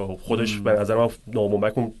که خودش به نظر من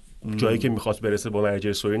نوآبامبک اون جایی که میخواست برسه با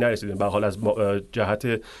مرجع سوری نرسیدیم. به حال از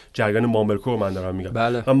جهت جریان مامبلکور من دارم میگم.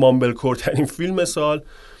 بله. و مامبلکورترین فیلم سال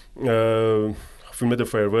فیلم The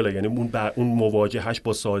Farewell، یعنی اون مواجهش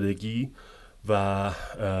با سادگی و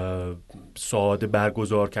ساده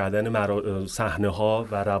برگزار کردن صحنه ها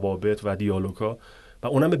و روابط و دیالوگ‌ها و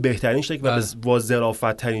اونم به بهترین شکل و با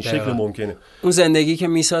ظرافت ترین شکل ممکنه. اون زندگی که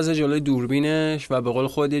میسازه جلوی دوربینش و به قول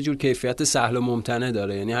خود یه جور کیفیت سهل و ممتنع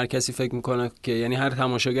داره. یعنی هر کسی فکر میکنه که، یعنی هر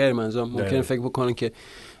تماشاگر منظورم ممکنه فکر بکنه که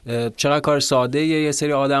چقدر کار ساده یه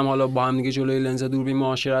سری آدم حالا با هم دیگه جلوی لنز دوربین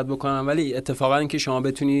معاشرت بکنن، ولی اتفاقا این که شما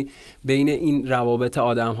بتونی بین این روابط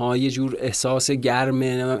آدم‌ها یه جور احساس گرم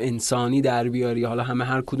انسانی در بیاری، حالا همه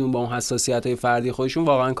هر کدوم با اون حساسیت‌های فردی خودشون،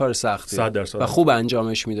 واقعا کار سختیه و خوب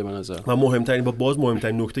انجامش میده به نظر. و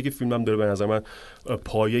مهمترین نکته که فیلمم داره به نظر من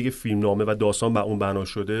پایه فیلمنامه و داستان بر اون بنا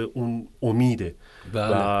شده اون امیده.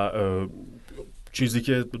 و چیزی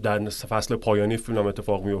که در فصل پایانی فیلم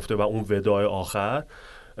اتفاق میفته و اون وداع آخر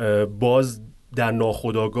باز در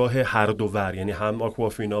ناخودآگاه هر دو ور، یعنی هم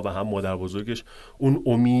آکوافینا و هم مادر بزرگش اون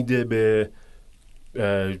امید به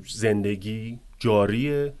زندگی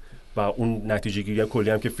جاریه و اون نتیجه گیری کلی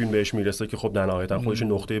هم که فیلم بهش میرسه که خب در نهایت خودش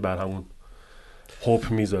نقطه بر همون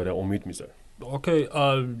هوپ میذاره، امید میذاره. اوکی،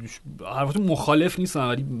 حرفتون مخالف نیستم،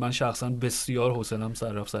 ولی من شخصا بسیار حوصله‌ام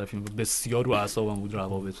سر رفت سر فیلم، بسیار رو اعصابم بود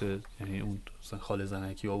روابط، یعنی اون خاله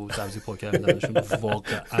زنکی ها بود سبزی پا کردنشون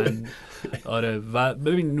واقعا. آره و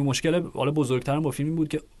ببین مشکل حالا بزرگترم با فیلم این بود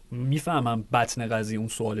که میفهمم بطن قضیه اون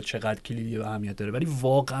سوال چقدر کلیدی و اهمیت داره، ولی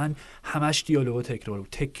واقعا همش دیالوگ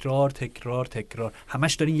تکرار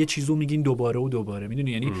همش دارین یه چیزو میگین دوباره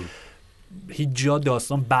میدونی، یعنی هیچ جا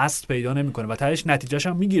داستان بست پیدا نمیکنه و تهش نتیجهش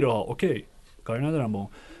هم میگیره. اوکی کاری ندارم با اون،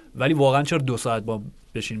 ولی واقعا چرا 2 ساعت با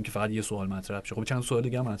بشینیم که فقط یه سوال مطرح بشه؟ خب چند سوال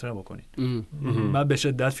دیگه هم مطرح بکنید. من به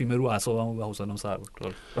شدت فیلم رو اعصابم و حوصله‌ام سر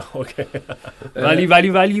برد. اوکی.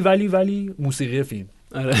 ولی موسیقی فیلم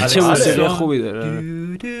چه موسیقی خوبی داره.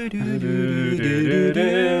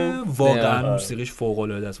 واقعا موسیقیش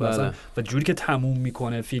فوق‌العاده است و جوری که تموم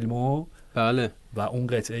میکنه فیلمو. بله. و اون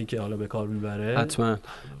قطعه‌ای که حالا به کار میبره حتما.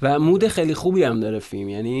 و مود خیلی خوبی هم داره فیلم،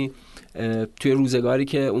 یعنی توی روزگاری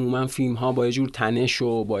که عموما فیلم ها با یه جور تنش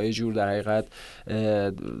و با یه جور در حقیقت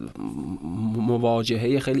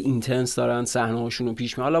مواجهه خیلی اینتنس دارن صحنه هاشون رو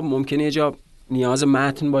پیش میبرن، حالا ممکنه یه جا نیاز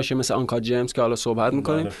متن باشه مثل آنکات جیمز که حالا صحبت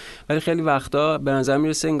میکنیم، ولی خیلی وقتا به نظر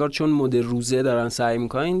میرسه انگار چون مد روزه دارن سعی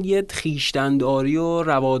میکنن یه خویشتن‌داری و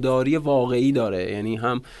رواداری واقعی داره، یعنی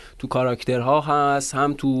هم تو کاراکترها هست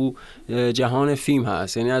هم تو جهان فیلم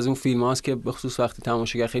هست. یعنی از اون فیلم هاست که به خصوص وقتی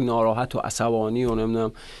تماشاگر خیلی ناراحت و عصبانی و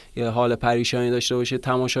نمیدونم یه حال پریشانی داشته باشه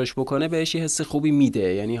تماشاش بکنه بهش یه حس خوبی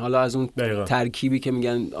میده. یعنی حالا از اون ترکیبی که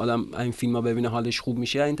میگن آدم این فیلم‌ها ببینه حالش خوب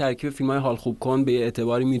میشه، این ترکیب فیلم‌های حال خوب کن به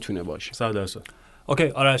اعتباری میتونه باشه. 100%. اوکی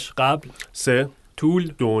آرش قبل 3 طول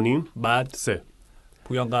 2.5 بعد 3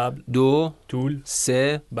 پویان قبل 2 طول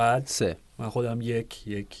 3 بعد 3 من خودم 1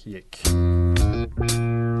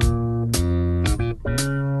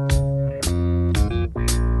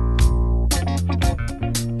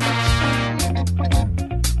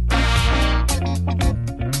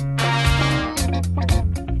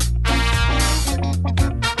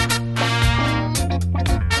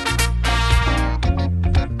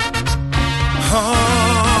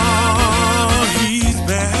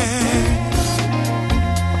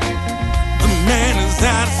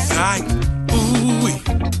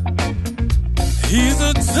 He's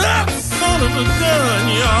a tough son of a gun,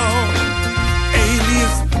 y'all.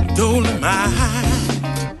 Alias Dولومایت.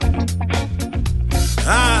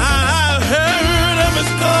 I heard of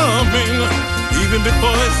his coming even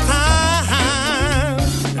before his time.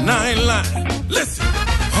 And I ain't lying. Listen,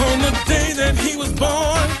 on the day that he was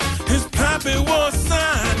born, his pappy was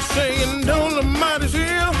signed saying Dولومایt is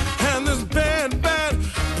real and this bad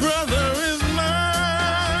brother is mine.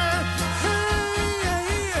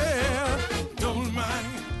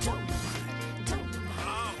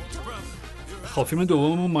 خب فیلم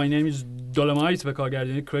دوممون My Name is Doloumite به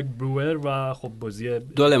کارگردانی کریگ بروور و خب بازی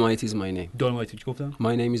Doloumite is my name. Doloumite چی گفتم؟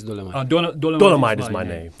 My name is Doloumite. Doloumite is my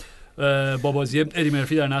name. با بازی ادی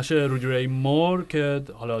مرفی در نقش رودی ری مور که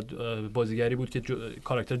حالا بازیگری بود که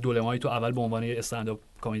کاراکتر دولومایت تو اول به عنوان استندآپ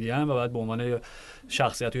کمدین و بعد به عنوان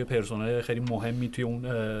شخصیت و پرسونای خیلی مهمی توی اون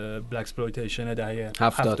بلک اکسپلویتیشن دهه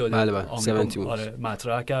 70 آره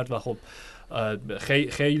مطرح کرد و خب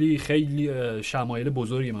خیلی خیلی شمایل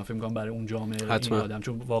بزرگی من فکر می‌کنم برای اون جامعه این آدم،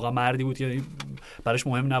 چون واقعا مردی بود که براش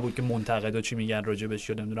مهم نبود که منتقدا چی میگن راجبش،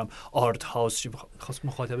 یا نمیدونم آرت هاوس چی، خواست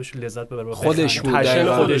مخاطبش لذت ببره، خودش بود،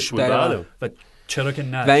 خودش بود و چرا که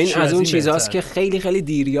نه. و این از اون چیزاست که خیلی خیلی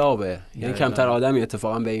دیریابه، یعنی کمتر آدمی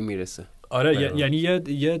اتفاقا به این میرسه. آره یعنی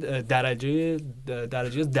یه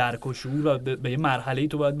درجه درک و شعور و به یه مرحله‌ای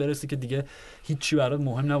تو باید برسی که دیگه هیچی برات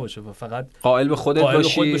مهم نباشه و فقط قائل به خودت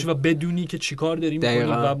باشی و بدونی که چیکار داری می‌کنی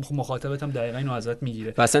و مخاطبت هم دقیقاً اینو ازت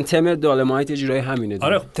میگیره. و اصلا تم دولومایت یه جورایی همینه دیگه.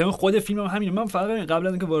 آره تم خود فیلم هم همینه. من فقط قبل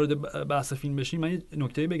از اینکه وارد بحث فیلم بشیم من یه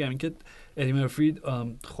نکته‌ای بگم، این که ادی مرفی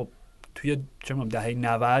خب توی چه می‌دونم دهه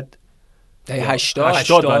 90 دهه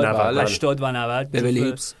 80 و 90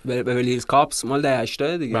 بیبلی هیلز کاپس مال دهه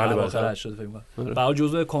 80 دیگه. بله آخر 80 فکر کنم. بعد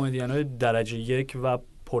جزو کمدین‌های درجه یک و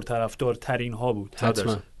پرطرفدارترین ها بود.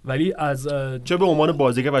 حتما. ولی از چه به عنوان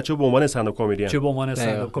بازیگر و چه به عنوان استندآپ کمدین، چه به عنوان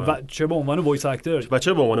استندآپ و چه به عنوان وایس اکتور و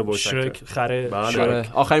چه به عنوان وایس اکتور. شرک خره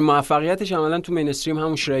آخرین موفقیتش عملاً تو مینستریم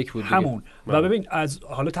همون شرک بود دیگه. همون. و ببین از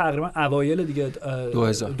حالا تقریبا اوایل دیگه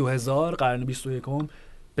 2000 قرن 21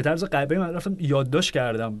 به طرز غیبی من رفتم یادداشت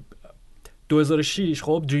کردم 2006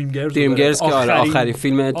 خب دریم گرز که آخرین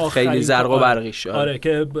فیلم خیلی زرق و برقیش. آره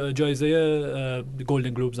که جایزه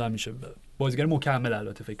گلدن گلوبز هم میشه. بازیگر مکمل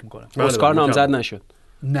البته فکر می‌کنم. اسکار نامزد نشد.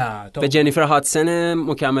 نه به جنیفر هاتسن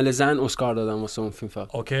مکمل زن اسکار دادن واسه اون فیلم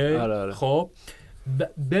فقط. اوکی. آره. خب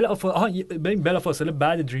بلافاصله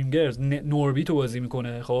بعد دریم گرز نوربی تو بازی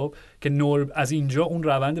میکنه، خب که از اینجا اون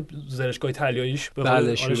روند زرشگاه طلاییش به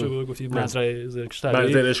قول گفتی مزرعه زرشک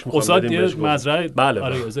طلایی استاد مزرعه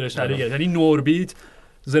آره زرشک طلایی، یعنی نوربیت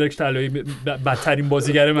زرشک طلایی بدترین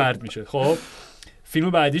بازیگر مرد میشه. خب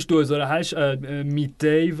فیلم بعدیش 2008 میت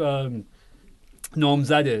دیو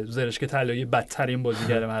نامزد زرشک طلایی بدترین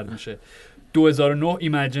بازیگر مرد میشه. 2009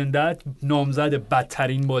 ایمجین دت نامزد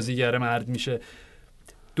بدترین بازیگر مرد میشه.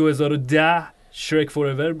 2010 شرک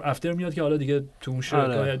فوراور افتر میاد که حالا دیگه تو اون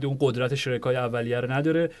شرکای اون قدرت شرکای اولیه رو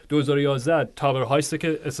نداره. 2011 تاور هایست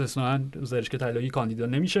که استثناً زرشک طلایی کاندیدا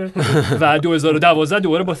نمیشه و 2012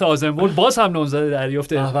 دوباره با تازنورد باز هم نامزد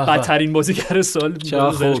دریافت بدترین بازیگر سال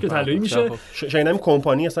زرشک طلایی میشه. شاینم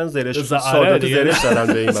کمپانی اصلا زرش سادات زرش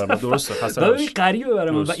دادن به این برنامه. درسته خسته نباشید. غریبه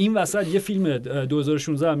برای من. و این وسط یه فیلم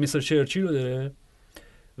 2016 میستر چرچیل رو داره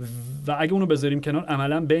و اگه اونو بذاریم کنار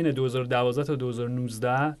عملا بین 2012 تا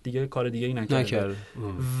 2019 دیگه کار دیگه ای نکرده.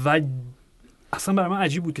 و اصلا برای من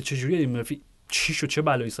عجیب بود که چجوری ادی مرفی چی شد، چه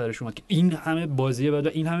بلایی سرش اومد که این همه بازیه بعد و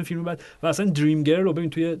این همه فیلم بعد. و اصلا دریم گرل رو ببین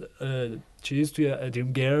توی توی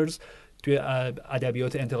دریم گرلز توی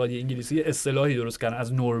ادبیات انتقادی انگلیسی اصطلاحی درست کردن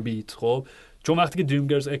از نوربیت. خب چون وقتی که دریم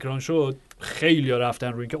گرلز اکران شد خیلی‌ها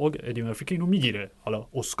رفتن روی اینکه ادی مرفی که اینو میگیره، حالا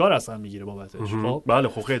اسکار اصلا میگیره بابتش. خب بله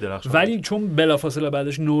خب خیلی درخشان. ولی چون بلافاصله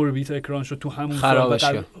بعدش نوربیت اکران شد تو همون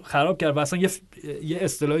خراب کرد و اصلا یه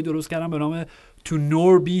اصطلاحی درست کردن به نام to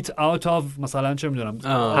Norbit out of مثلا چه میدونم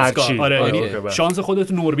اسکار. آره یعنی شانس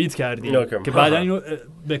خودت نوربیت کردی که بعدا اینو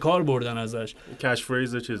به کار بردن ازش، کش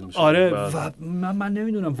فریز چیز میشه. آره و من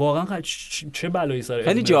نمیدونم واقعا چه بلایی سر.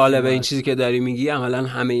 خیلی جالبه این چیزی که داری میگی. عملا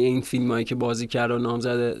همه این فیلمایی که بازی کرد و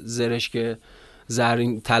نامزد زرشک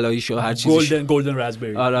زرین طلایی شو هر چیزی گلدن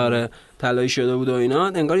رازبری آره طلایی شده بود و اینا،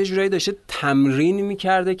 انگار یه جورایی داشته تمرین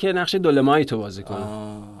میکرده که نقش دولومایت رو بازی کنه.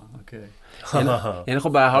 یعنی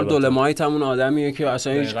خب به هر حال دولومایت همون آدمیه که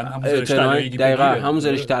اصلا دقیقاً همون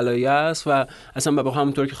زرشک طلایی است و اصلا به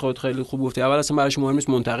همونطور که خودت خیلی خوب گفتی اول اصلا براش مهم نیست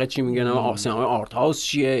منتقد چی میگن، اصلا آرت هاوس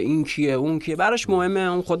چیه، این کیه، اون کیه، براش مهمه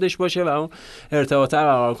اون خودش باشه و اون ارتباط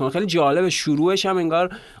برقرار کنه. خیلی جالب. شروعش هم انگار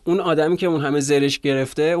اون آدمی که اون همه زرش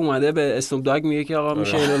گرفته اومده به اسنوپ داگ میگه که آقا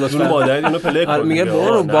میشه اینو لطفا مادر اینو پلی کن، میگه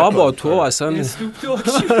برو بابا تو اصلا اسنوپ داگ.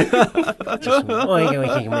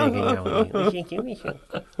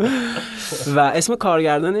 و اسم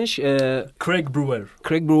کارگردانش کریگ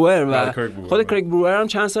بروور و خود کریگ بروور هم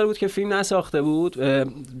چند سال بود که فیلم نساخته بود.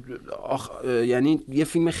 یعنی یه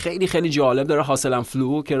فیلم خیلی خیلی جالب داره، حاصلم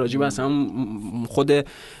فلو، که راجع به مثلا خود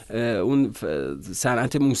اون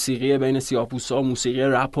صنعت موسیقی بین سیاه‌پوستا و موسیقی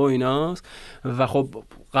رپ و ایناست. و خب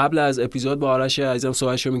قبل از اپیزود با آرش عزیزم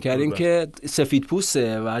صحبتشو می‌کردیم که سفید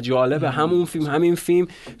پوسته و جالب همین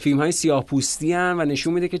فیلم های سیاه‌پوستی ان و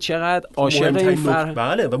نشون میده که چقدر عاشق این فرهنگ.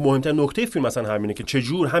 بله و مهمترین نکته فیلم مثلا همینه که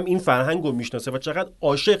چجور هم این فرهنگو میشناسه و چقدر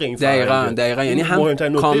عاشق این فرهنگه. دقیقاً یعنی هم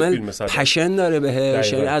کامل پشن داره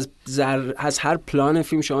بهش، یعنی از هر پلان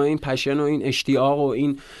فیلم شما این پشن و این اشتیاق و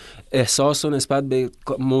این احساس و نسبت به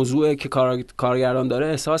موضوع که کارگردان داره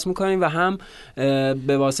احساس میکنیم و هم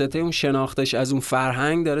به واسطه اون شناختش از اون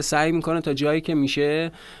فرهنگ داره سعی میکنه تا جایی که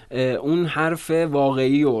میشه اون حرف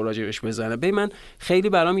واقعی رو راجبش بزنه. ببین من خیلی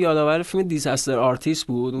برام یادآور فیلم دیزاستر آرتیست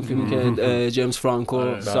بود، اون فیلمی که جیمز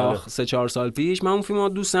فرانکو ساخت 3-4 سال پیش. من اون فیلمو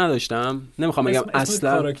دوست نداشتم، نمیخوام بگم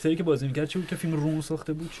اصلا کاراکتری که بازی میکرد چی بود که فیلم روم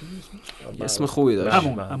ساخته بود، چی بود اسم خوبی داشت،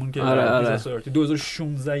 همون که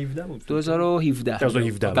 2016 17 بود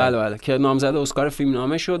 2017 بله که نامزد اسکار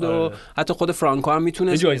فیلمنامه شد و حتی خود فرانکو هم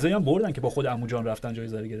میتونه جایزه هم بردن که با خود عمو جان رفتن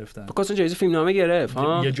جایزه رو گرفتن. بخاطر جایزه فیلمنامه گرفت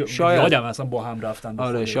شاید یادم اصلا با هم رفتن.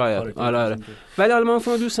 آره شاید آره. ولی حالا من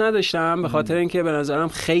فیلمو دوست نداشتم به خاطر اینکه به نظرم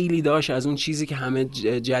خیلی داشت از اون چیزی که همه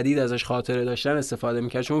جدید ازش خاطره داشتن استفاده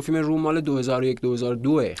میکرد، چون فیلم روم مال 2001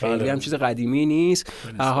 2002 خیلی هم چیز قدیمی نیست.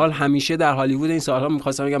 به هر حال همیشه در هالیوود این سالها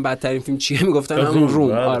می‌خواستم بگم بدترین فیلم چیه میگفتن همون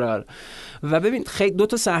روم. آره. و ببین خیلی دو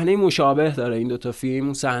تا صحنه مشابه داره این دو تا فیلم.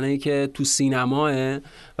 اون صحنه‌ای که تو سینماه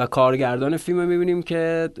و کارگردان فیلم می‌بینیم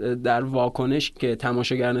که در واکنش که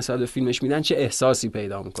تماشاگر نسبت به فیلمش میدن چه احساسی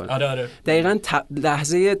پیدا می‌کنه. آره. دقیقاً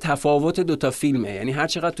لحظه تفاوت دو تا فیلمه. یعنی هر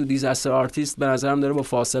چقدر تو دیزاستر آرتیست به نظرم داره با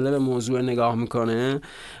فاصله به موضوع نگاه می‌کنه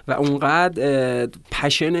و اونقدر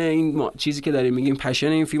پشن این چیزی که داریم میگیم پشن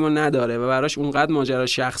این فیلمو نداره و براش اونقدر ماجرا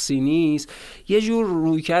شخصی نیست. یه جور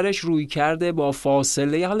روی کرده با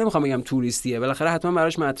فاصله، حالا نمی‌خوام بگم توریستیه، بالاخره حتما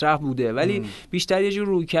براش مطرح بوده ولی بیشتر یه جور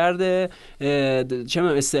روی کرده چه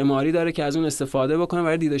استعماری داره که از اون استفاده بکنه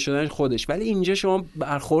برای دیده شدن خودش. ولی اینجا شما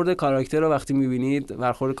برخورد کاراکتر رو وقتی می‌بینید،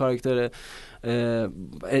 برخورد کاراکتر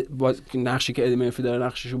نقشی که ادی مرفی داره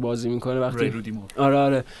نقششو بازی میکنه وقتی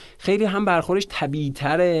آره خیلی هم برخوردش طبیعی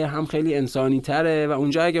تره هم خیلی انسانی تره و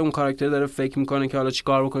اونجا اگه اون کاراکتر داره فکر میکنه که حالا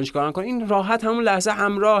چیکار بکنه چیکار نکنه این راحت همون لحظه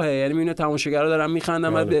همراهه. یعنی میبینه تماشاگرا دارن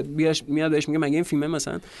میخندن بعد میاد بهش میگه مگه این فیلم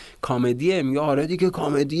مثلا کمدیه؟ میگه آره دیگه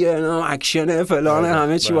کمدیه، نه اکشنه فلان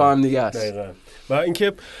همه چی با هم دیگه است. و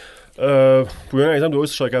اینکه پویان عزیزم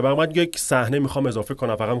درست اشاره کرد. من یک صحنه میخوام اضافه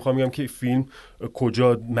کنم، فقط میخوام بگم که فیلم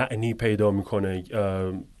کجا معنی پیدا میکنه.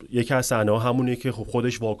 یکی از صحنه‌ها همونیه که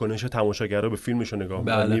خودش واکنش تماشاگرها به فیلمشو نگاه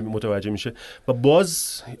میکنه متوجه میشه و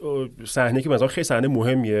باز صحنه که مثلا خیلی صحنه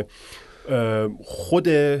مهمیه، خود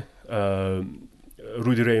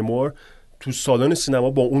رودی ریمور تو سالن سینما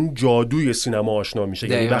با اون جادوی سینما آشنا میشه.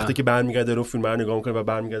 یعنی وقتی که برمیگرده رو فیلم رو نگاه میکنه و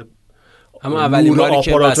برمیگرده همون اولین باری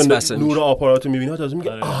که بس نور آپاراتو میبینه تازه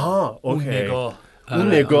میگه آها اوکی اون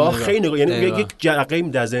نگاه خیلی نگاه، یعنی یک جرقه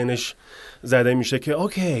در ذهنش زده میشه که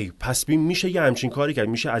اوکی پس میشه یه همچین کاری کرد،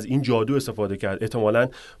 میشه از این جادو استفاده کرد. احتمالاً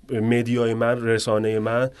مدیای من، رسانه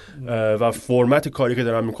من و فرمت کاری که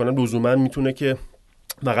دارم میکنم لزوما میتونه که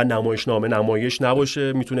فقط نمایش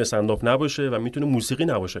نباشه، میتونه استندآپ نباشه و میتونه موسیقی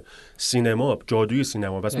نباشه، سینما، جادوی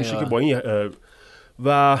سینما. پس میشه که با این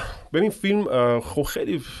و ببین فیلم خب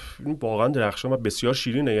خیلی واقعا درخشان و بسیار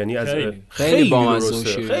شیرینه. یعنی از خیلی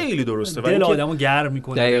درسته، خیلی درسته، دل آدمو گرم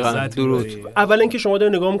میکنه. درود. اولا اینکه شما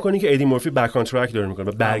داری نگاه میکنی که ادی مورفی بک آن ترک داره میکنه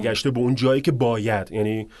و برگشته به اون جایی که باید.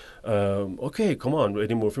 یعنی اوکی کامان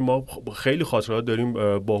ادی مورفی ما خیلی خاطرات داریم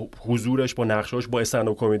با حضورش، با نقشاش، با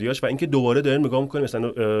استندآپ کمدیاش و اینکه دوباره داریم نگاه میکنیم مثلا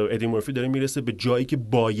ادی مورفی داره میرسه به جایی که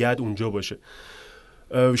باید اونجا باشه.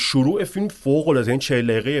 شروع فیلم فوق العاده، این 40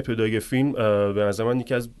 دقیقه ابتدای فیلم به نظر من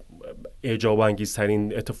یکی از اعجاب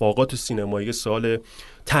انگیزترین اتفاقات سینمایی سال.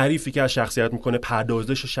 تعریفی که از شخصیت میکنه،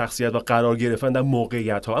 پردازش شخصیت و قرار گرفتن در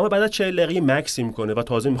موقعیت ها، اما بعد از 40 دقیقه مکسی میکنه و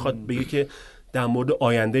تازه میخواد بگه که در مورد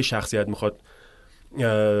آینده شخصیت میخواد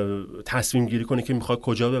تصمیم گیری کنه که میخواد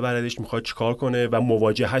کجا ببردش، میخواد چیکار کنه و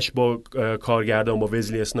مواجهش با کارگردان، با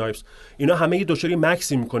وزلی اسنایپس، اینا همه یه دوچاری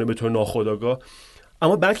مکسی میکنه به طور ناخودآگاه.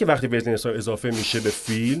 اما بلکه وقتی وزلی اسنایپس اضافه میشه به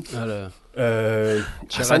فیلم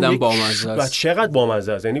چقدر بامزه است. چقدر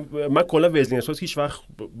بامزه است. یعنی من کلا وزلی اسنایپس هیچ وقت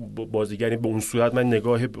بازیگری به اون صورت من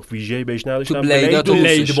نگاه ویژه‌ای بهش نداشتم.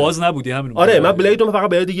 بلید باز نبودی همین. آره من بلیدو فقط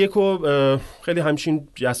بلید یکو خیلی همچین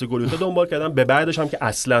جست گلوته دنبال کردم، به بعدش هم که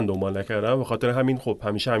اصلا دنبال نکردم به خاطر همین خب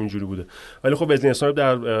همیشه همینجوری بوده. ولی خب وزلی اسنایپس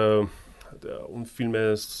در اون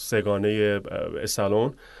فیلم سگانه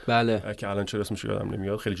استالون بله که الان چرا اسمش یادم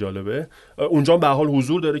نمیاد خیلی جالبه، اونجا به هر حال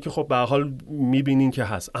حضور داره که خب به هر حال میبینین که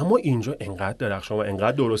هست. اما اینجا انقدر درخشان و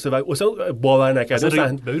انقدر درسته و اصلا باور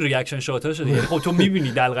نکردنی. ببین ریاکشن شاتاش یعنی خب تو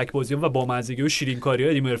میبینی دلغک بازی و با مزگی و شیرین کاری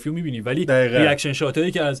ادی مرفی رو میبینی، ولی ریاکشن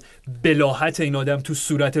شاتایی که از بلاهت این آدم تو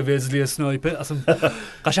صورت وزلی اسنایپر اصلا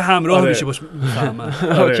قشنگ همراه میشه باش میفهمن.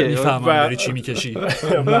 اوکی میفهمن داری چی میکشی.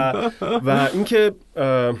 و اینکه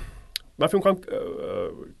من فکر می‌کنم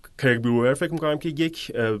کرگ بروور فکر می‌کنم که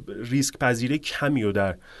یک ریسک پذیری کمی رو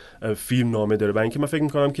در فیلم نامه داره. برای اینکه من فکر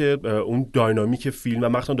می‌کنم که اون داینامیک فیلم و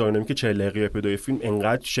مخصوصا داینامیک 40 دقیقه ابتدای فیلم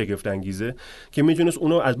انقدر شگفت انگیزه که میتونست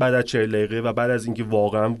اونو از بعد از 40 دقیقه و بعد از اینکه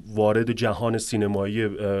واقعا وارد جهان سینمایی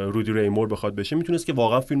رودی ریمور بخواد بشه، میتونست که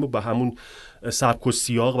واقعا فیلمو به همون سبک و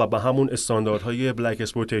سیاق و به همون استانداردهای بلک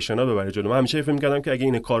اسپلویتیشن ها ببره جلو. من همیشه فکر می‌کردم که اگه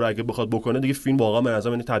این کارو اگه بخواد بکنه دیگه فیلم واقعا به نظر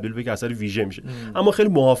من تبدیل به اثر ویژه میشه. اما خیلی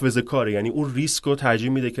محافظه‌کاره، یعنی اون ریسک رو ترجیح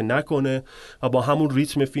میده که نکنه و با همون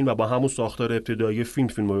ریتم فیلم و با همون ساختار ابتدایی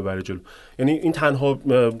فیلمو ببره جلو. یعنی این تنها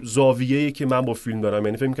زاویه‌ای که من با فیلم دارم،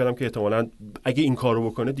 یعنی فکر می‌کردم که احتمالاً اگه این کارو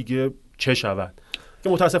بکنه دیگه چه شود، که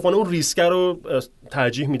متاسفانه اون ریسک رو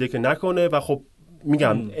ترجیح میده که نکنه و خب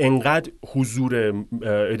میگم انقدر حضور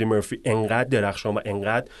ادی مرفی انقدر درخشان و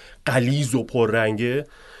انقدر غلیظ و پررنگه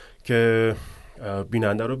که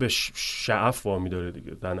بیننده رو به شعف وامی داره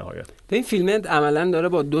دیگه در نهایت. این فیلم عملا داره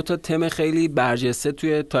با دو تا تم خیلی برجسته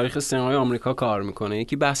توی تاریخ سینمای آمریکا کار میکنه.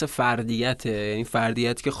 یکی بحث فردیته، یعنی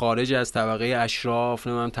فردیتی که خارج از طبقه اشراف،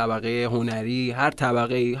 نمیدونم طبقه هنری، هر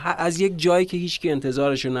طبقه از یک جایی که هیچکی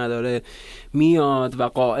انتظارشو نداره میاد و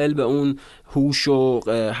قائل به اون هوش و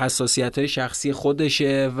حساسیت‌های شخصی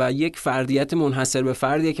خودشه و یک فردیت منحصر به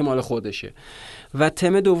فردیه که مال خودشه. و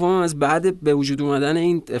تم دوم از بعد به وجود اومدن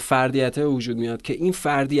این فردیت وجود میاد که این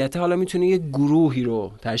فردیت حالا میتونه یک گروهی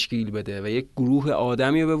رو تشکیل بده و یک گروه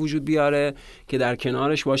آدمی رو به وجود بیاره که در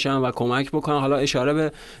کنارش باشن و کمک بکنن. حالا اشاره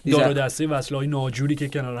به دار و دسته وصله‌های ناجوری که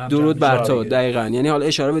کنار هم درود بر تو، دقیقاً. یعنی حالا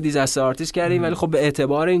اشاره به دیزاستر آرتیست کردیم، ولی خب به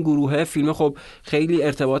اعتبار این گروه فیلم خب خیلی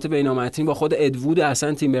ارتباط بین‌المتنی با خود ادوود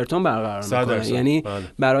اصلا تیم برتون برقرار می‌کنه. یعنی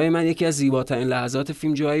برای من یکی از زیباترین لحظات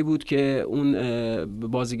فیلم جایی بود که اون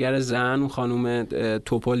بازیگر زن، اون خانم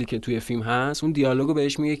توپولی که توی فیلم هست، اون دیالوگو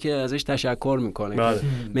بهش میگه که ازش تشکر میکنه،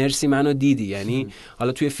 مرسی منو دیدی. یعنی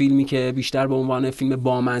حالا توی فیلمی که بیشتر به عنوان فیلم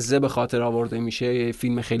بامزه به خاطر آورده میشه، یه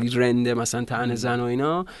فیلم خیلی رنده مثلا طعن زن و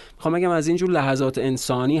اینا، میخوام بگم از اینجور لحظات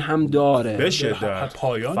انسانی هم داره. بشه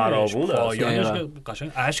پایانش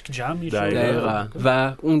قشنگ اشک جمع میشه.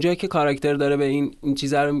 و اونجایی که کاراکتر داره به این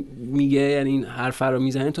چیزا رو میگه، یعنی این حرفا رو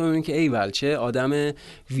میزنه، تو میبینی که ایول چه آدم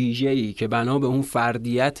ویژه‌ای که بنا به اون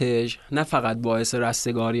فردیتش نه فقط باعث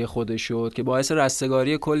رستگاری خودش شد، که باعث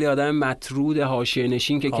رستگاری کلی آدم مطرود حاشیه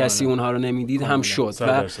نشین که کسی اونها رو نمیدید هم شد.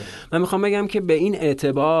 و من میخوام بگم که به این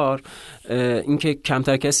اعتبار اینکه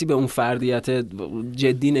کمتر کسی به اون فردیت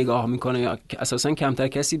جدی نگاه میکنه یا اساسا کمتر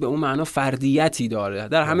کسی به اون معنا فردیتی داره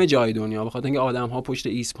در همه جای دنیا، بخاطر اینکه آدم‌ها پشت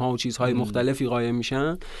ایسم ها و چیزهای مختلفی قایم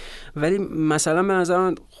میشن. ولی مثلا به نظر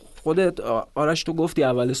من خودت آرش تو گفتی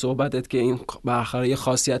اول صحبتت که این به آخر یه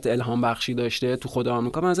خاصیت الهام بخشی داشته تو خود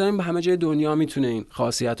آمریکا. مثلا این به همه جای دنیا میتونه این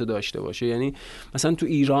خاصیت رو داشته باشه. یعنی مثلا تو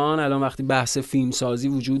ایران الان وقتی بحث فیلمسازی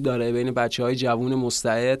وجود داره بین بچهای جوون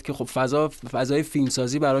مستعد که خب فضای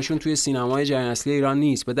فیلمسازی براشون توی سینمای جهان اصلی ایران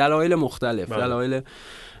نیست به دلایل مختلف، دلایل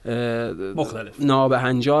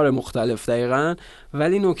نابهنجار مختلف دقیقاً.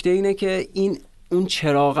 ولی نکته اینه که اون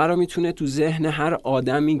چراغه رو میتونه تو ذهن هر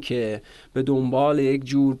آدمی که به دنبال یک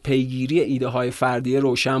جور پیگیری ایده های فردی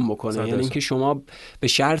روشن بکنه. یعنی اینکه شما به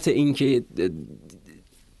شرط اینکه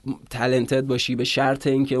تالنتد باشی، به شرط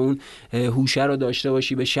اینکه اون هوشه رو داشته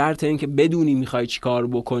باشی، به شرط اینکه بدونی میخوای چی کار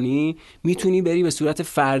بکنی، میتونی بری به صورت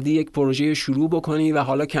فردی یک پروژه شروع بکنی و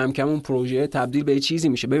حالا کم کم اون پروژه تبدیل به چیزی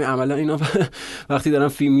میشه. ببین عملا اینا وقتی دارن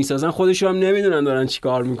فیلم میسازن خودشون هم نمیدونن دارن چی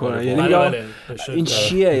کار میکنن. یعنی این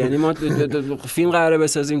چیه؟ یعنی ما فیلم قراره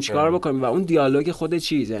بسازیم چیکار بکنیم و اون دیالوگ خود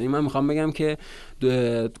چیز. یعنی من میخوام بگم که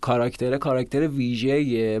کاراکتر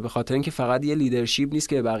ویژه‌ایه به خاطر اینکه فقط یه لیدرشپ نیست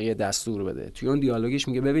که به بقیه دستور بده. توی اون دیالوگش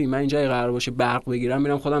میگه ببین من اینجا قرار باشه برق بگیرم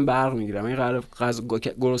میرم خودم برق میگیرم، این قرار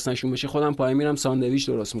گرسنه‌شون بشه خودم پای میرم ساندویچ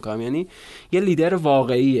درست میکنم. یعنی یه لیدر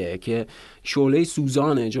واقعیه که شعله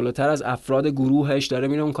سوزانه جلوتر از افراد گروهش داره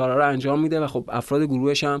میره اون کارا رو انجام میده و خب افراد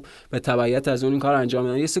گروهش هم به تبعیت از اون این کار انجام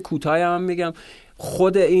میدن. یه سه کوتاهی هم میگم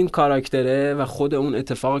خود این کاراکتره و خود اون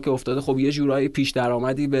اتفاقی که افتاده خب یه جورایی پیش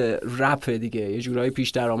درآمدی به رپ دیگه، یه جورایی پیش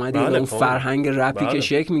درآمدی به اون فرهنگ رپی که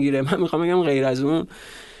شکل میگیره. من میخوام بگم غیر از اون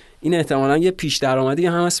این احتمالاً یه پیش درآمدی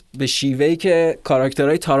هم هست به شیوهی که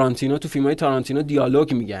کاراکترهای تارانتینو تو فیلم‌های تارانتینو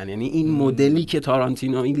دیالوگ میگن. یعنی این مدلی که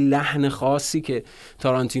تارانتینو، این لحن خاصی که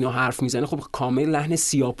تارانتینو حرف میزنه خب کامل لحن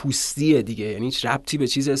سیاه‌پوستیه دیگه، یعنی هیچ ربطی به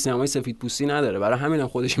چیز سینمای سفیدپوستی نداره. برای همین هم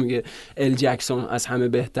خودش میگه ال جکسون از همه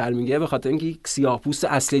بهتر میگه، به خاطر اینکه سیاه‌پوست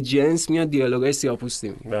اصل جنس میاد دیالوگای سیاه‌پوستی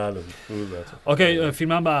میگه. بله. اوکی،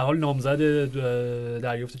 فیلمم به هر حال نامزد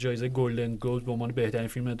دریافت جایزه گلدن گلوب به عنوان بهترین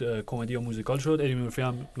فیلم کمدی یا موزیکال شد. ادی مرفی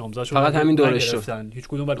هم فقط همین دورش شد. هیچ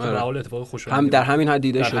کدوم ولی به حال اتفاق خوشایند هم در همین حد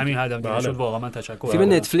دیده شد. در همین حد دیده شد. واقعا من تشکر.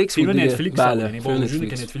 فیلم نتفلیکس بود. فیلم نتفلیکس بله. یعنی با وجودی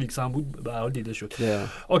که نتفلیکس هم بود به حال دیده شد.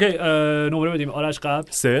 اوکی، نمره بدیم. آرش قبل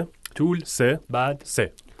 3 طول 3 بعد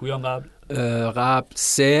 3 پویان قبل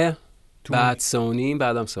 3 بعد 3.5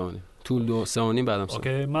 بعدم 3.5 طول 2 3.5 بعدم 3.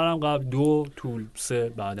 اوکی منم قبل 2 طول 3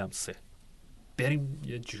 بعدم 3. بریم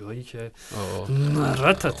یه جایی که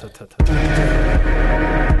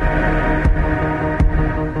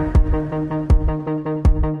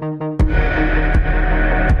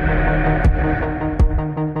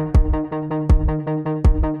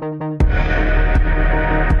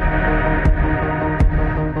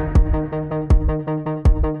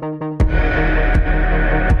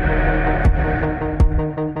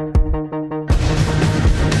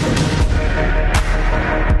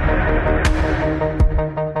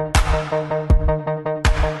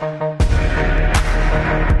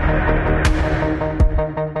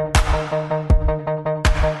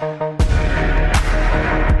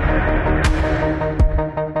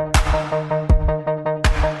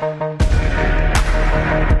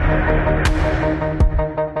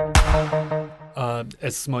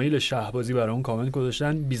اسماعیل شهبازی برای اون کامنت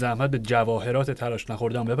گذاشتن بی زحمت به جواهرات تراش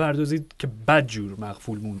نخوردم بپردازید که بدجور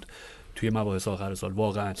مغفول موند توی مباحث آخر سال.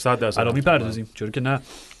 واقعا 100% الان میپردازیم چرا که نه.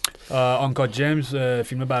 آنکات جیمز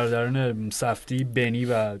فیلم برادران سفتی بنی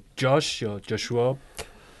و جاش یا جاشوا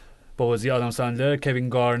با بازی آدم سندلر، کوین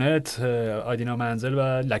گارنت، آیدینا منزل و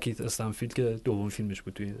لکیت استنفیلد که دوم فیلمش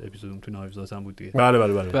بود توی اپیزودم تو نایوس هم بود دیگه. بله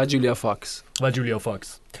بله بله. و جولیا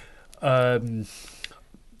فاکس.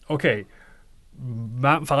 اوکی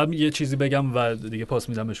من فقط یه چیزی بگم و دیگه پاس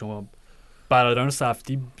میدم به شما. برادران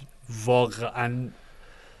سفتی واقعا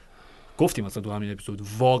گفتیم مثلا تو همین اپیزود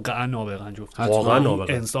واقعا نابغه‌ن جفت. واقعا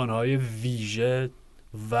نابغه. انسان‌های ویژه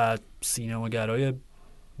و سینماگرای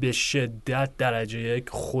به شدت درجه یک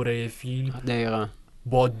خوره فیلم دقیقاً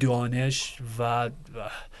با دانش و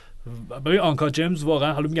ببین آنکات جیمز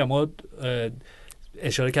واقعا حالا میگم ما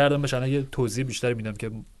اشاره کردم بهش یه توضیح بیشتری میدم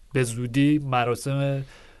که به زودی مراسم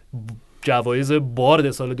جوایز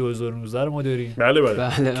بارد سال 2019 رو ما داریم. بله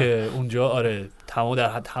بله. که اونجا آره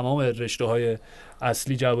تمام رشته‌های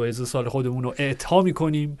اصلی جوایز سال خودمون رو اعطا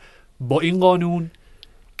می‌کنیم با این قانون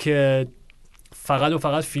که فقط و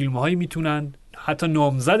فقط فیلم‌هایی میتونن حتی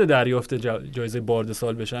نامزد دریافت جایزه بارد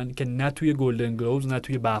سال بشن که نه توی گلدن گلوبز نه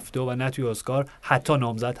توی بفتا و نه توی اسکار حتی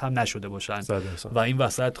نامزد هم نشده باشن. و این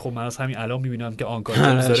وسط خب من از همین الان میبینم که آنکات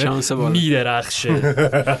داره میدرخشه.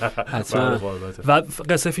 و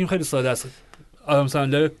قصه فیلم خیلی ساده است. آدم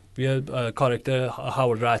سندلر یه کاراکتر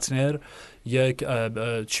هاورد راتنر یک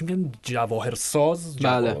چی میگن جواهر ساز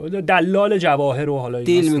دلال جواهر رو حالا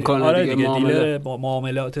دیل میکنه. آره دیگه دیل با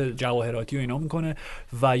معاملات جواهراتی و اینا میکنه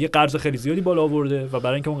و یه قرض خیلی زیادی بالا آورده و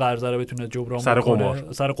برای اینکه اون قرض رو بتونه جبران کنه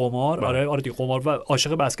سر قمار آره دیگه قمار و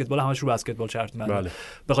عاشق بسکتبال همش رو بسکتبال چرت می‌زنه.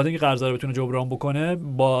 به خاطر اینکه قرض رو بتونه جبران بکنه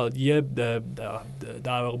با یه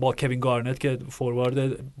در واقع با کوین گارنت که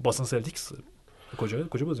فوروارد باستون سلتیکس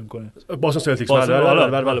کجا بازی میکنه؟ باستون سلتیکس.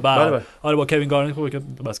 بله. آره با کوین گارنت خوبه که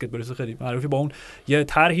بسکتبالیست خیلی معروفی با اون یه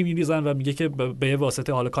طرحی میریزن و میگه که به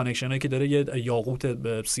واسطه حالا کانکشنایی که داره یه یاقوت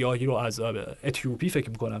سیاهی رو از اتیوپی فکر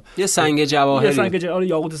میکنم یه سنگ جواهری آره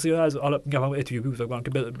یاقوت سیاه از حالا میگم اتیوپی فکر کنم که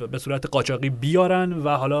به صورت قاچاقی بیارن و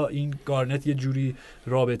حالا این گارنت یه جوری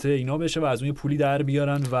رابطه اینا بشه و از اون پولی در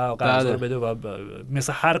بیارن و قرض بده و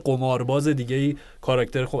مثل هر قمارباز دیگه‌ای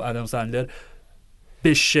کاراکتر خب آدم سندلر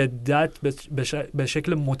به شدت به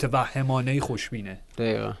شکل متوهمانه‌ای خوشبینه.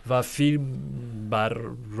 دقیقاً. و فیلم بر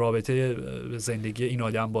رابطه زندگی این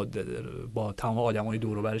آدم با تمام آدمای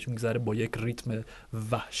دور و برش میگذره با یک ریتم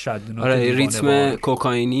وحشتناک. آره ریتم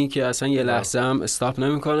کوکائینی که اصلا یه لحظه هم استاپ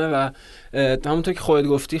نمیکنه و همونطور که خودت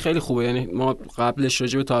گفتی خیلی خوبه. یعنی ما قبلش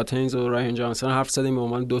راجع به تاتنز و رایان جانسون حرف زدیم به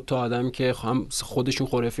عنوان دو تا آدم که هم خودشون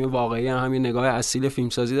خوره فیلم واقعی هم یه نگاه اصیل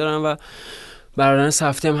فیلمسازی دارن و برادران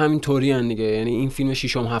سفتی هم همین طوری ان دیگه. یعنی این فیلم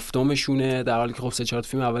ششم هفتمشونه در حالی که خب 3-4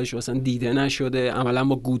 فیلم اولش اصلا دیده نشده. عملا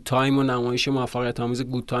با گود تایم و نمایش موفقیت آمیز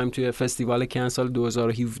گود تایم توی فستیوال کن سال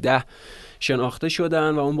 2017 شناخته شدن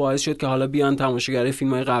و اون باعث شد که حالا بیان تماشاگرای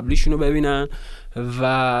فیلم‌های قبلیشون رو ببینن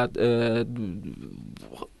و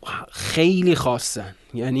خیلی خواستن.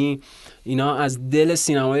 یعنی اینا از دل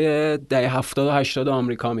سینمای دهه 70 و 80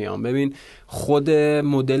 آمریکا میان. ببین خود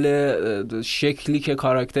مدل شکلی که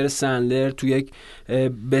کاراکتر سندلر تو یک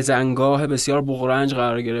بزنگاه بسیار بغرنج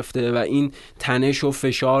قرار گرفته و این تنش و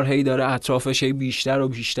فشار هی داره اطرافش هی بیشتر و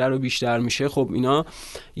بیشتر و بیشتر میشه. خب اینا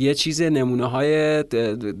یه چیز نمونه های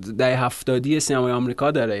دهه 70 سینمای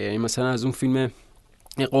آمریکا داره. یعنی مثلا از اون فیلم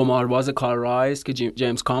قمارباز کار رایس که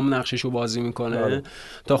جیمز کام نقششو بازی میکنه،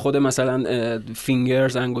 تا خود مثلا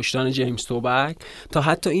فینگرز انگشتان جیمز توبک، تا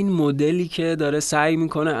حتی این مدلی که داره سعی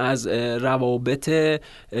میکنه از روابط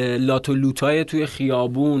لات و لوتای توی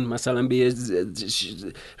خیابون مثلا به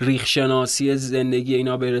ریخشناسی زندگی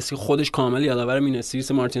اینا برسی، خودش کامل یادآور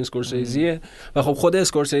مینستریس مارتین اسکورسیزیه و خب خود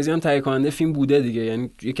اسکورسیزی هم تهیه کننده فیلم بوده دیگه، یعنی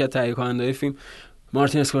یکی از تهیه کننده‌های فیلم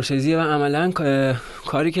مارتین اسکورسیزی و عملا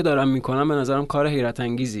کاری که دارم میکنم به نظرم کار حیرت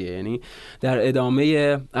انگیزیه. یعنی در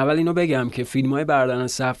ادامه اول اینو بگم که فیلم‌های برادران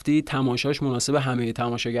سفتی تماشاش مناسب همه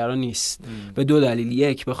تماشاگران نیست به دو دلیل.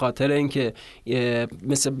 یک، به خاطر اینکه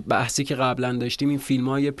مثل بحثی که قبلا داشتیم این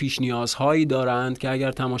فیلم‌ها یه پیش نیازهایی دارند که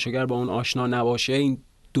اگر تماشاگر با اون آشنا نباشه این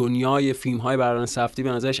دنیای فیلم‌های برادران سفتی به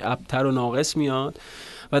نظرش ابتر و ناقص میاد.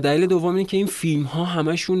 و دلیل دوم اینه که این فیلم ها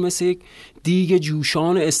همشون مثل یک دیگ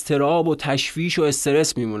جوشان اضطراب و تشویش و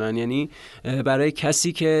استرس میمونن. یعنی برای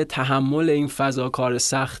کسی که تحمل این فضا کار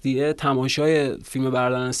سختیه، تماشای فیلم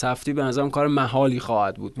برادران سفتی به نظرم کار محالی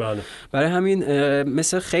خواهد بود. بله. برای همین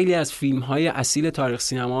مثل خیلی از فیلم های اصیل تاریخ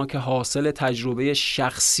سینما که حاصل تجربه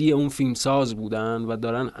شخصی اون فیلمساز بودن و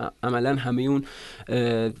دارن عملا همه اون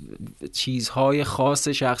چیزهای خاص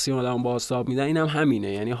شخصی آدم بازتاب میدن، اینم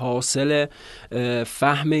همینه. یعنی حاصل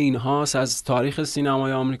فهم اینهاست از تاریخ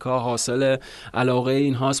سینمای آمریکا، حاصل علاقه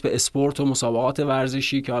اینهاست به اسپورت و مسابقات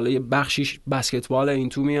ورزشی که حالا یه بخشیش بسکتبال این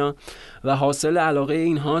تو میاد، و حاصل علاقه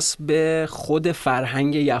اینهاست به خود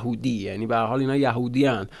فرهنگ یهودی. یعنی به هر حال اینا یهودی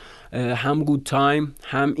هن. هم گود تایم،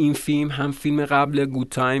 هم این فیلم، هم فیلم قبل گود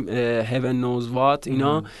تایم هیون نوز وات،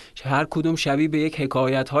 اینا هر کدوم شبیه به یک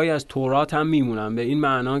حکایت های از تورات هم میمونن، به این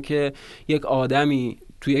معنا که یک آدمی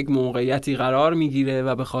تو یک موقعیتی قرار میگیره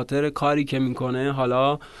و به خاطر کاری که میکنه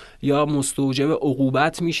حالا یا مستوجب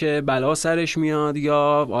عقوبت میشه، بلا سرش میاد،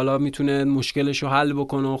 یا حالا میتونه مشکلشو حل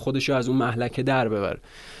بکنه و خودشو از اون مهلکه در ببره.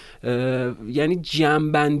 یعنی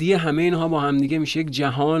جمع‌بندی همه اینها با هم دیگه میشه یک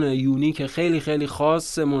جهان یونیک خیلی خیلی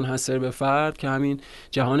خاص منحصر به فرد که همین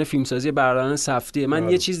جهان فیلمسازی برادران سفتیه. من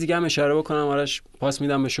یه چیز دیگه هم اشاره بکنم، آرش پاس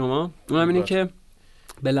میدم به شما. اونم اینه که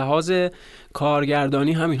به لحاظ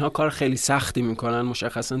کارگردانی هم اینها کار خیلی سختی میکنن.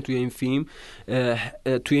 مشخصا توی این فیلم،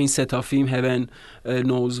 توی این سه تا فیلم هیون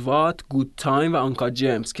نوز وات، گود تایم و آنکات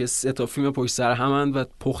جیمز که سه تا فیلم پشت سر همند و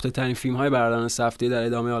پخته ترین فیلم های برادران سفتی در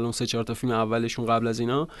ادامه حالا 3-4 تا فیلم اولشون قبل از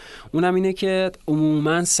اینا. اونم اینه که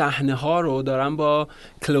عموما صحنه ها رو دارن با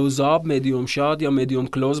کلوزآپ، مدیوم شات یا مدیوم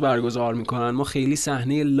کلوز برگزار میکنن. ما خیلی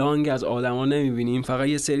صحنه لانگ از آدما نمیبینیم، فقط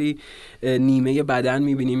یه سری نیمه بدن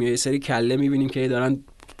میبینیم یا یه سری کله میبینیم که دارن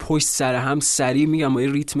پشت سر هم سریع میگم با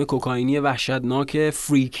یه ریتم کوکائینی وحشتناک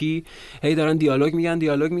فریکی هی دارن دیالوگ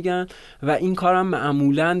میگن و این کارم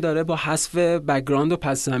معمولا داره با حذف بک‌گراند و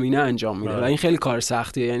پس زمینه انجام میده و این خیلی کار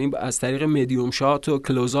سختیه. یعنی از طریق مدیوم شات و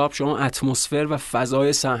کلوزآپ شما اتمسفر و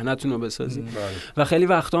فضای صحنه‌تون رو بسازید و خیلی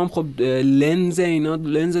وقتا هم خب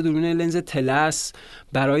لنز دوربین لنز تلس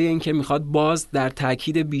برای اینکه میخواد باز در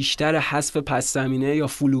تاکید بیشتر حذف پس زمینه یا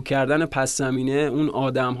فلو کردن پس زمینه اون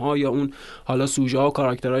آدم‌ها یا اون حالا سوژه‌ها و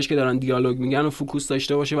کاراکترهاش که دارن دیالوگ میگن و فوکوس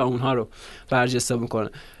داشته باشه و اونها رو برجسته میکنه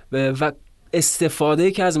و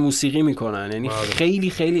استفاده که از موسیقی میکنن. یعنی خیلی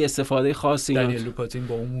خیلی استفاده خاصی دنیل لوپاتین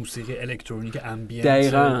با اون موسیقی الکترونیک امبینت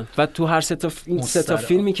دقیقاً و تو هر سه تا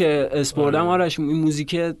فیلمی که اسپوردم آرش این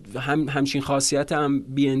موزیک همچین خاصیت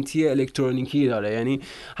امبینتی الکترونیکی داره. یعنی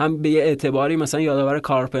هم به یه اعتباری مثلا یادآور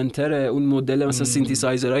کارپنتر اون مدل مثلا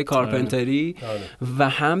سینتیسایزرهای کارپنتری و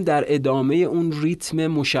هم در ادامه اون ریتم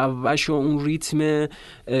مشوش و اون ریتم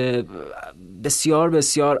بسیار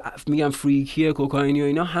بسیار میگم فریکی کوکائینی و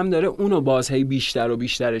اینا هم داره اونو باز هی بیشتر و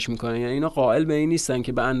بیشترش میکنه. یعنی اینا قائل به این نیستن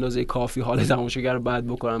که به اندازه کافی حال تماشاگر رو بد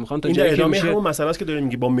بکنن، میخوان تا جایی که میشه. همون مسئله است که داره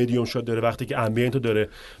میگه با مدیوم شات داره وقتی که امبینت رو داره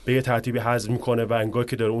به یه ترتیبی حذف میکنه و انگار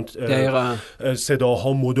که داره اون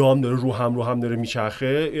صداها مدام داره رو هم داره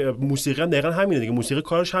میچرخه. موسیقی هم دقیقاً همینه دیگه. موسیقی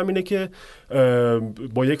کارش همینه که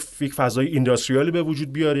با یک فضای اینداستریالی به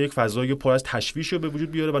وجود بیاره، یک فضای پر از تشویش رو به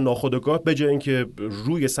وجود بیاره و ناخودآگاه به جای اینکه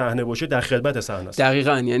روی صحنه باشه در خدمت صحنه است.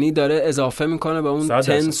 دقیقاً یعنی داره اضافه میکنه به اون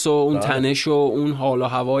تنس و اون تنش و اون حال و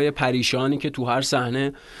هوای پریشانی که تو هر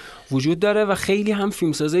صحنه وجود داره و خیلی هم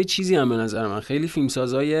فیلمسازای چیزی هم به نظر من خیلی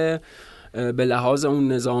فیلمسازای به لحاظ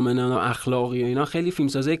اون نظام اخلاقی و اینا خیلی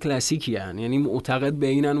فیلمسازای کلاسیکی هن. یعنی معتقد به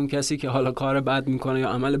اینن اون کسی که حالا کار بد میکنه یا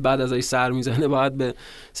عمل بد ازش سر میزنه باید به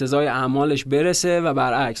سزای اعمالش برسه و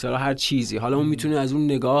برعکس. حالا هر چیزی حالا اون میتونه از اون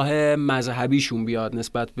نگاه مذهبیشون بیاد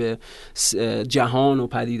نسبت به جهان و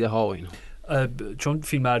پدیده ها و اینا. چون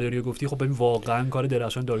فیلم برداری رو گفتی، خب ببین واقعا کار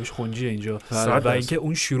درخشان داریوش خنجیه اینجا و اینکه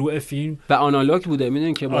اون شروع فیلم و آنالوگ بوده،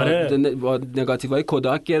 میدونین که با نگاتیوهای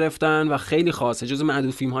کوداک گرفتن و خیلی خاصه جز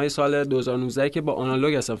معدود فیلم های سال 2019 که با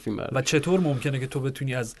آنالوگ اصلا فیلم برداری. و چطور ممکنه که تو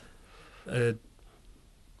بتونی از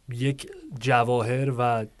یک جواهر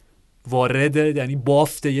و وارد یعنی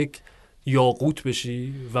بافت یک یاقوت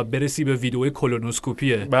بشی و برسی به ویدئوی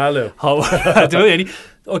کولونوسکوپیه. بله یعنی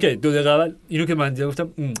اوکی 2 دقیقه اول اینو که من گفتم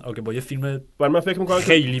اوکی با یه فیلم من فکر می‌کنم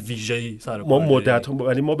خیلی ویژه‌ای سر ما مدت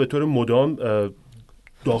یعنی ما به طور مدام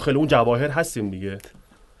داخل اون جواهر هستیم دیگه.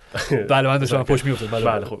 بله من داشتم پشت می‌افتاد.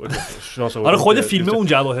 بله خب آره خود فیلم اون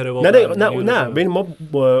جواهره واقعا. نه ببین ما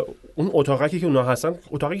اون اتاقی که اونا هستن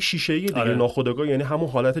اتاقی شیشه‌ای دیگه ناخودآگاه، یعنی همون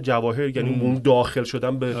حالت جواهر، یعنی اون داخل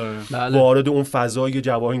شدن به وارد اون فضای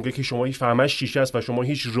جواهر که شما هیچ فهمش شیشه است و شما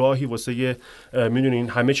هیچ راهی واسه میدونین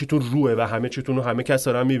همه چیتون روه و همه چیتون رو همه کس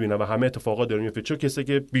دارن میبینن و همه اتفاقات داره میفته. چه کسی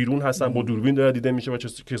که بیرون هستن با دوربین داره دیده میشه و چه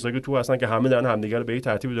کسایی که تو هستن که همه دارن همدیگه رو به این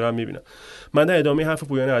ترتیبی دارن میبینن. من در ادامه حرف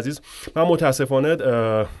پویان عزیز من متاسفانه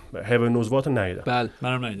هیون نوزوات ندیدم. بله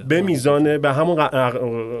منم ندیدم. به میزان به همون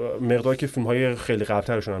مقداری که فیلم‌های خیلی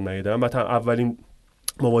قبل‌ترشون هم ندیدم. مثلا اولین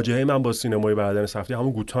مواجهه من با سینمای بعدن سفتی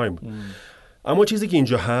همون گود تایم بود. اما چیزی که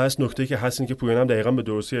اینجا هست، نکته‌ای که هست این که پویانم دقیقاً به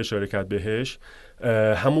درستی اشاره کرد بهش،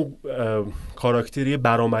 همون کاراکتری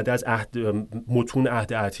برآمده از متون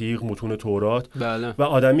عهد عتیق، متون تورات. بله. و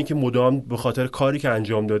آدمی که مدام به خاطر کاری که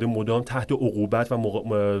انجام داده مدام تحت عقوبت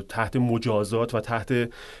و تحت مجازات و تحت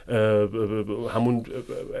همون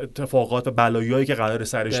اتفاقات و بلایایی که قرار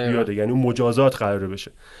سرش بیاده، یعنی اون مجازات قراره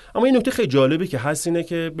بشه. اما این نکته خیلی جالبی که هست اینه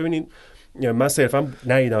که ببینید من صرفا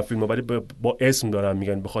ندیدم فیلمو ولی با اسم دارم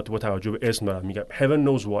میگن، به خاطر با توجه به اسم دارم میگم. Heaven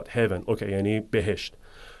knows what heaven، اوکی، یعنی بهشت.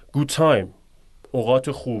 Good time،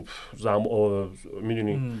 اوقات خوب،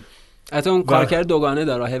 میدونی حتی اون کارکرد دوگانه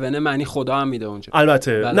داره، هیون معنی خدا هم میده اونجا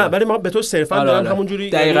البته. بله. نه ولی ما به تو صرفا دارم همونجوری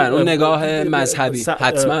دقیقاً اون نگاه مذهبی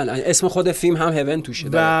حتما اسم خود فیلم هم هیون توشه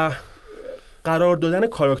و قرار دادن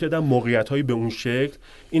کاراکتر در موقعیت‌هایی به اون شکل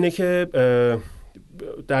اینه که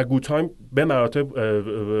در گود تایم به مراتب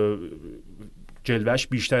جلوش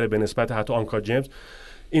بیشتره به نسبت حتی آنکات جیمز،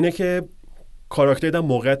 اینه که کاراکتر در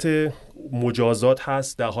موقعیت مجازات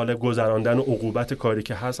هست، در حال گذراندن و عقوبت کاری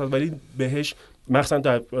که هست، ولی بهش مثلا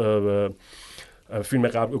در فیلم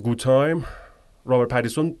قبل گود تایم رابرت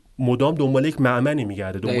پاتینسون مدام دنبال یک مأمنی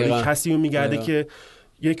میگرده، دنبال کسی میگرده که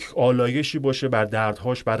یک آلایشی باشه بر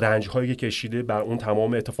دردهاش، بر رنجهایی که کشیده، بر اون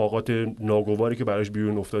تمام اتفاقات ناگواری که براش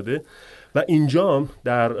بیرون افتاده. و اینجا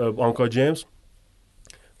در آنکات جیمز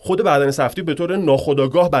خود بدن سفتی به طور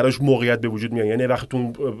ناخودآگاه براش موقعیت به وجود میاد، یعنی وقتی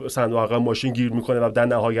تو صندوق عقب ماشین گیر میکنه و در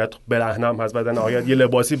نهایت برهنم هست و در نهایت یه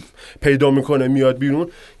لباسی پیدا میکنه میاد بیرون،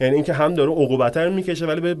 یعنی اینکه هم داره عقوبت رو میکشه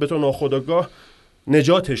ولی به طور ناخودآگاه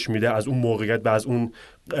نجاتش میده از اون موقعیت و از اون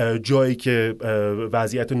جایی که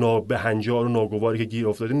وضعیت نابهنجار و ناگواری که گیر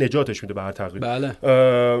افتاده نجاتش میده به هر تقریب.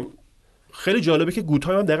 بله. خیلی جالبه که گود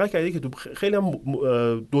تایم هم دقیق کردی که تو خیلی هم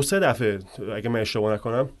 2-3 دفعه اگه من اشتباه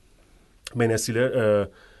نکنم بن استیلر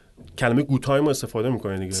کلمه گود تایم رو استفاده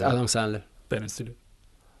میکنه دیگه. آدم سندلر بن استیلر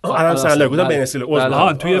آدم سندلر گفتم بن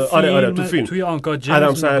استیلر توی فیلم آره تو فیلم توی آنکات جیمز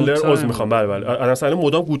آدم سندلر عذر میخوام بله آدم سندلر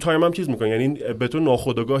مدام گود تایم هم چیز میکنه، یعنی به طور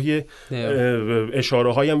ناخودآگاه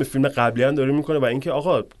اشاره هایی هم به فیلم قبلی هم داره میکنه و اینکه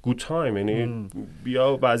آقا گود تایم یعنی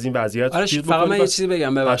بیا و از این وضعیت چیز بکنه. فقط من یه چیزی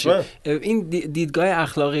بگم ببخشید، این دیدگاه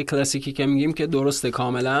اخلاقی کلاسیکی که میگیم که درسته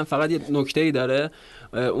کاملا، فقط یه نکته‌ای داره،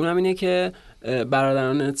 اونم اینه که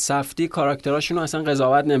برادران سفتی کاراکتراشون رو اصلا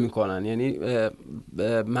قضاوت نمی‌کنن. یعنی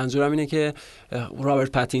منظورم اینه که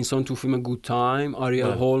رابرت پاتینسون تو فیلم گود تایم، آریل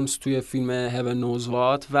هولمز توی فیلم هیون نوز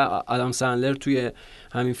وات و آدم سندلر توی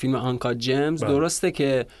همین فیلم آنکات جیمز درسته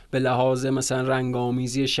که به لحاظ مثلا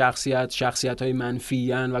رنگامیزی شخصیت‌های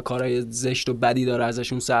منفیان و کارهای زشت و بدی داره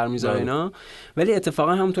ازشون سر میذاره اینا، ولی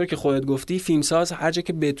اتفاقا همونطور که خودت گفتی فیلمساز هر جا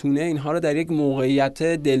که بتونه اینها رو در یک موقعیت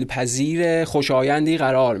دلپذیر خوشایندی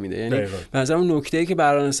قرار میده. یعنی مثلا اون نکته‌ای که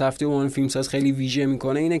برادران سفتی و اون فیلمساز خیلی ویژه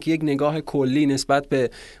میکنه اینه که یک نگاه کلی نسبت به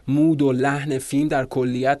مود و لحن فیلم در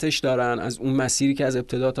کلیتش دارن، از اون مسیری که از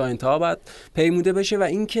ابتدا تا انتها باید پیموده بشه و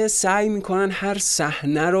اینکه سعی میکنن هر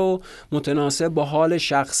صحنه رو متناسب با حال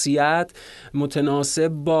شخصیت، متناسب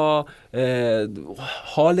با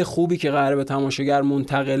حال خوبی که قراره به تماشاگر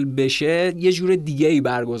منتقل بشه یه جور دیگه‌ای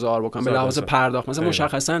برگزار بکنن به لحاظ پرداخت. مثلا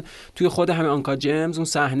مشخصا توی خود همین آنکات جیمز اون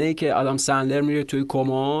صحنه‌ای که آدم سندلر میره توی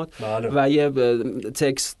کمد و یه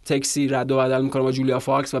تکسی رد و بدل میکنه با جولیا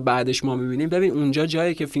فاکس و بعدش ما میبینیم، ببین اونجا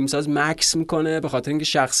جایی که فیلمساز مکس میکنه به خاطر اینکه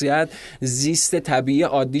شخصیت زیست طبیعی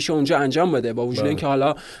عادیشو اونجا انجام بده، با وجود اینکه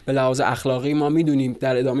حالا به لحاظ اخلاقی ما میدونیم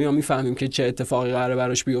در ادامه ما میفهمیم که چه اتفاقی قراره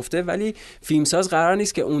براش بیفته، ولی فیلمساز قرار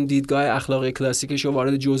نیست که اون دیدگاه اخلاقی کلاسیکش رو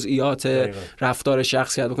وارد جزئیات رفتار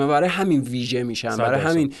شخصیت بکنه. برای همین ویژه میشن، برای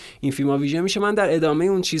همین این فیلم‌ها ویژه میشه. من در ادامه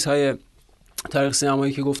اون چیزهای تاریخ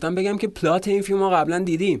سینمایی که گفتم بگم که پلات این فیلم‌ها قبلا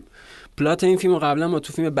دیدیم. پلات این فیلمو قبلا ما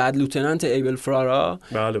تو فیلم بد لوتننت ایبل فرارا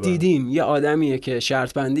دیدیم. یه آدمیه که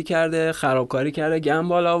شرط بندی کرده، خرابکاری کرده، گم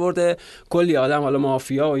بالا آورده، کلی آدم حالا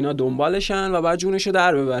مافیا و اینا دنبالشن و بعد جونشو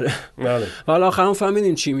در ببره. حالا آخرام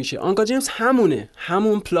فهمیدیم چی میشه. آنکات جیمز همونه،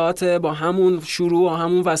 همون پلات با همون شروع و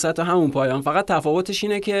همون وسط و همون پایان، فقط تفاوتش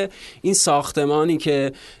اینه که این ساختمانی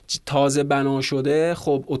که تازه بنا شده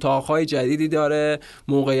خب اتاقهای جدیدی داره،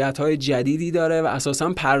 موقعیت‌های جدیدی داره و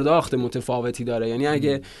اساساً پرداخت متفاوتی داره. یعنی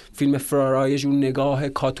اگه فیلم فرارا یه جور نگاه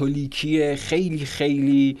کاتولیکی خیلی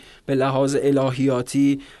خیلی به لحاظ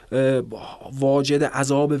الهیاتی واجد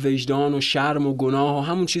عذاب وجدان و شرم و گناه و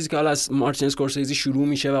همون چیزی که حالا از مارتین اسکورسیزی شروع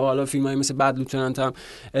میشه و حالا فیلمایی مثل بد لوتننت هم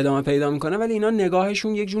ادامه پیدا میکنه، ولی اینا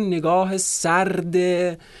نگاهشون یک جور نگاه سرد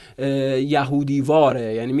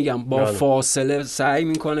یهودیواره. یعنی میگم با فاصله سعی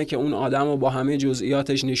میکنه که اون آدمو با همه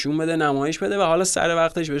جزئیاتش نشون بده، نمایش بده و حالا سر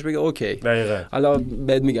وقتش بهش بگه اوکی. دقیقاً. حالا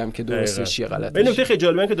بهت میگم که درستش چیه غلطش. این نکته خیلی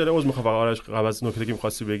جالبه که داره میخوام آرش قبل از نکته که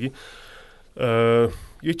می‌خواستی بگی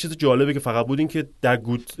یه چیز جالبه که فقط بود این که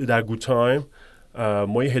در گود تایم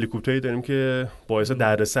ما یه هلیکوپتری داریم که باعث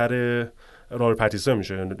دردسر رابرت پاتینسون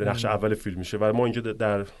میشه، نقش اول فیلم میشه و ما اینجا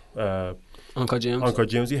در آنکات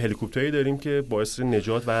جیمز یه هلیکوپتری داریم که باعث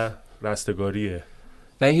نجات و رستگاریه.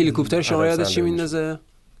 و این هلیکوپتر شما یادت چی میندازه؟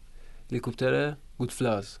 هلیکوپتر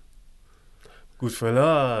گودفلاز.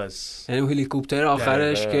 یعنی هلیکوپتر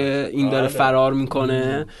آخرش که این داره فرار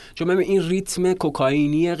میکنه، چون ببین این ریتم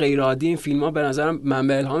کوکائینی غیر عادی این فیلم‌ها به نظرم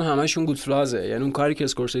منبع الهام همشون گودفلازه. یعنی اون کاری که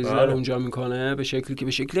اسکورسیزی داره اونجا میکنه به شکلی که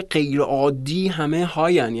به شکل غیر عادی همه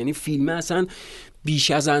هاین، یعنی فیلم اصلا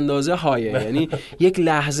بیش از اندازه هایه. یعنی یک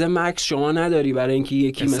لحظه مکس شما نداری برای اینکه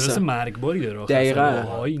یکی مثلا مرگباری داره. دقیقاً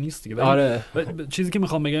هایی نیست دیگه. آره. چیزی که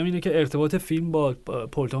میخوام بگم اینه که ارتباط فیلم با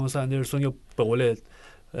پول توماس اندرسون یا به قول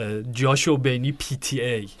جاشو بینی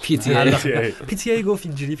PTA گفت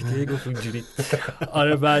اینجوری گفت اینجوری.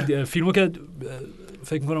 آره بعد فیلمو که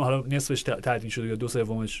فکر می‌کنم حالا نصفش تعطیل شده یا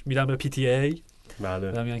 2/3 میدم به PTA.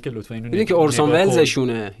 بله. میگن که لطفا اینو ببین که اورسون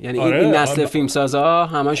ولزشونه، یعنی این نسل فیلمسازا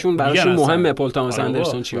همشون براشون مهمه پول توماس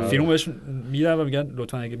اندرسون چی فیلمو بهش میدن و میگن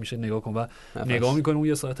لطفا اگه میشه نگاه کن و نگاه میکنه اون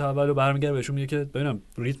یه ساعت اولو برمیگره بهشون میگه که ببینم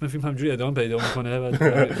ریتم فیلم همجوری ادامه پیدا میکنه و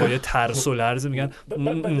با یه ترس و لرز میگن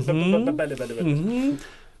بله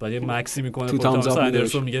بعد یه مکسی میکنه پول توماس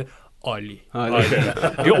اندرسون میگه عالی.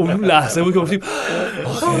 یه اون لحظه بود که گفتیم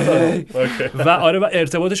و آره. و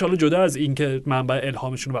ارتباطش حالا جدا از این که منبع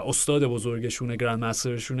الهامشون و استاد بزرگشونه، گرند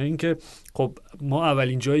مسترشونه، این که خب ما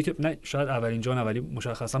اولین جایی که نه شاید اولین جا نه ولی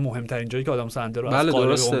مشخصا مهمترین جایی که آدم سندر رو از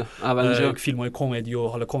قالب اولین جا فیلم‌های کمدی و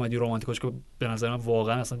حالا کمدی رمانتیکش که به نظر من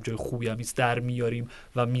واقعا اصلا جای خوبی هم نیست در میاریم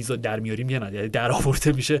و در میاریم یعنی در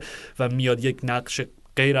آورده میشه و میاد یک نقش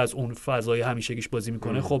غیر از اون فضای همیشگیش بازی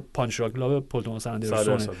میکنه. خب پانچ راکلاب پول توماس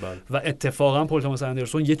اندرسون و اتفاقا پول توماس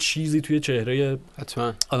اندرسون یه چیزی توی چهره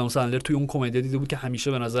آدم سندلر توی اون کمدی دیده بود که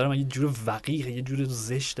همیشه به نظر من یه جور وقیحه، یه جور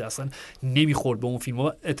زشته، اصلا نمیخورد به اون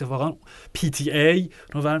فیلم‌ها. اتفاقا PTA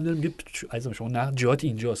رو برام داره میگه عزیزم شما نه جات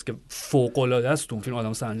اینجاست که فوق العاده است اون فیلم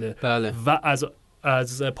آدم سندلر. بله. و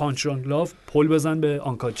از پانچ راکلاب پل بزن به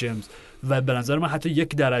آنکات جیمز و به نظر من حتی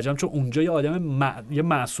یک درجه هم، چون اونجا یه آدم یه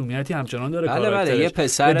معصومیتی همچنان داره. بله یه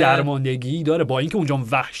پسر درماندگی داره با اینکه اونجا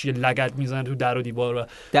وحشی لگد میزنه تو در و دیوار و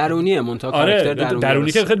درونیه منتها کاراکتر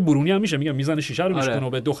درونی که خیلی برونی هم میشه میزنه شیشه رو میشکنه و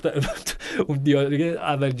به دختر اون دیالوگ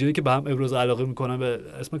اول جایی که به هم ابراز علاقه میکنن به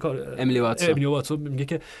اسم امیلی واتسون میگه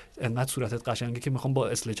که انقدر صورتت قشنگه که میخوام با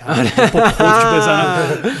اسلج پوچ بزنم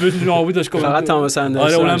به نابودش کنم. فقط توماس اندرسون.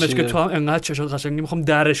 آره اونم که تو هم انقدر چشات قشنگی میخوام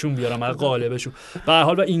درشون بیارم از قالبشون. به هر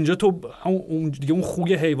حال و اینجا تو اون دیگه اون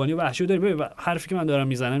خوی حیوانی و وحشی رو داری. و حرفی که من دارم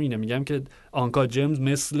میزنم اینه، میگم که آنکات جیمز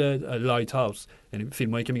مثل لایت هاوس، یعنی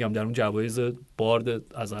فیلمایی که میگم در اون جوایز بارد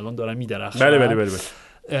از الان دارن میدرخشن. بله.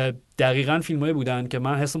 دقیقاً فیلمایی بودن که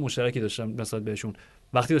من حس مشترکی داشتم نسبت بهشون.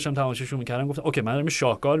 وقتی داشتم تماشاشون میکردم گفتم اوکی من دارم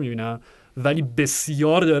شاهکار میبینم ولی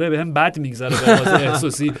بسیار داره بهم بد میگذره به لحاظ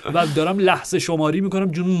احساسی و دارم لحظه شماری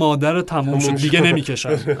میکنم جون مادر تموم شد دیگه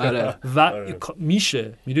نمیکشم. و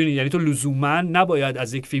میشه میدونی، یعنی تو لزوما نباید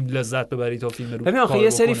از یک فیلم لذت ببری تا فیلم رو. ببین آخه یه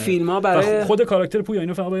سری فیلم‌ها برای خود کاراکتر پویا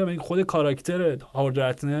اینو فقط بگم، خود کاراکتر هاورد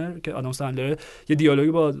راتنر که آدم سندلر یه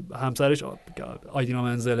دیالوگی با همسرش آیدینا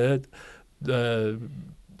منزله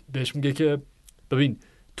بهش میگه که ببین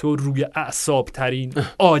تو روی اعصاب ترین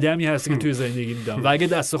آدمی هستی که توی زندگی دیدم و اگه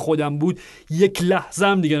دست خودم بود یک لحظه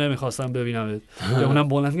هم دیگه نمیخواستم ببینمت. اونم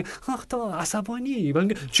بلند میگه آخ تو عصبانی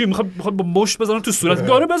چی میخواد با مشت بزنم تو صورت؟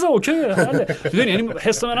 داره بزن اوکی حله. یعنی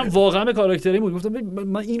حس منم واقعا به کاراکتری بود، گفتم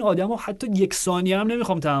من این آدمو حتی یک ثانیه هم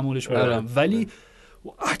نمیخوام تحملش کنم ولی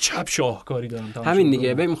عجب شاهکاری دارم. همین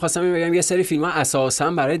دیگه. می‌خواستم بگم یه سری فیلم‌ها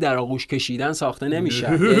اساساً برای در آغوش کشیدن ساخته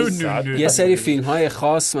نمیشن. یه سری فیلم‌های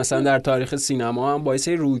خاص مثلا در تاریخ سینما هم با یه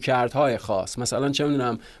سری رویکردهای خاص، مثلا چه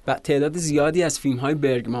می‌دونم تعداد زیادی از فیلم‌های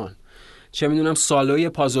برگمان، چه می‌دونم سالوی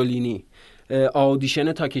پازولینی،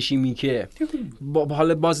 آدیشن تاکشی میکه،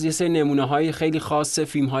 حالا باز یه سری نمونه‌های خیلی خاص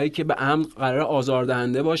فیلم‌هایی که به عمد قرار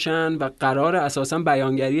آزاردهنده باشن و قرار اساساً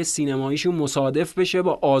بیانگری سینماییشون مصادف بشه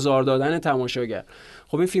با آزار دادن تماشاگر.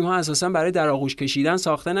 خب این فیلم‌ها اساساً برای در آغوش کشیدن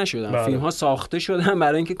ساخته نشدن. فیلم‌ها ساخته شدن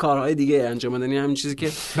برای اینکه کارهای دیگه انجام بدن. همین چیزی که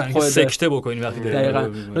خود سکته بکنی وقتی دقیقاً.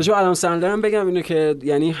 راجع به آدم سندلر هم بگم اینو که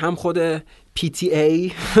یعنی هم خود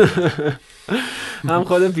PTA هم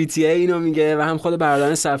خود PTA اینو میگه و هم خود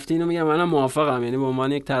برادران سفتی اینو میگه. منم موافقم، یعنی به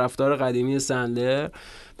عنوان یک طرفدار قدیمی سندلر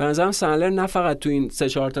به نظرم سندلر نه فقط تو این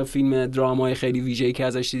 3-4 تا فیلم درامای خیلی ویژه‌ای که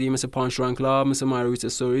ازش دیدیم مثل پانچ ران کلاب، مثل مروری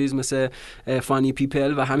استوریز، مثل فانی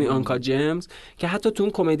پیپل و همین آنکات جیمز، که حتی تو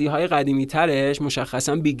اون کمدی‌های قدیمی ترش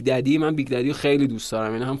مشخصا بیگ ددی، من بیگ ددی رو خیلی دوست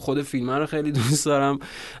دارم، یعنی هم خود فیلم رو خیلی دوست دارم،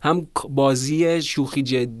 هم بازی شوخی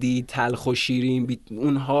جدی تلخ و شیرین،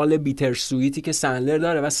 اون حال بیتر سویتی که سندلر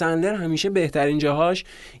داره و سندلر همیشه بهترین جاهاش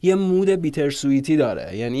یه مود بیتر سویتی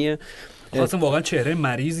داره، یعنی خاصم واقعا چهره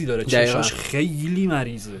مریضی داره، چشاش خیلی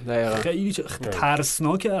مریضه، خیلی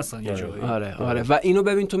ترسناکه اصلا یه جایی. آره و اینو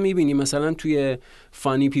ببین تو میبینی مثلا توی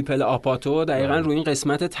فانی پیپل آپاتو دقیقاً روی این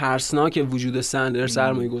قسمت ترسناک وجود سندلر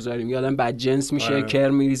سرمایه گذاری میگه، آدم بدجنس میشه، کر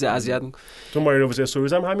میریزه، اذیت. تو مروری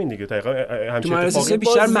استوریز هم همین دیگه، دقیقاً همین اتفاقی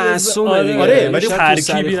بیشتر معصومه دیگه. آره ولی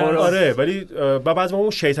ترکیبی آره ولی بعضی اون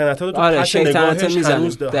شیطنت‌ها رو تو پس نگاهش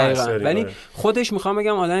هنوز دقیقاً. ولی خودش میخوام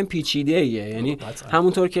بگم آدم پیچیده‌ایه، یعنی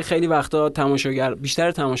همونطور که خیلی وقتا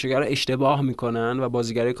بیشتر تماشاگر اشتباه میکنن و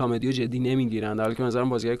بازیگرای کمدی رو جدی نمیگیرن، در حالی که مثلا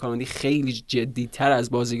بازیگرای کمدی خیلی جدی‌تر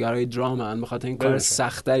از بازیگرای درامن، به خاطر این کار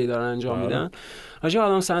سخت‌تری دارن انجام میدن. راجع به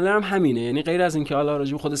آدم سندلر هم همینه، یعنی غیر از اینکه حالا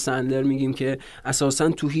راجع به خود سندلر میگیم که اساساً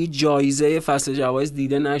تو هیچ جایزه فصل جوایز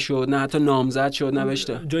دیده نشد، نه حتی نامزد شد،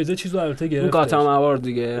 نوشته جایزه چیزو البته گرفت، گاتام اوارد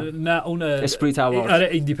دیگه، نه اون اسپریت اوارد، آره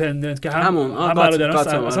ایندیپندنت که همون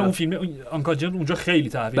برادران مثلا اون فیلم آنکات جیمز اونجا خیلی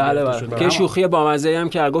تحویل شد که شوخی بامزه هم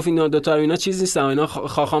که گفت اینا دو تا اینا چیز نیستن، اینا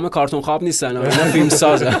خاخام کارتون خواب نیستن، اینا فیلم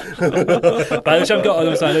سازه. بعدش هم که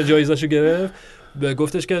آدم سندلر جایزه‌شو گرفت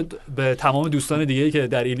گفتش که به تمام دوستان دیگه‌ای که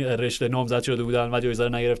در این رشته نامزد شده بودن و جایزه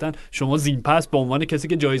رو نگرفتن، شما زین پس به عنوان کسی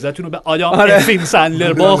که جایزتون رو به آدم فیلم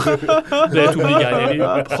سندلر باخت بهتون میگن،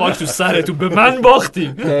 یعنی خاک تو سرتون، به من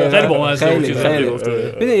باختیم. خیلی بامزه بود چیزی گفته.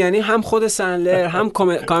 ببین یعنی هم خود سندلر هم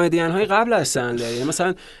کمدین های قبل از سندلر، یعنی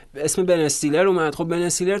مثلا اسم بن استیلر اومد، خب بن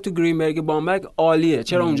استیلر تو گرینبرگ بامبک عالیه،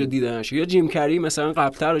 چرا اونجا دیده نشه؟ یا جیم کری مثلا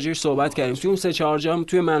قبل‌تر راجعش صحبت کردیم، توی اون 3-4 جام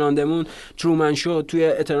توی مناندمون، ترومن شو، توی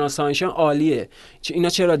اترنال سانشاین عالیه، اینا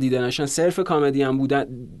چرا دیده نشن؟ صرف کمدی هم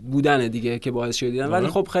بودن دیگه که باعث شد دیدن، ولی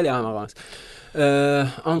خب خیلی احمقانه است.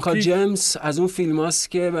 آنکات جیمز از اون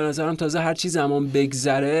فیلماست که به نظرم تازه هر چی زمان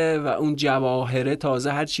بگذره و اون جواهره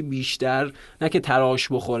تازه هر چی بیشتر، نه که تراش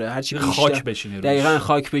بخوره، هر چی بیشتر خاک بشینه روش، دقیقاً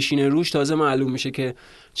خاک بشینه روش، تازه معلوم میشه که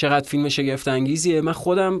چقدر فیلم شگفت انگیزیه. من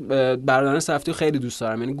خودم برادران سفتی خیلی دوست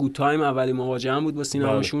دارم، یعنی گود تایم اولی مواجهه‌ام بود با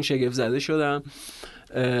سینماشون، شگفت زده شدم.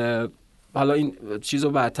 حالا این چیزو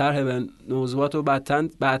بدتر هبن نوزواتو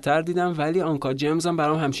بدتر دیدم، ولی آنکات جیمز هم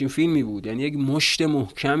برام همچین فیلمی بود، یعنی یک مشت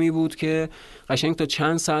محکمی بود که قشنگ تا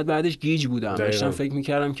چند ساعت بعدش گیج بودم، داشتم فکر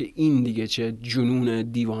میکردم که این دیگه چه جنون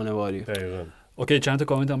دیوانه‌واری. اوکی چند تا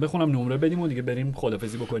کامنت هم بخونم نمره بدیم و دیگه بریم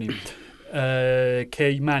خدافظی بکنیم.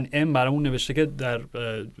 کیمن ام برامون نوشته که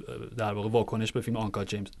در واقع واکنش به فیلم آنکات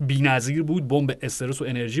جیمز بی‌نظیر بود، بمب استرس و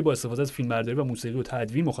انرژی با استفاده از فیلمبرداری و موسیقی و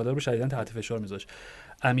تدوین مخاطب رو شدیداً تحت فشار میذاشت.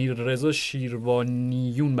 امیر رضا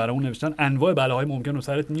شیروانیون برامون نوشتن انواع بلاهای ممکن رو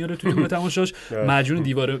سرت میاره توی طول تماشاش، مجنون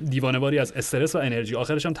دیوانه‌واری از استرس و انرژی،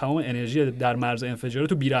 آخرش هم تمام انرژی در مرز انفجار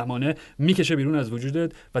تو بیرحمانه میکشه بیرون از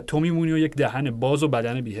وجودت و تو میمونی و یک دهن باز و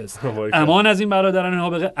بدن بی‌حس. امان از این برادران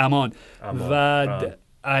نابغه، امان. و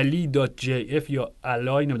ali.jf یا alay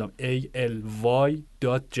نمیدونم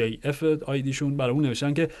ALY.jf آیدیشون برامون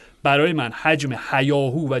نوشتن که برای من حجم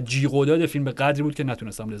هیاهو و جیغ و داد فیلم به قدری بود که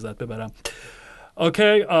نتونستم لذت ببرم.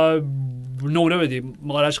 اوکی نمره بدیم.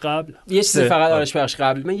 آرش قبل یه چیز فقط آرش بخش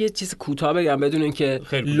قبل من یه چیز کوتاه بگم بدون اینکه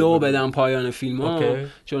لو بدم پایان فیلمو،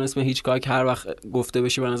 چون اسم هیچکاک هر وقت گفته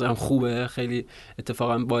بشه به نظرم خوبه، خیلی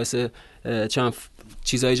اتفاقا باعث چند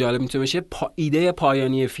چیزای جالب میتونه بشه. ایده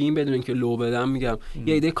پایانی فیلم بدون اینکه لو بدم میگم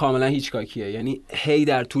یه ایده کاملا هیچکاکیه، یعنی هی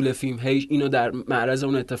در طول فیلم هی اینو در معرض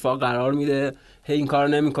اون اتفاق قرار میده، هی این کارو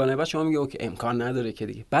نمیکنه، بعد شما میگه اوکی امکان نداره که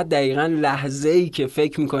دیگه، بعد دقیقاً لحظه‌ای که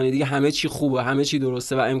فکر میکنی دیگه همه چی خوبه، همه چی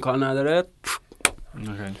درسته و امکان نداره،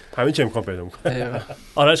 همین چه امکان پیدا میکنه.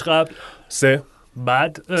 آرش قبل 3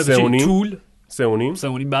 بعد طول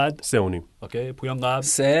 3.5 بعد 3.5. اوکی. پویان قبل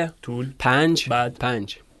 3 طول 5 بعد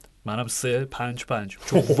 5. منم 3 5 5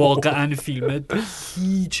 چون واقعا فیلم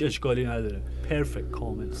هیچ اشکالی نداره. پرفکت،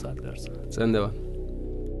 کامل، 100%. زنده باد.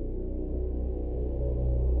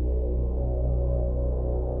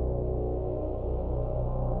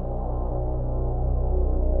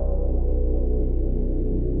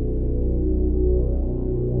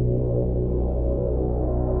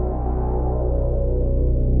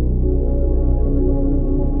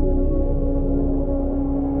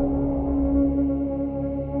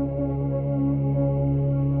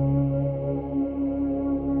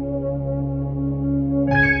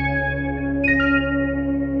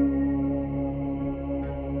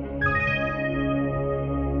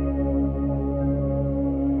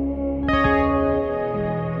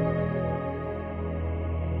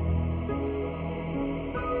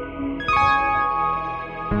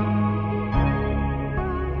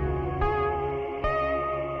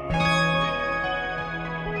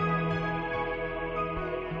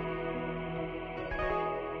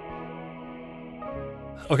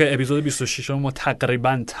 اوکی، اپیزود 26 ما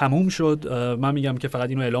تقریبا تموم شد. من میگم که فقط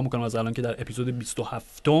اینو اعلام میکنم از الان که در اپیزود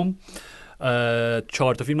 27م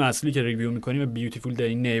 4 تا فیلم اصلی که ریویو میکنیم بیوتیفول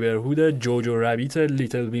دی نیبرهود، جوجو رابیت،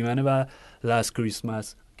 لیتل بیمن و لاست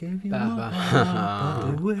کریسمس.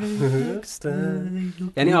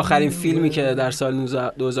 یعنی آخرین فیلمی که در سال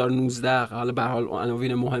 2019 حالا به حال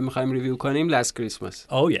عناوین مهم می‌خوایم ریویو کنیم لاست کریسمس.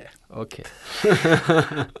 اوه یه اوکی.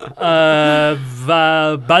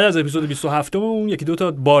 و بعد از اپیزود 27 اون یکی دو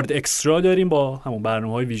تا بارد اکسترا داریم با همون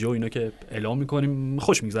برنامه‌های ویژه و اینا که اعلام می‌کنیم.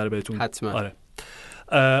 خوش می‌گذره بهتون حتما. آره.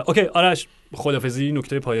 اوکی آرش، خدافظی،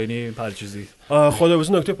 نکته پایانی، هر چیزی.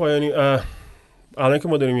 خدافظی، نکته پایانی. الان که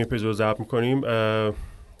ما داریم این اپیزود ضبط می‌کنیم،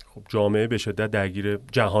 خب جامعه به شدت درگیر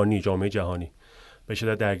جامعه جهانی به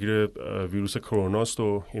شدت درگیر ویروس کروناست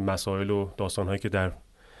و این مسائل و داستان‌هایی که در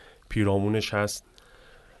پیرامونش هست.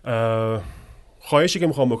 خواهشی که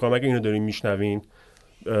میخوام بکنم اگه اینو دارین میشنوین،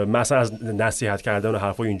 مثلا از نصیحت کردن و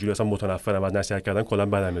حرفای اینجوری اصلا متنفرم، از نصیحت کردن کلا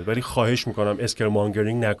بدم میاد، ولی خواهش میکنم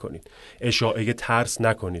اسکرمانگرینگ نکنید، اشاعه ترس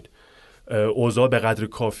نکنید. اوضاع به قدر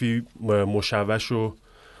کافی مشوش و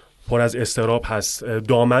پر از اضطراب هست،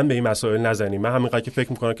 دامن به این مسائل نزنیم. من همینقدر که فکر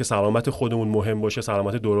میکنم که سلامت خودمون مهم باشه،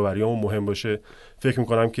 سلامت دور و بریامون مهم باشه، فکر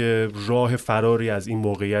میکنم که راه فراری از این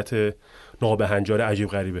موقعیت نابهنجار عجیب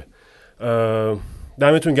غریبه.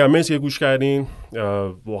 دمتون گرم، مرسی که گوش کردین.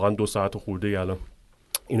 واقعا 2 ساعت خورده الان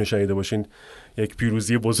اینو شنیده باشین، یک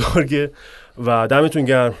پیروزی بزرگه. و دمتون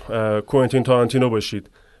گرم، کوئنتین تارانتینو باشید،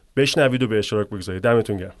 بشنوید و به اشتراک بگذارید.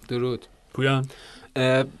 دمتون گرم. درود. پویان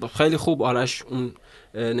خیلی خوب آرش اون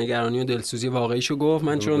نگرانی و دلسوزی واقعیشو گفت.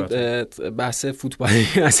 من چون بحث فوتبالی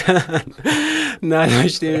اصلا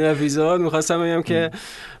نداشتیم این اپیزود، میخواستم بگم که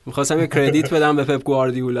میخواستم یه کردیت بدم به پپ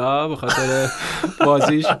گواردیولا به خاطر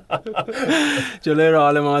بازیش جلوی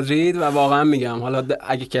رئال مادرید و واقعا میگم حالا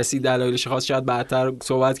اگه کسی دلایلش خواست شاید بعدتر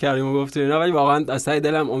صحبت کردیم و گفتیم اینا، ولی واقعا از ته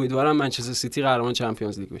دلم امیدوارم منچستر سیتی قهرمان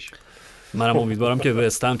چمپیونز لیگ بشه. منم امیدوارم که به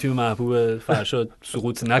استم تیم محبوب فرشاد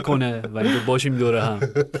سقوط نکنه و اینکه باشیم دوره هم.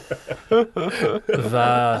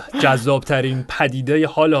 و جذابترین پدیده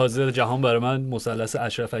حال حاضر جهان برای من مثلث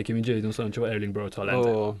اشرف حکیمی، جیدون سانچو و ارلینگ براوت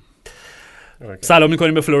هالند. سلام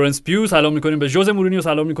میکنیم به فلورنس پیو، سلام میکنیم به ژوزه مورینیو، و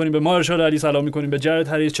سلام میکنیم به مارشال علی، سلام میکنیم به جرد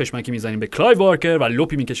هریس، چشمکی میزنیم به کلایو وارکر و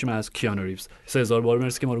لپی میکشیم از کیانو ریوز. 3000 بار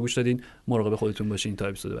مرسی که ما رو گوش دادین. مراقب خودتون باشین تا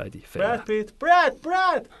اپیزود بعدی. براد پیت،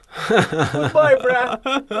 براد بای براد.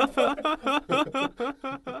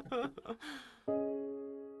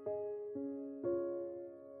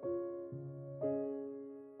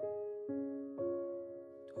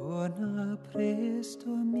 Torna presto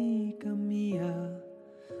amica mia,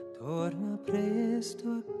 torna presto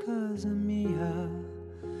a casa mia,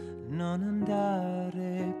 non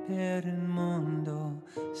andare per il mondo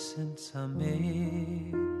senza me,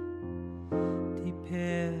 ti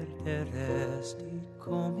perderesti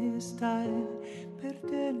come stai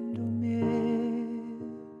perdendo me.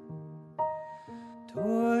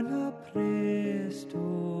 Torna presto,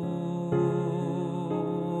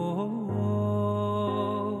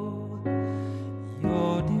 io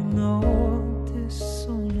di notte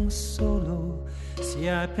sono solo, se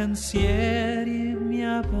ai pensieri mi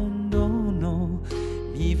abbandono,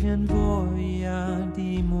 mi vien voglia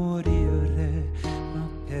di morire, ma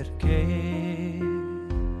perché?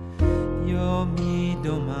 Io mi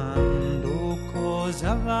domando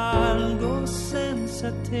cosa valgo senza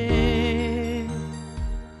te,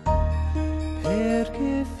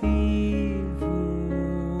 perché vivo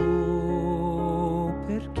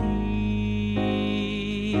per chi,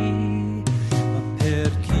 ma per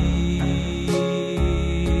chi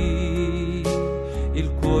il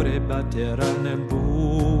cuore batte terra nel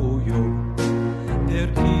buio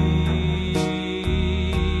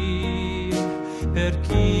per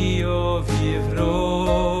chi io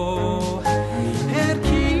vivrò, per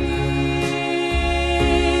chi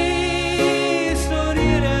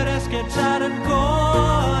sorridere e scherzare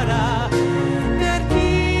ancora, per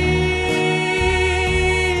chi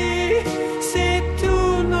se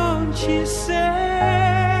tu non ci sei,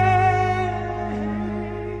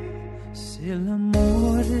 se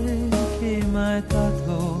l'amore che m'hai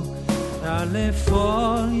dato tra le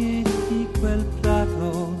foglie di quel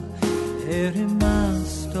prato è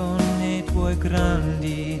rimasto nei tuoi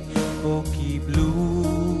grandi occhi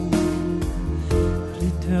blu.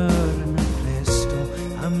 Ritorna presto,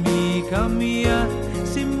 amica mia,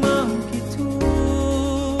 se manchi tu,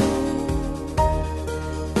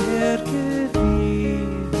 perché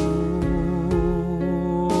vivo.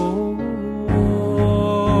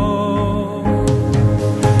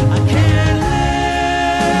 I can't live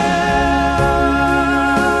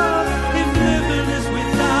if living is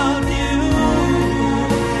without you.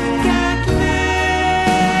 Can't live,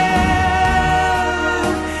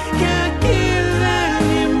 can't give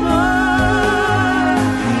anymore.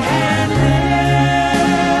 Can't live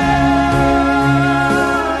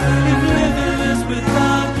if living is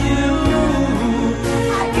without you.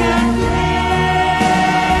 I can't live,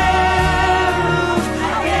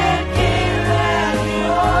 I can't give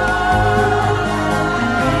anymore.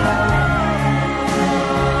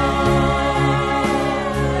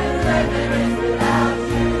 Living is without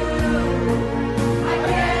you. I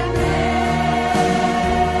can't live,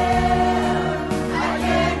 I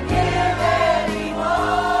can't give anymore.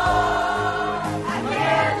 I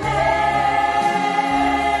can't live,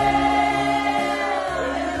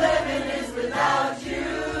 living is without you.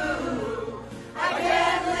 I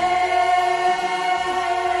can't live,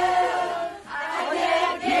 I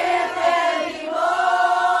can't give anymore.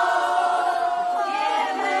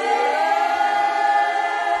 Can't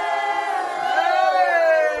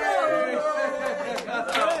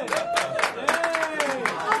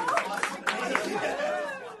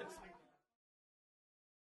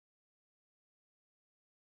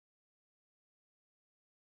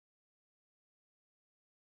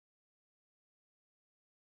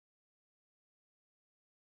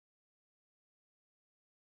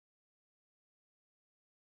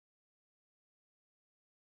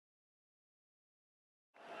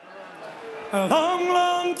A long,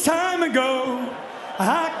 long time ago,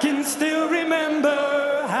 I can still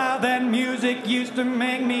remember how that music used to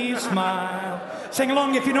make me smile. Sing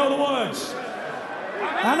along if you know the words.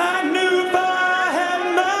 And I knew if I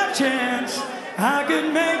had my chance, I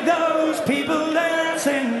could make those people dance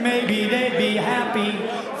and maybe they'd be happy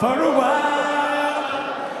for a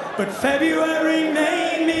while. But February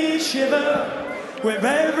made me shiver with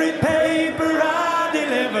every paper I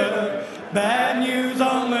deliver. Bad news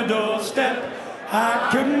on the doorstep, I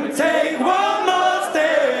couldn't take one more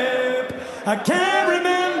step. I can't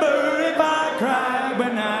remember if I cried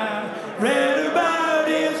when I read about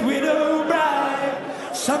his widow bride.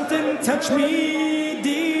 Something touched me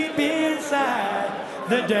deep inside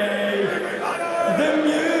the day the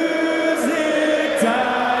music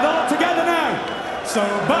died. All together now. So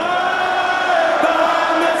bye,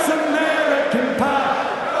 bye, Miss American Pie.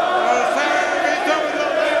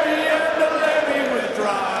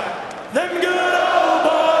 Them good old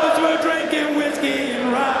boys were drinking whiskey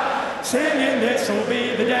and rye, singing this'll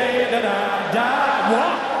be the day that I die.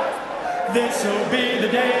 What? This'll be the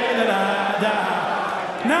day that I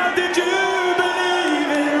die. Now did you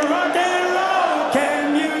believe in rock and roll?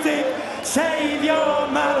 Can music save your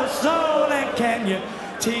mortal soul? And can you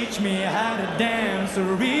teach me how to dance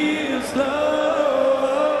real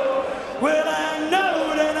slow? Well, I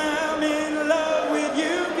know that I'm in love with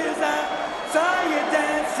you, 'cause I saw you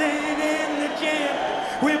dancing in the gym.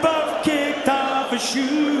 We both kicked off our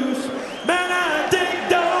shoes. Man, I dig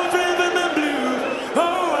those rhythm and blues.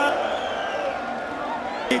 Oh, I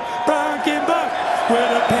Bronky Buck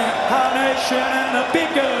with a pink carnation and a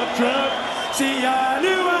pickup truck. See, I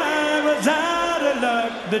knew I was out of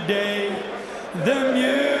luck the day the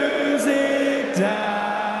music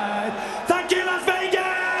died. Thank you, Las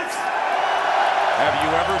Vegas! Have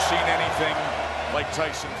you ever seen anything like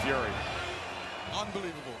Tyson Fury?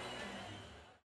 Unbelievable.